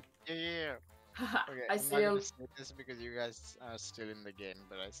God. point. Yeah. Okay, I I'm see not him. gonna say this because you guys are still in the game,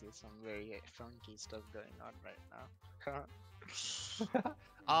 but I see some very funky stuff going on right now.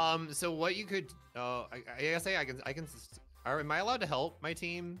 So what you could? Oh, I guess I can. Am I allowed to help my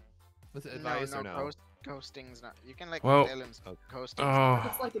team with advice or no? Coasting's not. You can like Well, tell him okay. coasting. Oh,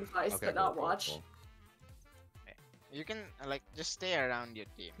 It's like advice, Okay, but cool, not cool, watch. cool. You can like just stay around your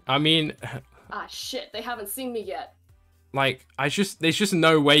team. I mean, Ah, shit, they haven't seen me yet. like there's just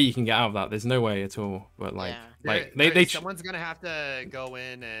no way you can get out of that. There's no way at all. But like, Yeah. Someone's gonna have to go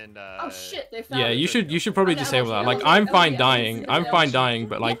in and. Oh shit, they found yeah, me. you should probably Okay, disable that. LG, Like, LG, I'm fine LG, dying. I'm fine LG. dying.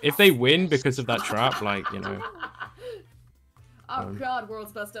 But like, if they win because of that trap, like you know, Oh god,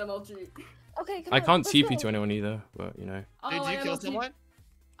 world's best MLG. Okay, come I on, can't let's TP go. to anyone either. But you know, Oh, Did I you kill MLG someone?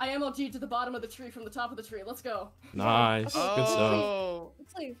 I MLG to the bottom of the tree from the top of the tree. Let's go. nice, Okay. good stuff. Oh.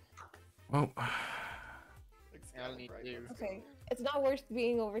 Let's leave. Well, I'll need to. Okay, it's not worth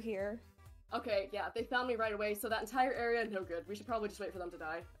being over here. Okay, yeah, they found me right away, so that entire area, no good. We should probably just wait for them to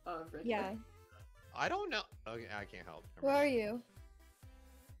die. Right Yeah. here. I don't know. Okay, I can't help. Never Where are mind. you?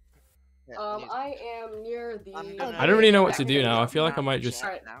 Yeah, I am near the. I'm gonna- I don't really know what to Yeah, do okay, now. I yeah. feel like I might just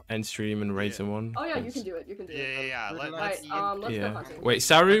Alright. end stream and raid Yeah. someone. Oh yeah, you 'cause- can do it. You can do Yeah, it. yeah. Good Let, luck. let's. Right, let's Yeah. go hunting. Wait, Let's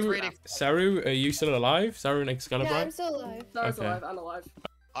Saru, raid Saru, are you still alive? Saru and Excalibur? Yeah, I'm still alive. Sarah's Okay. alive. I'm alive.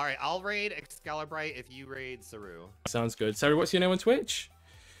 All right, I'll raid Excalibrite if you raid Saru. Sounds good. Saru, what's your name on Twitch?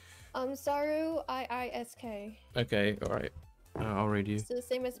 Saru IISK. Okay, all right. I'll raid you. It's the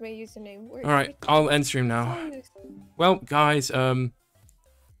same as my username. All right, I'll end stream now. Well, guys,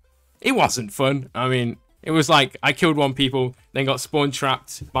 it wasn't fun. I mean, it was like I killed one people, then got spawn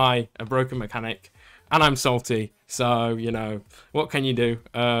trapped by a broken mechanic, and I'm salty. So you know, what can you do?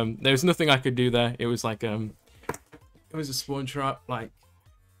 There was nothing I could do there. It was like it was a spawn trap. Like,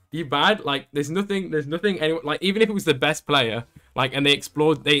 you bad? Like, there's nothing anyone like. Even if it was the best player, like, and they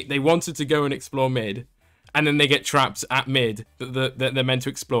explored, they wanted to go and explore mid, and then they get trapped at mid that they're meant to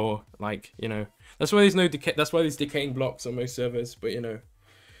explore. Like, you know, that's why there's no decay. That's why there's decaying blocks on most servers. But you know,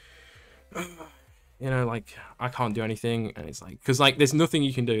 like, I can't do anything, and it's like, because like there's nothing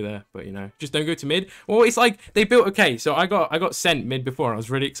you can do there. But you know, just don't go to mid. Well, it's like they built okay. So I got sent mid before. I was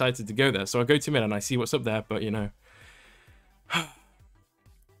really excited to go there. So I go to mid and I see what's up there. But you know,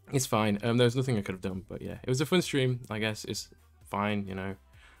 it's fine. There was nothing I could have done. But yeah, it was a fun stream. I guess it's fine. You know,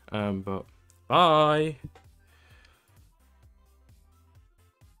 but bye.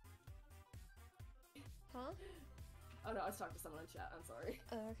 Huh? Oh no, I was talking to someone in chat. I'm sorry.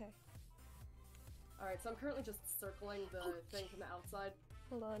 Oh, okay. All right, so I'm currently just circling the thing from the outside,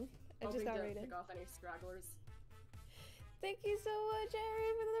 Hold on. I hoping just got to raided. pick off any stragglers. Thank you so much, Harry,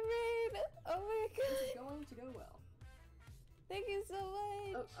 for the raid. Oh my This is god. going to go well. Thank you so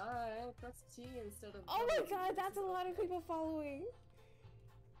much. Oh, I pressed T instead of. Oh my W. god, that's a lot of people following.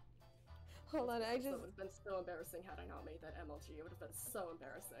 Hold on, That would have been so embarrassing had I not made that MLG. It would have been so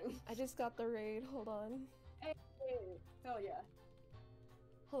embarrassing. I just got the raid. Hold on. Hey, hell yeah.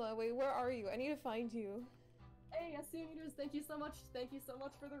 Hold on, wait, where are you? I need to find you. Hey, SC Meters, thank you so much. Thank you so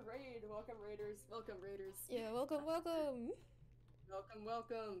much for the raid. Welcome, Raiders. Welcome, Raiders. Yeah, welcome, welcome. Welcome,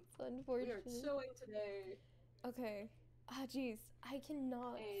 welcome. We are Unfortunate. chilling today. Okay. Ah, jeez. I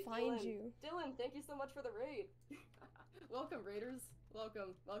cannot Hey, find Dylan. you. Dylan, thank you so much for the raid. Welcome, Raiders.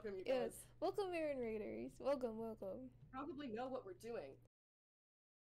 Welcome, welcome, you Yes. guys. Welcome, Marin Raiders. Welcome, welcome. Probably know what we're doing.